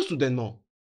 Tout soudainement.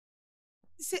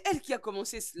 C'est elle qui a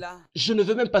commencé cela. Je ne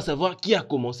veux même pas savoir qui a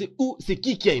commencé ou c'est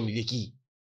qui a humilié qui.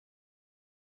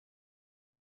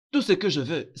 Tout ce que je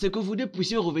veux, c'est que vous deux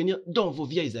puissiez revenir dans vos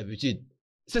vieilles habitudes.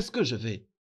 C'est ce que je veux.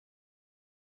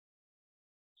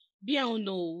 Bien ou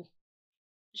non,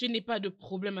 je n'ai pas de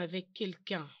problème avec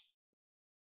quelqu'un.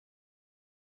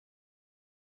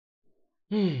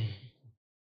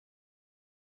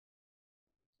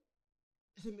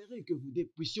 J'aimerais que vous deux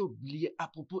puissiez oublier à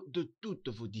propos de toutes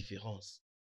vos différences.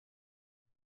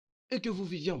 Et que vous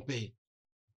viviez en paix.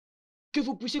 Que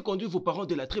vous puissiez conduire vos parents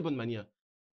de la très bonne manière.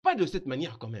 Pas de cette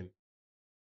manière quand même.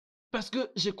 Parce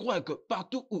que je crois que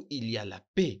partout où il y a la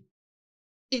paix,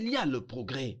 il y a le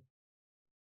progrès.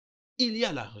 Il y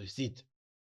a la réussite.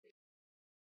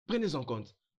 Prenez en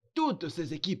compte, toutes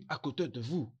ces équipes à côté de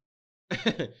vous,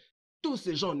 tous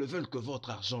ces gens ne veulent que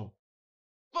votre argent.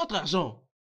 Votre argent.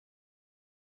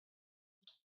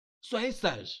 Soyez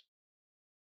sages.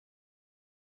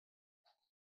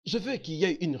 Je veux qu'il y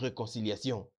ait une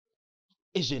réconciliation.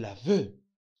 Et je la veux.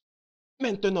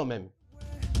 Maintenant même.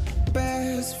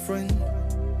 Best friend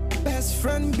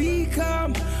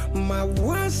become my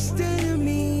worst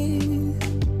enemy.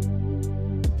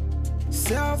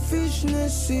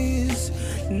 Selfishness is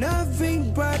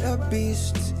nothing but a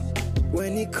beast.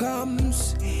 When it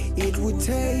comes, it will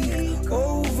take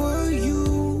over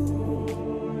you.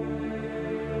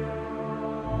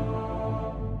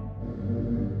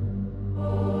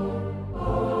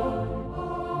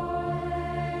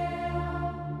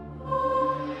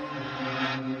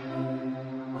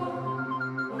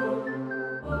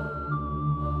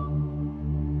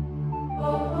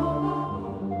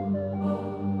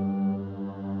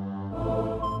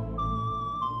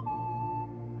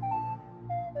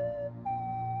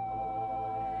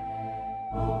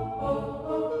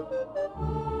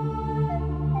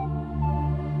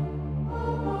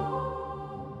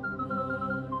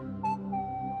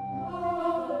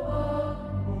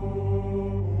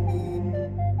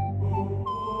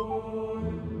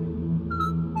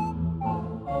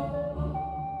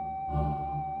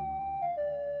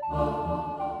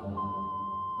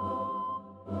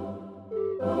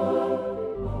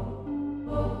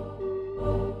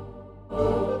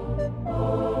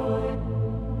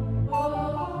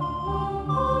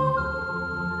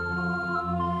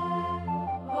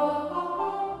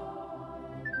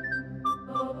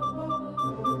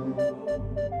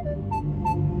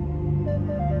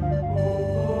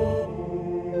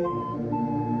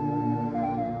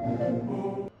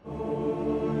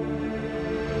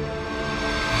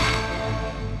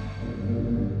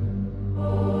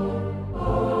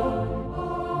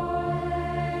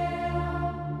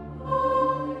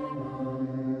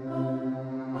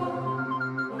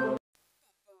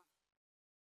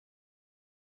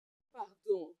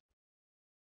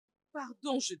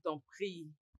 Pardon, je t'en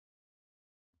prie.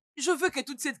 Je veux que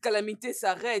toute cette calamité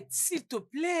s'arrête, s'il te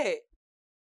plaît.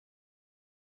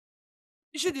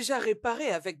 J'ai déjà réparé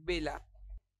avec Bella.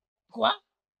 Quoi?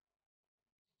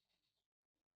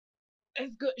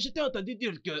 Est-ce que je t'ai entendu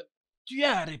dire que tu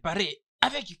as réparé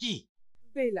avec qui?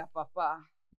 Bella, papa.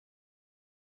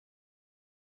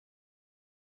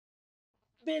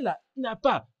 Bella n'a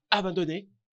pas abandonné.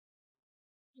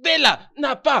 Bella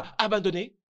n'a pas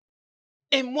abandonné.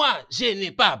 Et moi, je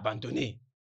n'ai pas abandonné.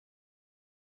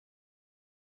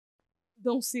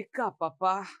 Dans ces cas,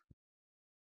 papa,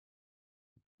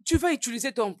 tu vas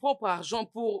utiliser ton propre argent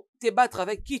pour te battre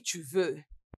avec qui tu veux.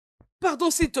 Pardon,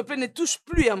 s'il te plaît, ne touche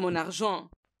plus à mon argent.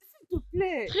 S'il te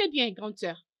plaît. Très bien, grande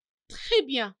sœur. Très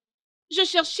bien. Je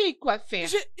cherchais quoi faire.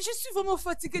 Je suis vraiment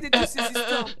fatiguée de toutes ces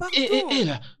histoires. Pardon. Et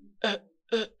là,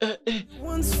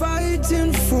 One's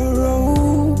fighting for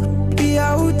royalty,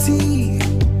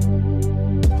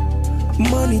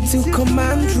 money to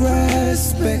command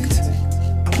respect,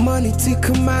 money to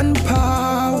command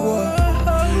power.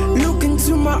 Look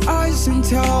into my eyes and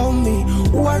tell me,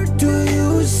 what do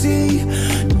you see?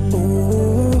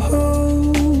 Oh,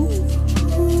 oh,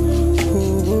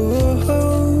 oh,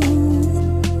 oh.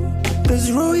 Does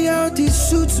royalty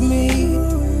suit me?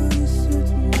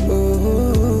 Oh,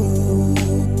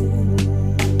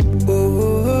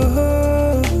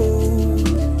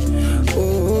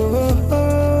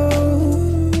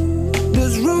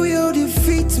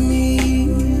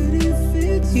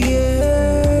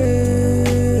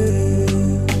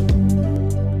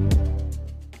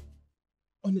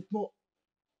 honnêtement,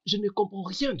 je ne comprends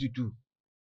rien du tout.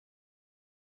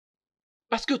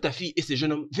 Parce que ta fille et ces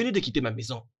jeunes hommes venaient de quitter ma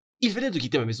maison. Ils venaient de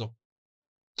quitter ma maison.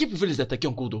 Qui pouvait les attaquer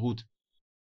en cours de route?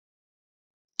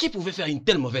 Qui pouvait faire une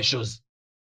telle mauvaise chose?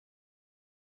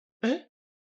 Hein?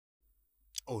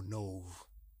 Oh non.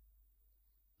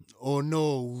 Oh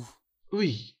non.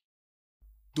 Oui.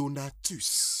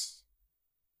 Donatus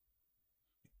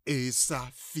et sa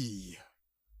fille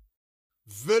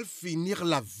veulent finir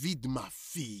la vie de ma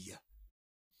fille.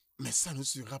 Mais ça ne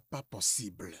sera pas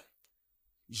possible.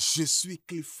 Je suis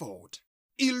Clifford.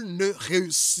 Ils ne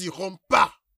réussiront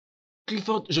pas.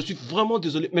 Clifford, je suis vraiment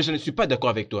désolé, mais je ne suis pas d'accord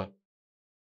avec toi.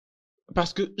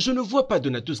 Parce que je ne vois pas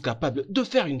Donatus capable de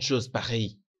faire une chose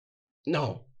pareille.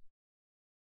 Non.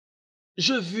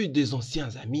 J'ai vu des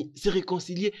anciens amis se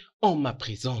réconcilier en ma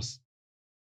présence.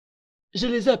 Je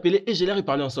les ai appelés et je leur ai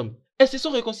parlé ensemble. Elles se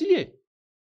sont réconciliées.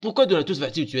 Pourquoi Donatus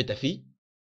va-t-il tuer ta fille?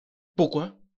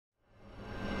 Pourquoi?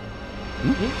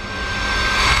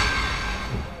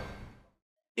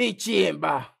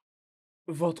 Etiemba,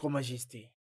 votre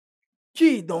majesté,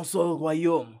 qui dans ce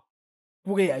royaume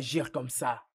pourrait agir comme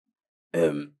ça?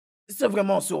 C'est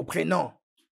vraiment surprenant.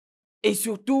 Et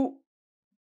surtout,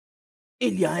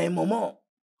 il y a un moment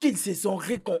qu'ils se sont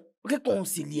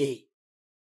réconciliés.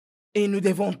 Et nous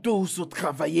devons tous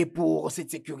travailler pour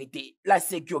cette sécurité, la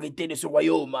sécurité de ce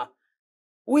royaume.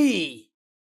 Oui.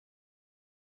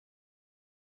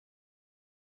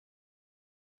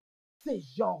 Ces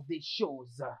genres de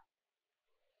choses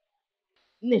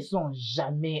ne sont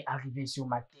jamais arrivés sur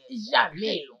ma tête.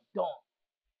 Jamais longtemps.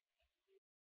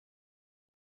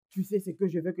 Tu sais ce que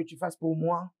je veux que tu fasses pour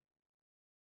moi?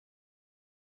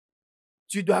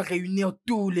 Tu dois réunir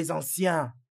tous les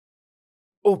anciens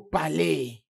au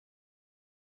palais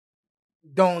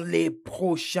dans les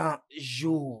prochains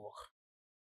jours.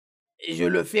 Je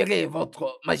le ferai,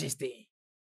 votre majesté.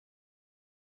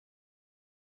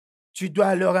 Tu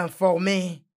dois leur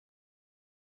informer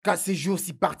qu'à ce jour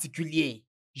si particulier,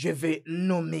 je vais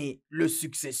nommer le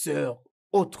successeur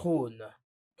au trône.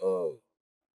 Oh,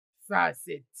 ça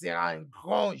sera un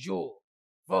grand jour,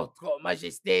 votre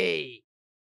majesté.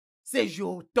 Ce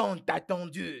jour tant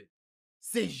attendu.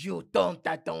 Ce jour tant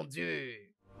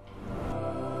attendu.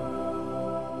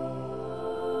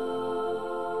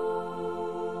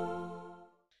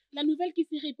 La nouvelle qui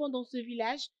se répand dans ce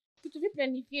village, que tu avais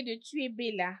planifié de tuer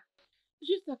Bella,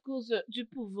 juste à cause du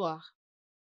pouvoir.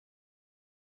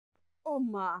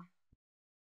 Oma,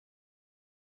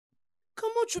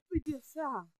 comment tu peux dire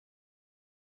ça?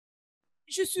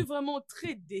 Je suis vraiment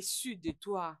très déçue de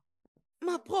toi.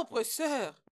 Ma propre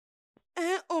sœur.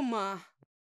 Hein, Oma?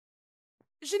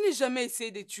 Je n'ai jamais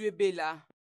essayé de tuer Bella.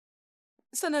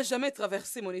 Ça n'a jamais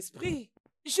traversé mon esprit.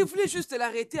 Je voulais juste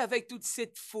l'arrêter avec toute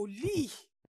cette folie.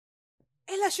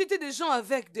 Elle achetait des gens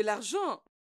avec de l'argent.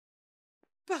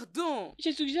 Pardon.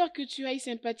 Je suggère que tu ailles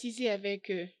sympathiser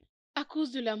avec eux à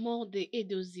cause de la mort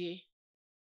d'Épousé.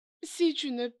 Si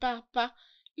tu ne pars pas,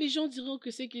 les gens diront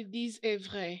que ce qu'ils disent est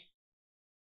vrai.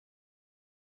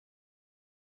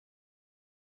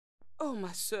 Oh,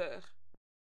 ma sœur.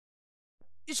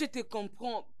 Je te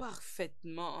comprends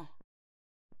parfaitement.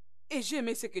 Et j'ai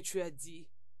aimé ce que tu as dit.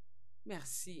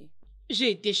 Merci.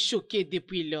 J'ai été choquée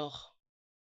depuis lors.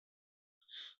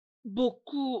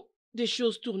 Beaucoup de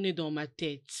choses tournaient dans ma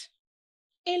tête.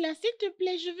 Et là, s'il te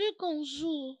plaît, je veux qu'on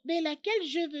joue. Bella, quel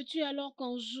jeu veux-tu alors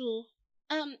qu'on joue?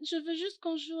 Je veux juste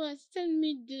qu'on joue à Send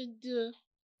Me de.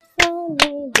 Oh,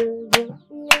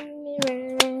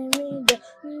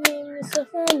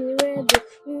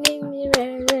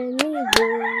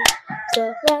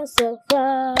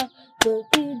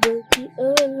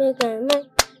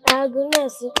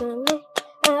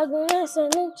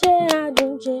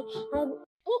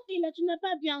 et là, tu n'as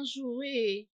pas bien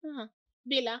joué.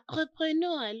 Bella,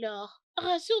 reprenons alors.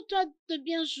 Rassure-toi de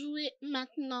bien jouer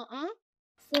maintenant, hein?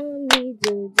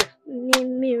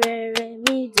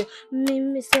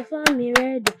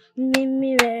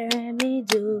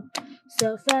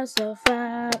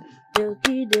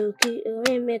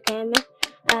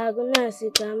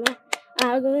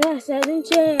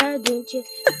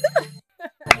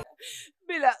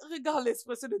 Bella, regarde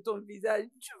l'expression de ton visage.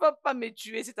 Tu vas pas me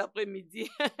tuer cet après-midi.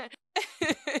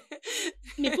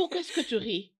 Mais pourquoi est-ce que tu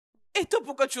ris? Et toi,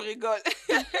 pourquoi tu rigoles?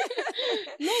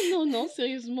 Non,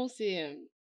 sérieusement, c'est...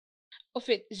 En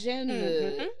fait,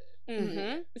 j'aime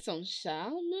son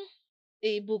charme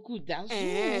et beaucoup d'argent.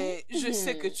 Je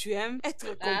sais que tu aimes être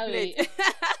complète. Ah, oui.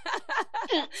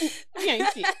 Viens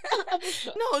ici.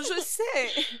 Non, je sais.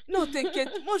 Non,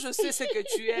 t'inquiète, moi je sais ce que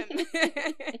tu aimes.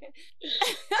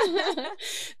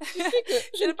 Tu sais que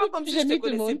je ne pas comme si je te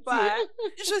connaissais mentir. pas. Hein.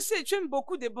 Je sais, tu aimes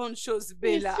beaucoup de bonnes choses,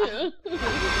 Bella.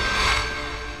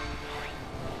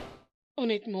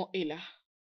 Honnêtement, Ella,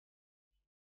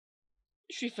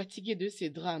 je suis fatiguée de ces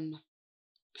drames.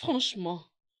 Franchement.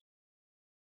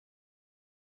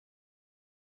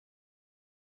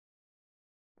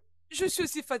 Je suis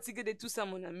aussi fatiguée de tout ça,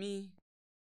 mon ami.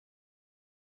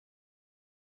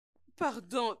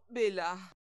 Pardon, Bella.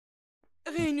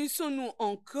 Réunissons-nous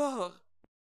encore.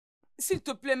 S'il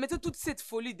te plaît, mettez toute cette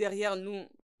folie derrière nous.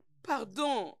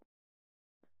 Pardon.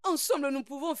 Ensemble, nous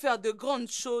pouvons faire de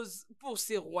grandes choses pour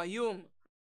ces royaumes.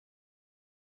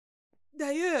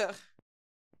 D'ailleurs,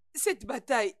 cette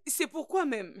bataille, c'est pourquoi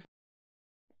même?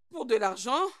 Pour de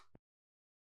l'argent?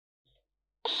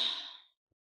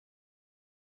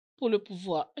 Pour le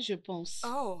pouvoir, je pense.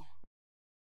 Oh.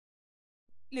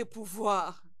 Les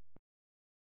pouvoirs.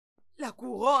 La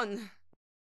couronne.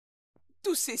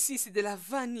 Tout ceci, c'est de la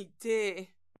vanité.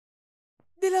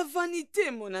 De la vanité,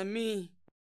 mon ami.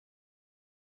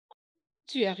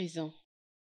 Tu as raison.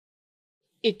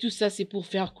 Et tout ça, c'est pour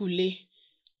faire couler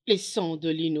les sangs de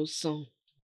l'innocent.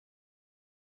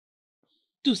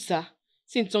 Tout ça,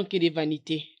 ce ne sont que des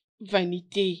vanités.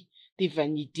 Vanité des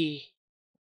vanités.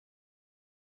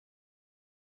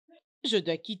 Je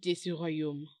dois quitter ce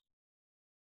royaume.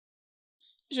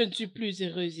 Je ne suis plus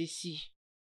heureuse ici.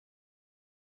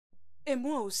 Et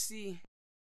moi aussi.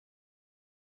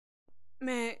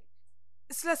 Mais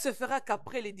cela se fera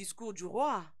qu'après les discours du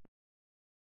roi.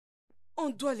 On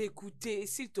doit l'écouter,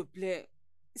 s'il te plaît.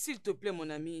 S'il te plaît, mon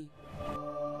ami.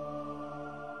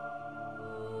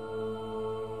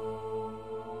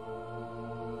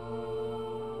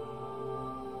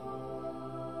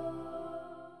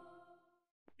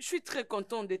 Je suis très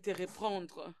contente de te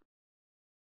reprendre.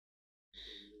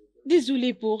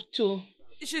 Désolée pour tout.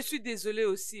 Je suis désolée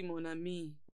aussi, mon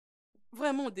ami.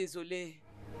 Vraiment désolée.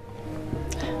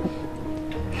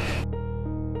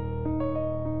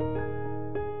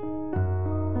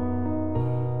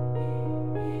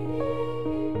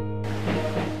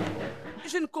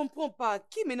 Je ne comprends pas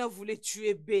qui maintenant voulait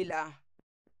tuer Bella.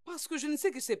 Parce que je ne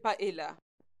sais que c'est pas Ella.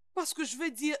 Parce que je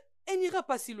veux dire, elle n'ira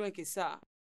pas si loin que ça.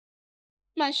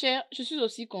 Ma chère, je suis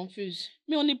aussi confuse.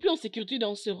 Mais on n'est plus en sécurité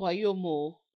dans ce royaume.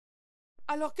 Oh.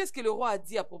 Alors qu'est-ce que le roi a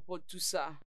dit à propos de tout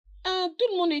ça? Tout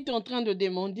le monde était en train de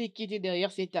demander qui était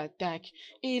derrière cette attaque.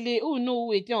 Et les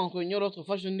Nous étaient en réunion l'autre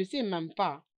fois, je ne le sais même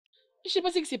pas. Je ne sais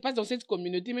pas ce qui se passe dans cette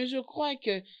communauté, mais je crois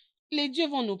que les dieux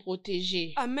vont nous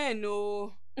protéger. Amen,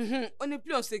 oh. On n'est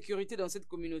plus en sécurité dans cette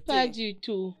communauté. Pas du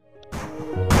tout.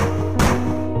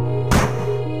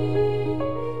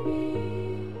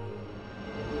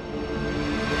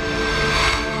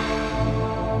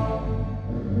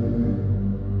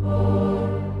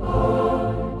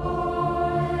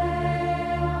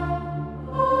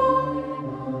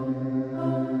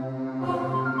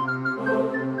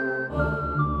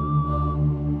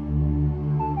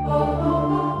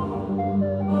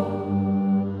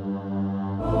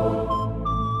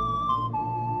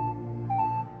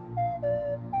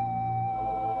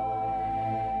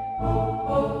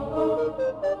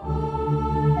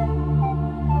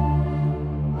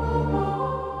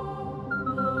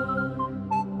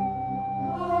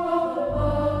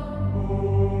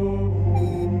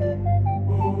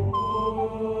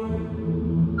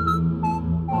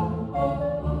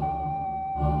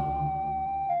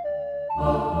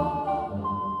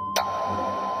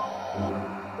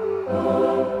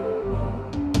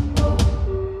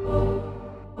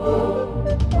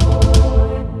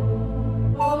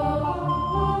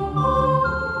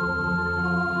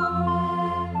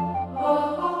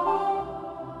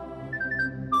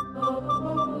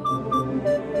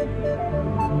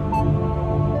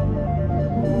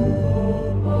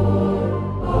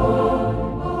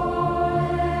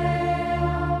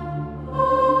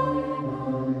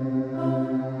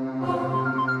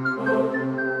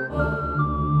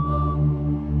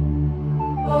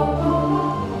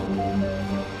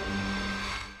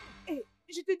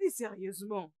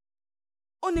 Sérieusement,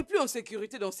 on n'est plus en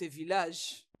sécurité dans ces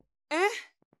villages. Hein?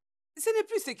 Ce n'est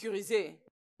plus sécurisé.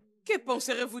 Que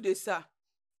penserez-vous de ça?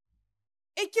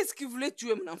 Et qu'est-ce qui voulait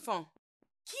tuer mon enfant?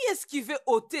 Qui est-ce qui veut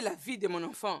ôter la vie de mon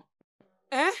enfant?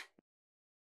 Hein?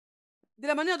 De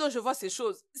la manière dont je vois ces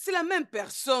choses, c'est la même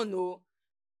personne, oh.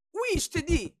 Oui, je te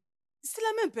dis, c'est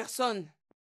la même personne.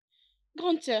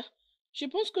 Grande sœur, je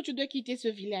pense que tu dois quitter ce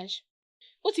village.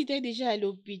 Ou si tu es déjà à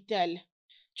l'hôpital.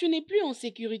 Tu n'es plus en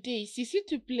sécurité ici, s'il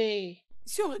te plaît.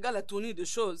 Si on regarde la tournure de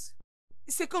choses,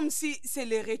 c'est comme si c'est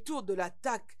le retour de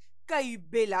l'attaque qu'a eu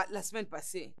Bella la semaine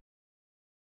passée.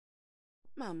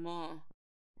 Maman,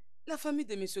 la famille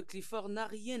de M. Clifford n'a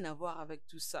rien à voir avec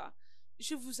tout ça.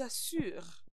 Je vous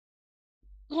assure.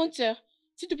 Grande sœur,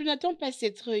 s'il te plaît, n'attends pas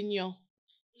cette réunion.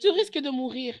 Tu risques de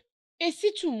mourir. Et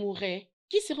si tu mourais,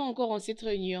 qui sera encore en cette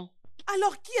réunion?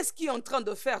 Alors qui est-ce qui est en train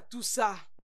de faire tout ça?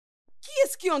 Qui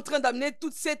est-ce qui est en train d'amener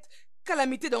toute cette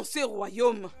calamité dans ce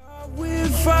royaume? We're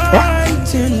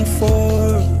fighting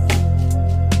for.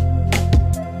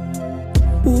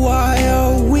 Why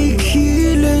are we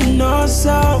killing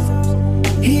ourselves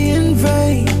in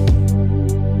vain?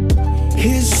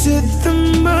 Is it the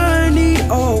money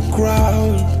or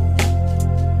crown?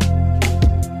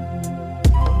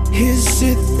 Is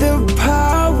it the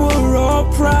power or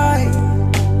pride?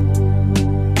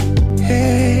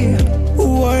 Hey,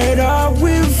 what are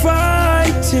we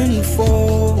fighting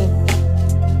for?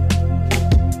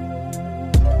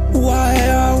 Why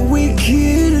are we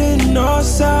killing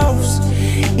ourselves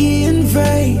in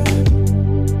vain?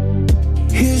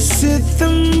 Is it the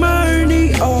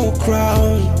money or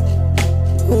crown?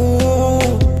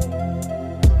 Oh,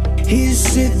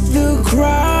 is it the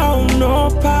crown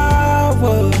or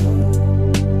power?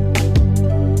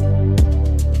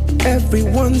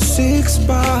 Everyone seeks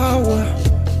power,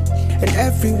 and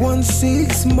everyone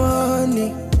seeks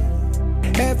money.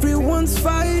 Everyone's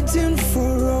fighting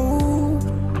for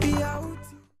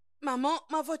Maman,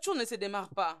 ma voiture ne se démarre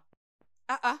pas.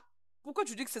 Ah, pourquoi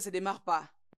tu dis que ça se démarre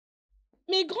pas?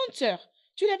 Mais grande sœur,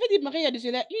 tu l'avais démarré il y a de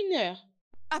cela 1 heure.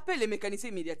 Appelle les mécaniciens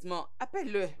immédiatement.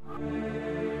 Appelle-le.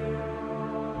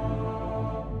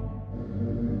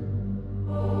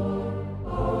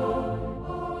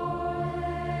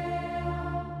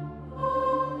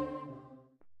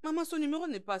 Maman, son numéro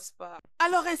ne passe pas.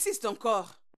 Alors insiste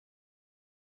encore.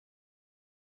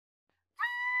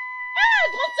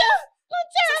 Grande sœur!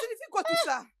 Ça signifie quoi tout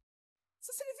ça?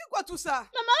 Ça signifie quoi tout ça?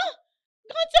 Maman!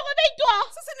 Grande sœur, réveille-toi!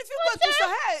 Ça signifie quoi tout ça?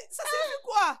 Hey, ça signifie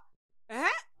quoi?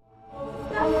 Hein?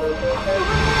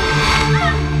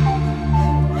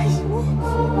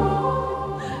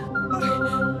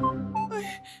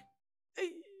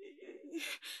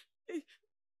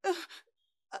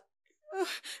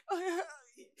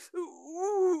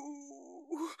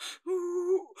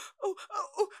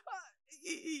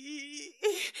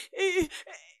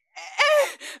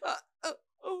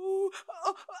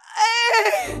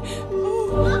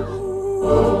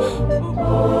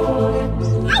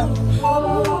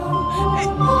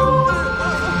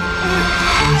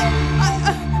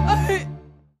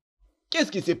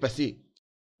 Qu'est-ce qui s'est passé?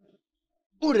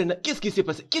 Oh Reine, qu'est-ce qui s'est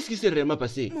passé? Qu'est-ce qui s'est réellement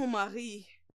passé? Mon mari,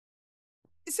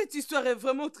 cette histoire est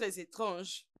vraiment très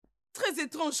étrange. Très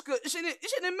étrange que je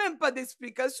n'ai même pas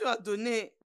d'explication à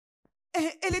donner.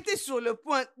 Elle était sur le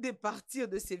point de partir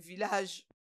de ce village.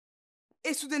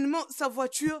 Et soudainement, sa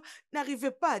voiture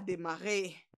n'arrivait pas à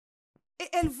démarrer. Et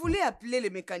elle voulait appeler le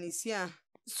mécanicien.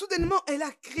 Soudainement, elle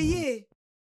a crié.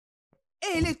 Et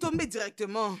elle est tombée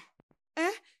directement.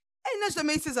 Hein? Elle n'a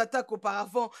jamais eu ces attaques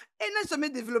auparavant. Elle n'a jamais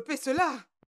développé cela.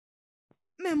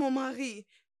 Mais mon mari,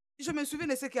 je me souviens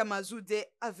de ce qu'Amazoudé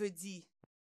avait dit.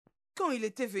 Quand il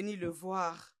était venu le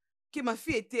voir, que ma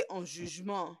fille était en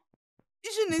jugement.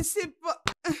 Je ne sais pas.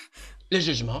 Le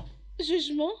jugement?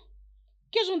 Jugement?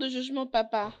 Quel genre de jugement,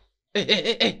 papa?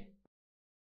 Hé!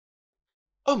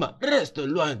 Oma, reste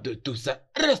loin de tout ça.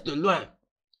 Reste loin.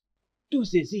 Tout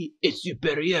ceci est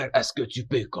supérieur à ce que tu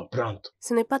peux comprendre.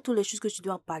 Ce n'est pas toutes les choses que tu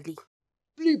dois parler.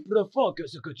 Plus profond que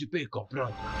ce que tu peux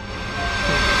comprendre.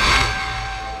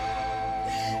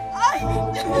 Aïe!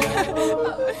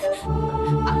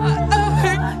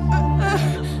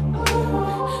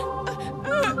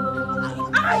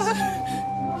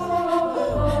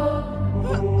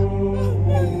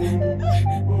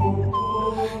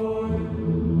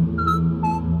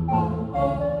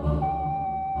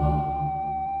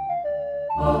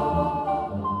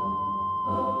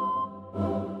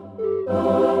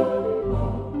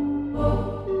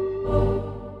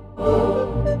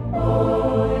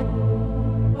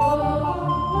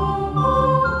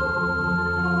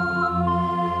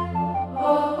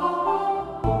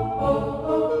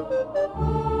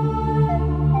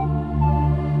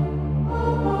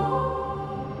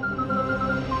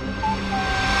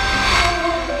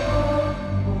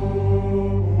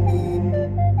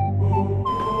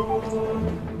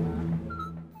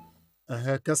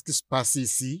 Qu'est-ce qui se passe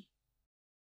ici?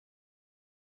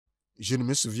 Je ne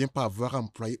me souviens pas avoir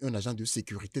employé un agent de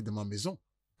sécurité dans ma maison.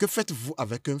 Que faites-vous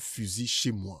avec un fusil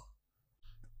chez moi?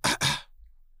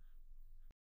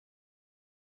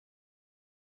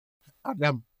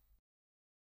 Adam,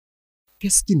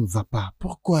 qu'est-ce qui ne va pas?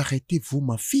 Pourquoi arrêtez-vous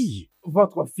ma fille?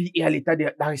 Votre fille est à l'état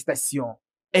d'arrestation.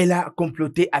 Elle a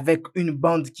comploté avec une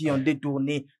bande qui ont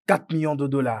détourné 4 millions de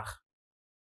dollars.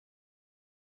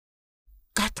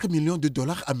 4 millions de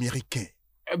dollars américains?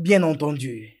 Bien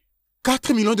entendu.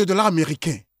 4 millions de dollars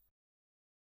américains?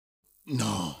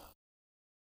 Non.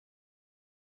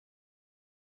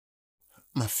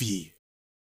 Ma fille,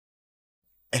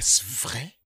 est-ce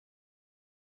vrai?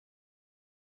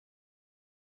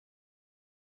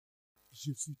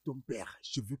 Je suis ton père.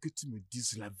 Je veux que tu me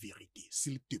dises la vérité,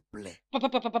 s'il te plaît.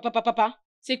 Papa,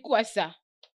 c'est quoi ça?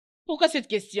 Pourquoi cette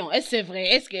question? Est-ce que c'est vrai?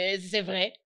 Est-ce que c'est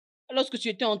vrai? Lorsque tu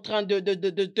étais en train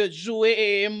de jouer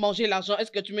et manger l'argent, est-ce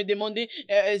que tu me demandais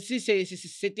si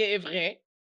c'était vrai?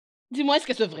 Dis-moi, est-ce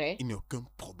que c'est vrai? Il n'y a aucun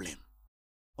problème.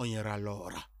 On ira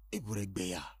alors.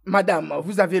 Madame,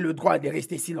 vous avez le droit de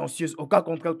rester silencieuse. Au cas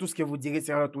contraire, tout ce que vous direz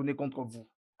sera retourné contre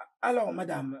vous. Alors,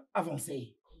 madame,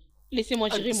 avancez. Laissez-moi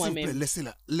gérer moi-même. S'il vous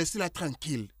plaît, laissez-la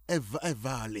tranquille. Elle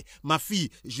va aller. Ma fille,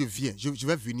 je viens. Je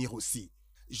vais venir aussi.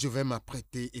 Je vais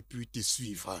m'apprêter et puis te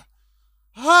suivre.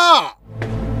 Ah!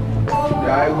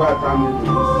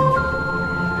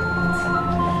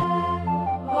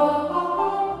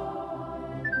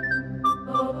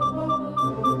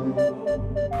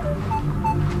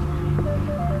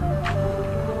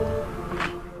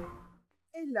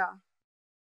 Et là,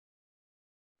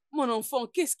 mon enfant,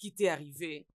 qu'est-ce qui t'est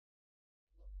arrivé?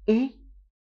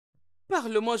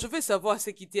 Parle-moi, je veux savoir ce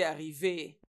qui t'est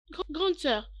arrivé. Grande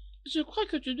sœur, je crois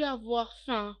que tu dois avoir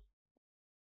faim.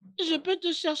 Je peux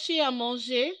te chercher à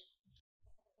manger?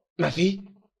 Ma fille?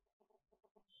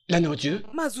 La nourriture?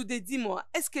 Mazoudé, dis-moi,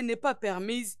 est-ce qu'elle n'est pas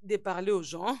permise de parler aux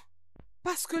gens?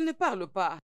 Parce qu'elle ne parle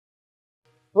pas.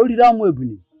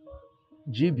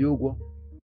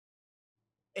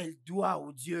 Elle doit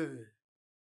au Dieu.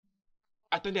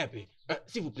 Attendez un peu.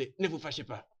 S'il vous plaît, ne vous fâchez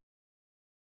pas.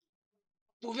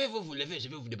 Pouvez-vous vous lever? Je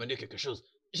vais vous demander quelque chose.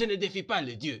 Je ne défie pas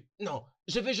le Dieu. Non,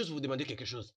 je vais juste vous demander quelque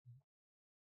chose.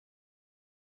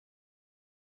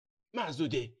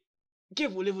 Mazoudé, que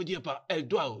voulez-vous dire par elle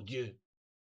doit au Dieu?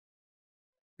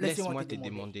 Laisse-moi te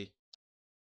demander.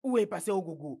 Où est passé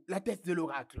Ogogo, la tête de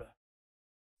l'oracle?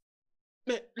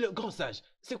 Mais le grand sage,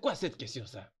 c'est quoi cette question,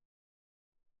 ça?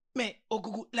 Mais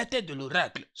Ogogo, la tête de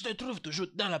l'oracle se trouve toujours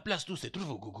dans la place où se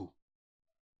trouve Ogogo.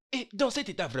 Et dans cet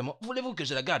état vraiment, voulez-vous que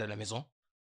je la garde à la maison?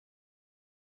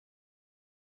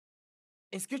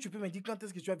 Est-ce que tu peux me dire quand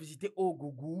est-ce que tu as visité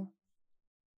Ogogo?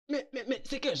 Mais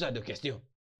c'est quel genre de question?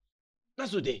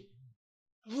 Mazoudé,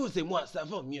 vous et moi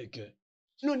savons mieux que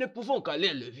nous ne pouvons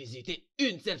qu'aller le visiter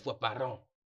une seule fois par an.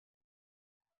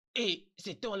 Et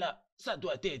ce temps-là, ça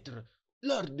doit être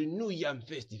lors du New Yam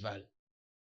Festival.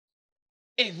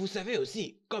 Et vous savez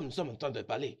aussi, comme nous sommes en train de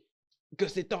parler, que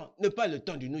ce temps n'est pas le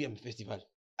temps du New Yam Festival.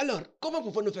 Alors, comment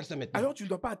pouvons-nous faire ça maintenant? Alors tu ne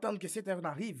dois pas attendre que cette heure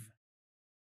n'arrive.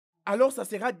 Alors ça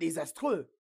sera désastreux.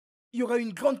 Il y aura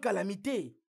une grande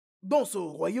calamité dans ce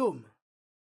royaume.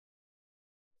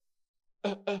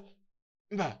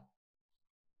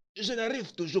 Je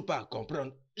n'arrive toujours pas à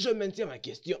comprendre. Je maintiens ma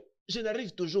question. Je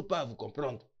n'arrive toujours pas à vous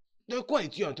comprendre. De quoi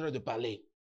es-tu en train de parler?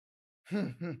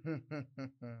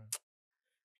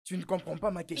 Tu ne comprends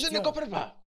pas ma question. Je ne comprends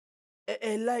pas.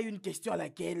 Elle a une question à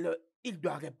laquelle il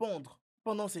doit répondre.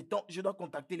 Pendant ce temps, je dois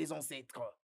contacter les ancêtres.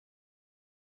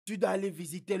 Tu dois aller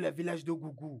visiter le village de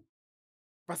Gougou.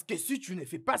 Parce que si tu ne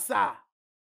fais pas ça,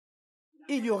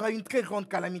 il y aura une très grande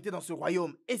calamité dans ce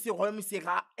royaume. Et ce royaume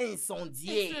sera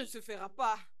incendié. Et ça ne se fera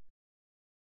pas.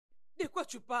 De quoi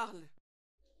tu parles?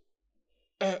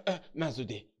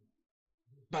 Mazoudé,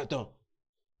 pardon.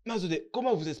 Mazode,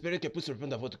 comment vous espérez qu'elle puisse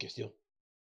répondre à votre question?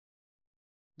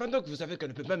 Pendant que vous savez qu'elle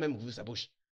ne peut pas même ouvrir sa bouche.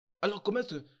 Alors comment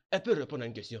est-ce qu'elle peut répondre à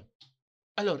une question?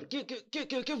 Alors,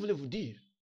 que voulez-vous dire?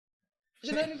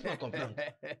 Je n'arrive pas à comprendre.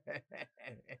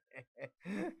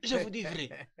 Je vous dis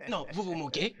vrai. Non, vous vous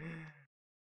moquez?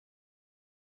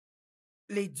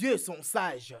 Les dieux sont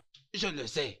sages. Je le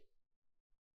sais.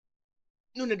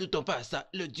 Nous ne doutons pas à ça.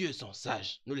 Les dieux sont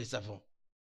sages, nous le savons.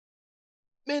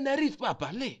 Mais elle n'arrive pas à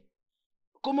parler.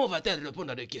 Comment va-t-elle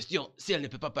répondre à des questions si elle ne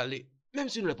peut pas parler? Même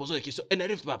si nous lui posons des questions, elle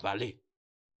n'arrive pas à parler.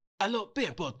 Alors, peu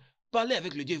importe, parlez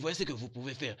avec le Dieu et voyez ce que vous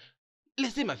pouvez faire.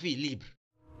 Laissez ma fille libre.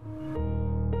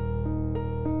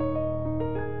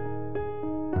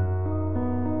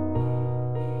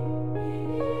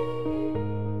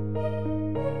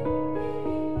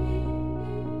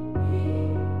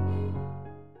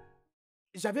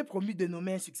 J'avais promis de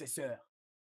nommer un successeur.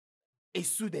 Et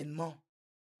soudainement,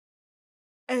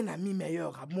 un ami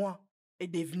meilleur à moi est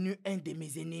devenu un de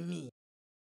mes ennemis.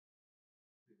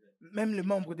 Même les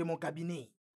membres de mon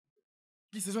cabinet,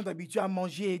 qui se sont habitués à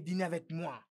manger et dîner avec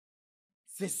moi,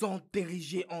 se sont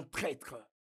érigés en traîtres.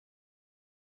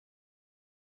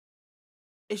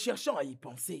 Et cherchant à y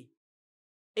penser,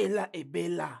 Ella et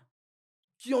Bella,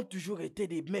 qui ont toujours été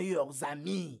des meilleures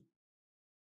amies,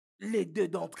 les deux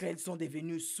d'entre elles sont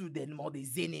devenues soudainement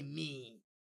des ennemis.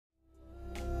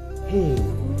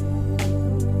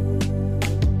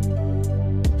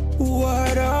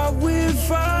 What are we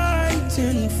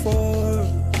fighting for?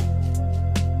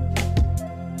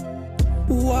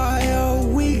 Why are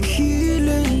we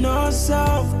killing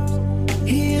ourselves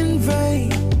in vain?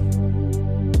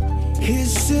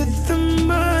 Is it the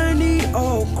money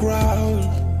or ground?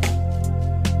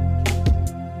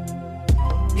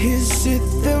 Is it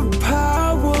the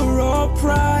power or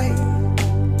pride?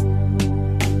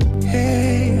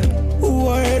 Hey,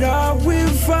 what are we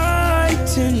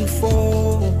fighting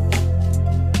for?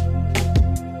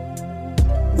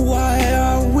 Why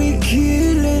are we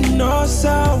killing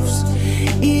ourselves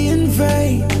in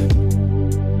vain?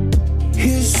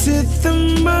 Is it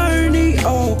the money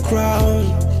or crown?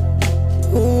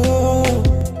 Oh,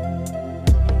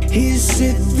 is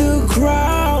it the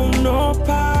crown or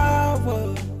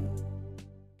power?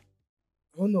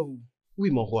 Oh non. Oui,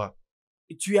 mon roi.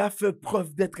 Tu as fait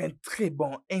preuve d'être un très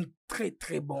bon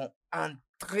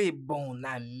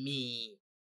ami.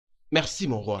 Merci,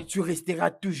 mon roi. Et tu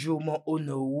resteras toujours mon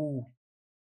Onou.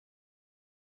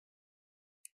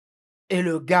 Et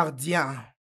le gardien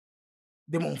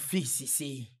de mon fils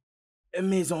ici.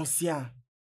 Mes anciens,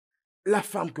 la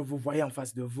femme que vous voyez en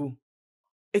face de vous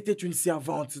était une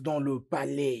servante dans le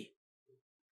palais.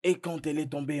 Et quand elle est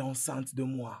tombée enceinte de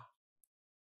moi,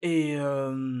 et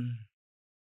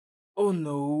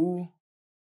Onou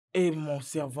et mon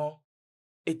servant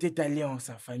étaient allés en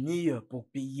sa famille pour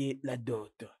payer la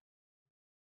dot.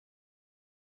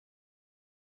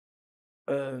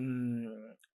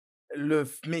 Le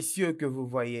monsieur que vous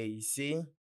voyez ici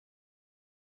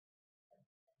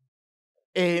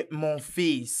est mon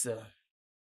fils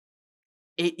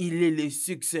et il est le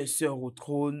successeur au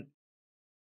trône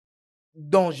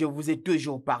dont je vous ai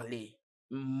toujours parlé,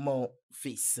 mon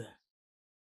fils.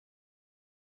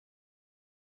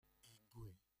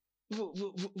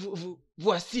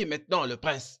 Voici maintenant le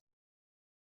prince.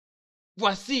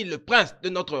 Voici le prince de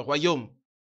notre royaume.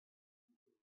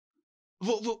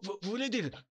 Vous voulez dire...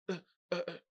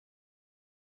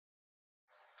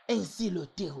 Ainsi le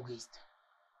terroriste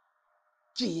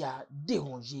qui a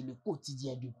dérangé le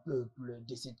quotidien du peuple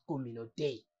de cette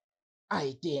communauté a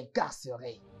été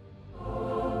incarcéré.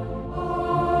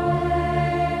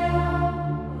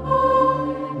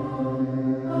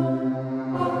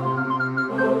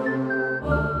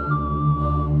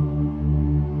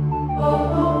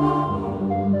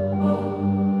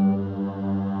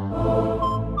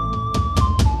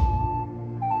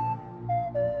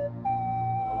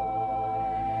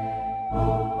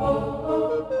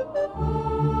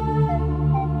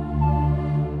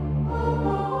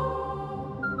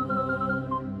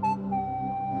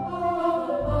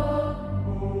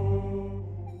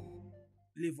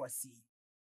 Les voici.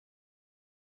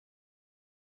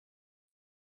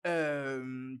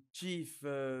 Chief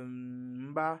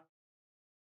Mba,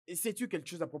 sais-tu quelque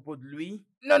chose à propos de lui?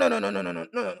 Non.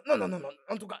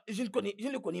 En tout cas, je ne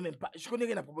le connais même pas. Je connais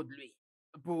rien à propos de lui.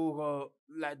 Pour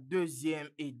la deuxième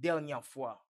et dernière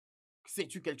fois,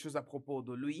 sais-tu quelque chose à propos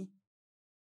de lui?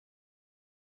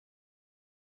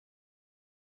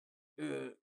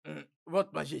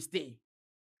 Votre Majesté,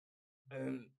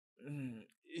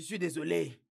 je suis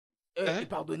désolé.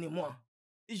 Pardonnez-moi.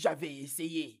 J'avais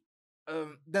essayé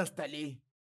d'installer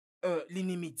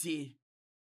l'inimitié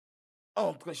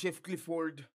entre chef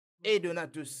Clifford et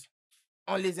Donatus,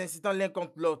 en les incitant l'un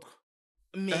contre l'autre.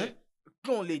 Mais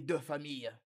quand les deux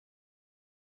familles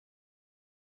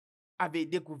avaient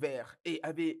découvert et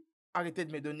avaient arrêté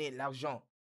de me donner l'argent,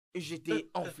 j'étais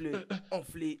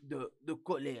enflé de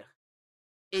colère.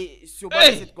 Et sur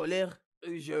base de cette colère,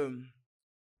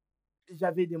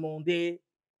 j'avais demandé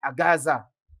à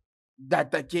Gaza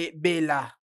d'attaquer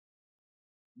Bella,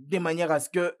 de manière à ce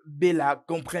que Bella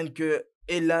comprenne que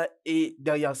elle est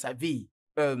derrière sa vie.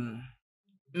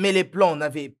 Mais les plans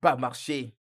n'avaient pas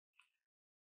marché.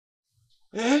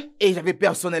 Et j'avais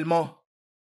personnellement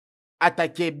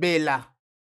attaqué Bella.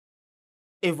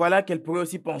 Et voilà qu'elle pourrait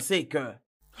aussi penser qu'elle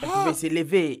pouvait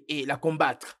s'élever et la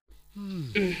combattre.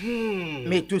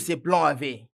 Mais tous ces plans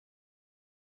avaient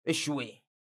échoué.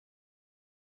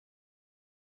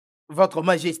 Votre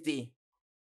Majesté,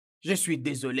 je suis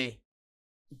désolé.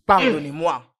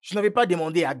 Pardonnez-moi, je n'avais pas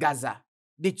demandé à Gaza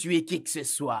de tuer qui que ce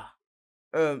soit.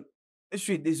 Je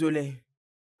suis désolé.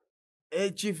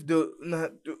 Chief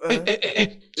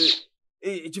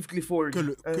Chief Clifford. Que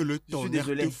le tonnerre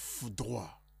te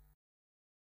foudroie.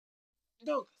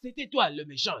 Donc, c'était toi le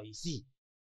méchant ici.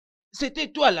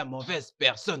 C'était toi la mauvaise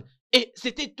personne. Et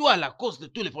c'était toi la cause de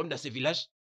tous les problèmes dans ce village.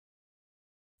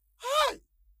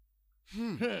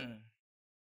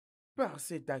 Par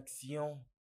cette action,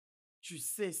 tu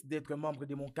cesses d'être membre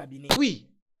de mon cabinet. Oui.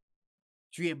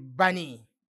 Tu es banni.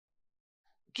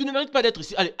 Tu ne mérites pas d'être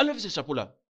ici. Allez, enlève ce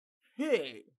chapeau-là.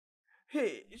 Hey,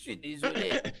 je suis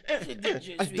désolé. J'ai dit que je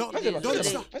suis désolé.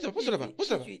 désolé. Pousse-le là-bas.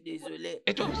 Je suis désolé.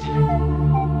 Et toi aussi.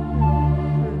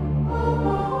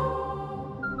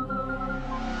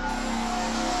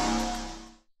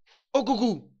 Oh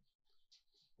Gougou,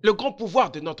 le grand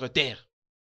pouvoir de notre terre.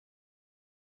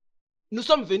 Nous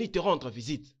sommes venus te rendre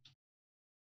visite.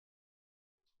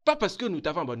 Pas parce que nous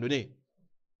t'avons abandonné,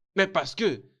 mais parce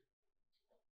que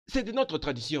c'est de notre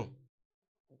tradition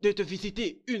de te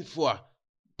visiter une fois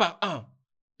par an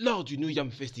lors du New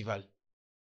Yam Festival.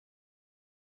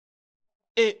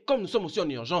 Et comme nous sommes aussi en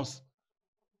urgence,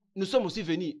 nous sommes aussi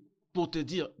venus pour te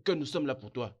dire que nous sommes là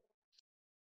pour toi.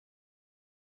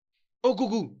 Oh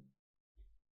Gougou,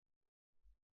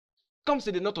 comme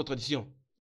c'est de notre tradition,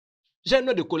 j'ai un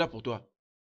noix de cola pour toi.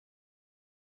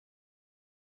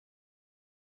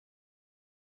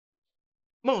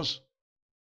 Mange.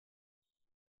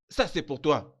 Ça, c'est pour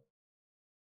toi.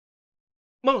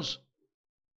 Mange.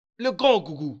 Le grand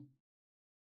Gougou.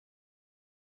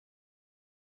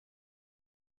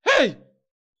 Hey!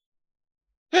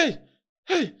 Hey!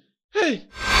 Hey! Hey!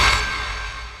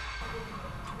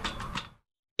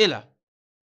 Et là,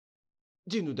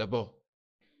 dis-nous d'abord,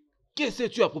 que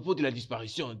sais-tu à propos de la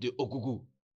disparition de Ogougou,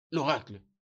 l'oracle?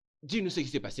 Dis-nous ce qui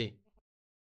s'est passé.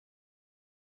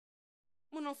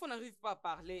 Mon enfant n'arrive pas à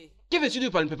parler. Que veux-tu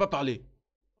dire par elle ne peut pas parler?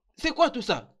 C'est quoi tout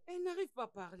ça? Elle n'arrive pas à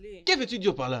parler. Que veux-tu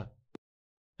dire par là?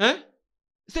 Hein?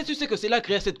 Sais-tu ce que cela a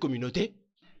créé cette communauté?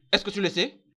 Est-ce que tu le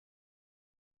sais?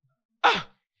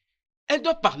 Ah! Elle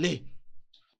doit parler.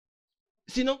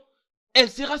 Sinon, elle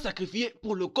sera sacrifiée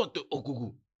pour le compte de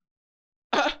Ogougou.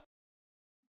 Ah!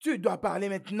 Tu dois parler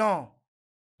maintenant,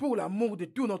 pour l'amour de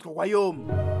tout notre royaume.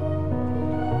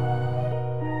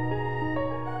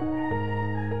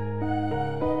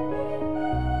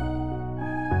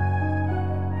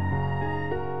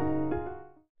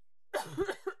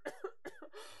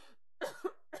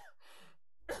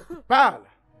 Parle.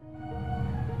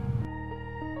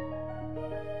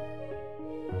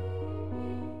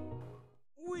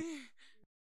 Oui,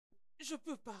 je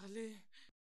peux parler.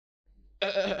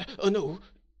 Oh non.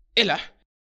 Et là.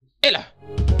 Et là.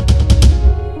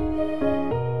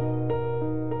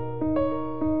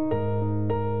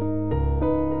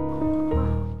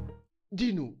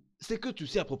 Dis-nous, c'est que tu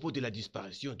sais à propos de la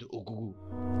disparition de Ogougou.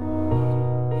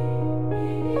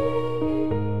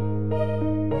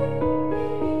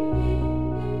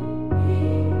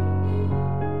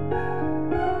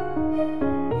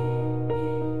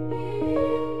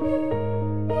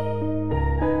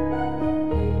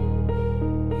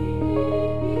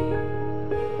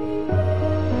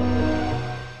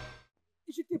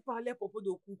 À propos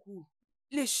de Coucou,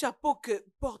 les chapeaux que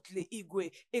portent les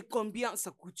Igwe et combien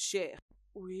ça coûte cher.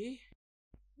 Oui.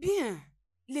 Bien,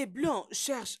 les Blancs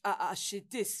cherchent à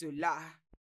acheter cela.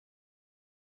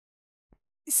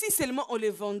 Si seulement on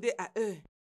les vendait à eux,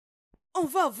 on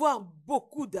va avoir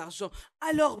beaucoup d'argent.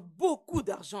 Alors beaucoup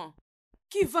d'argent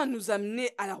qui va nous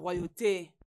amener à la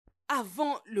royauté.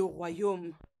 Avant le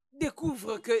royaume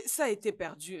découvre que ça a été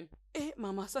perdu. Et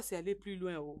maman, ça c'est aller plus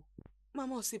loin. Oh.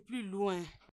 Maman, c'est plus loin.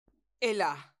 Et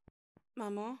là,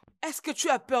 maman, est-ce que tu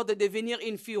as peur de devenir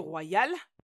une fille royale?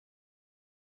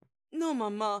 Non,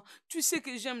 maman, tu sais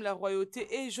que j'aime la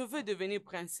royauté et je veux devenir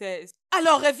princesse.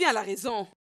 Alors reviens à la raison.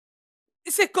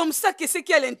 C'est comme ça que ce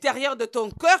qui est à l'intérieur de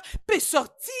ton cœur peut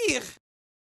sortir.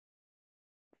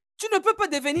 Tu ne peux pas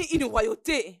devenir une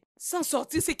royauté sans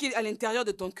sortir ce qui est à l'intérieur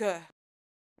de ton cœur.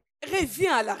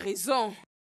 Reviens à la raison.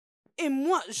 Et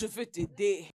moi, je veux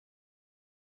t'aider.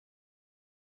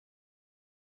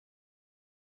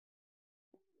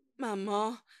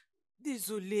 Maman,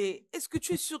 désolée. Est-ce que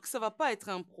tu es sûre que ça va pas être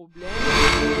un problème?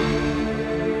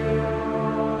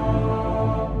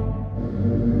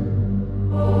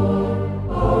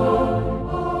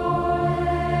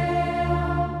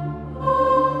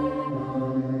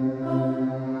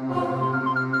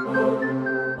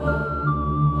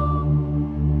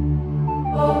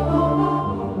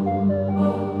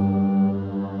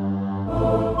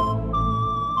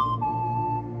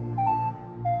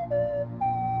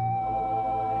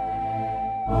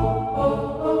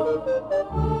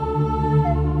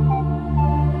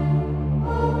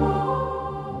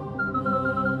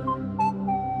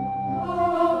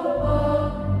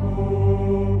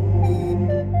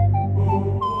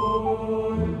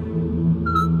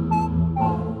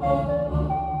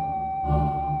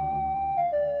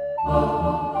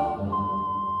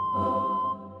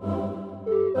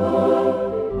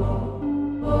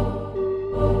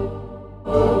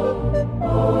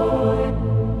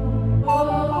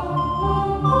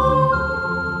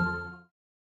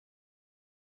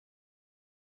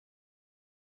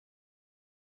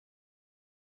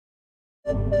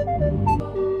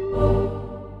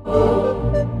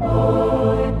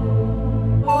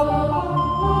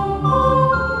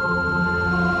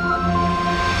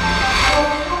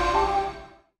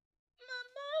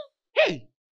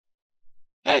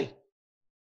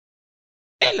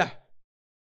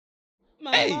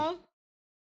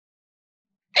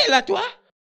 À toi?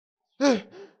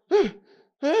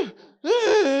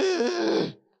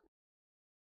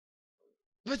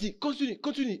 Vas-y,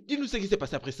 continue. Dis-nous ce qui s'est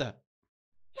passé après ça.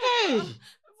 Hey!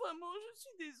 Vraiment, je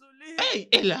suis désolée. Hey,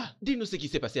 Ella, dis-nous ce qui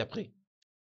s'est passé après.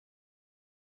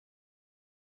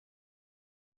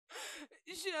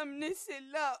 J'ai amené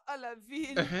celle-là à la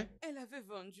ville. Elle avait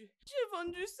vendu. J'ai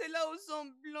vendu celle-là aux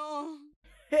hommes blancs.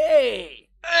 Hey!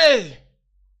 Hey!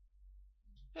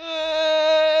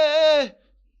 Hey!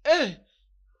 Hey!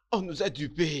 On nous a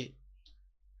dupés.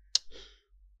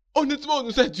 Honnêtement, on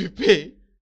nous a dupés.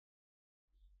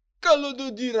 Qu'allons-nous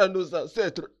dire à nos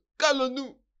ancêtres?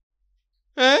 Qu'allons-nous?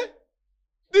 Hein?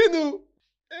 Dis-nous.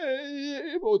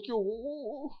 Mon Dieu.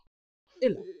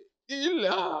 Il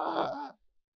a...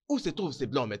 Où se trouvent ces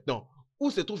blancs maintenant? Où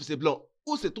se trouvent ces blancs?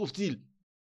 Où se trouvent-ils?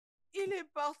 Il est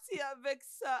parti avec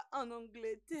ça en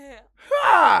Angleterre.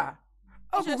 Ah!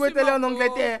 Oh, pourquoi est allé en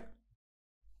Angleterre?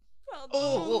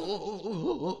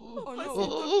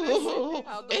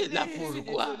 Et là,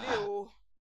 pourquoi?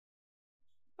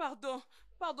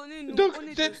 Pardonnez-nous. Donc,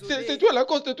 c'est toi la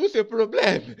cause de tous ces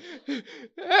problèmes.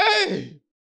 Hey!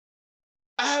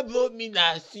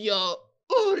 Abomination!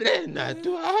 Urena,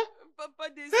 toi? Papa,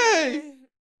 désolé.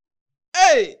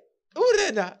 Hey!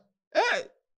 Urena! Hey!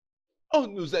 On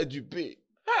nous a dupés.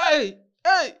 Hey!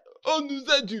 On nous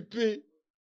a dupés.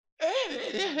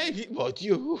 Mon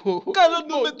Dieu!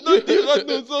 Qu'allons-nous maintenant dire à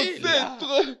nos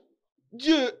ancêtres?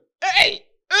 Dieu!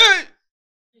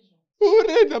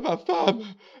 Urena, ma femme!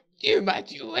 Tu m'as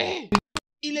tué!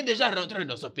 Il est déjà rentré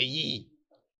dans son pays.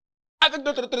 Avec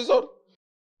notre trésor!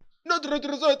 Notre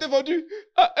trésor a été vendu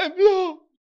à un blanc!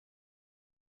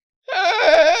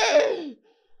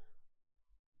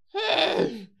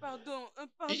 Pardon,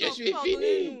 je suis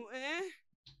fini. Hein?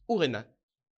 Urena,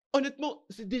 honnêtement,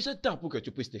 c'est déjà tard pour que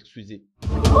tu puisses t'excuser.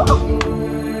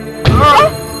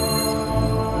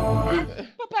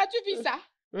 Papa, as-tu vu ça?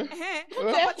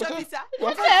 Papa, tu as vu ça?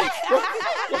 Quoi?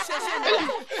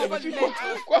 On va lui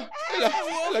mettre. Quoi?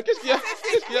 Ella, qu'est-ce qu'il y a?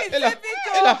 Qu'est-ce qu'il y a? Ella,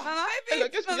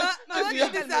 qu'est-ce qu'il y a? Qu'est-ce qu'il y a?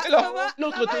 Ella,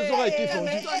 notre trésor a été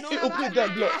vendu et au prix d'un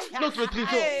blanc. Notre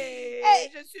trésor.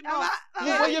 Je suis mort.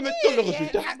 Vous voyez maintenant le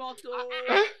résultat?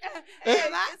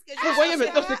 Vous voyez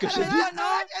maintenant ce que j'ai dit?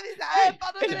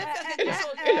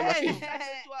 Ella, ma fille.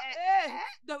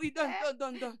 Oui, donne.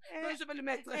 Je vais le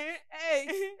mettre.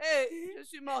 Je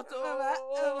suis morte.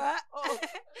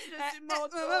 Je suis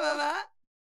morte.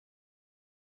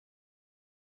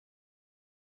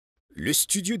 Le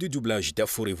studio de doublage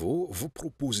d'Aforevo vous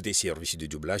propose des services de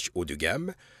doublage haut de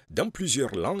gamme dans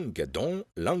plusieurs langues, dont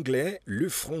l'anglais, le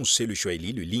français, le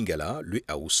swahili, le lingala, le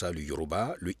haoussa, le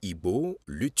yoruba, le ibo,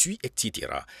 le tui,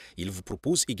 etc. Il vous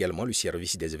propose également le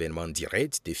service des événements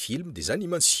directs, des films, des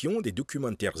animations, des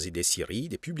documentaires et des séries,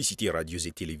 des publicités radios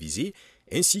et télévisées,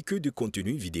 ainsi que de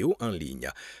contenus vidéo en ligne.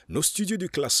 Nos studios de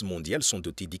classe mondiale sont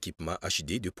dotés d'équipements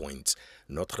HD de pointe.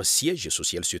 Notre siège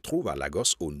social se trouve à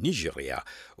Lagos, au Nigeria.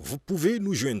 Vous pouvez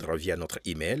nous joindre via notre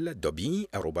email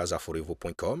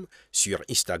dubbing@aforevo.com, sur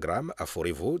Instagram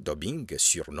Aforevo Dubbing,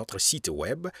 sur notre site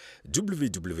web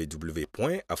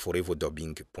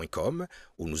www.aforevodubbing.com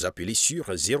ou nous appeler sur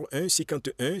 01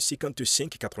 51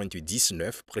 55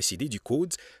 99 précédé du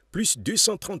code plus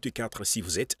 234 si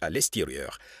vous êtes à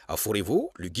l'extérieur.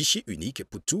 Aforevo, le guichet unique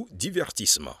pour tout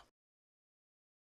divertissement.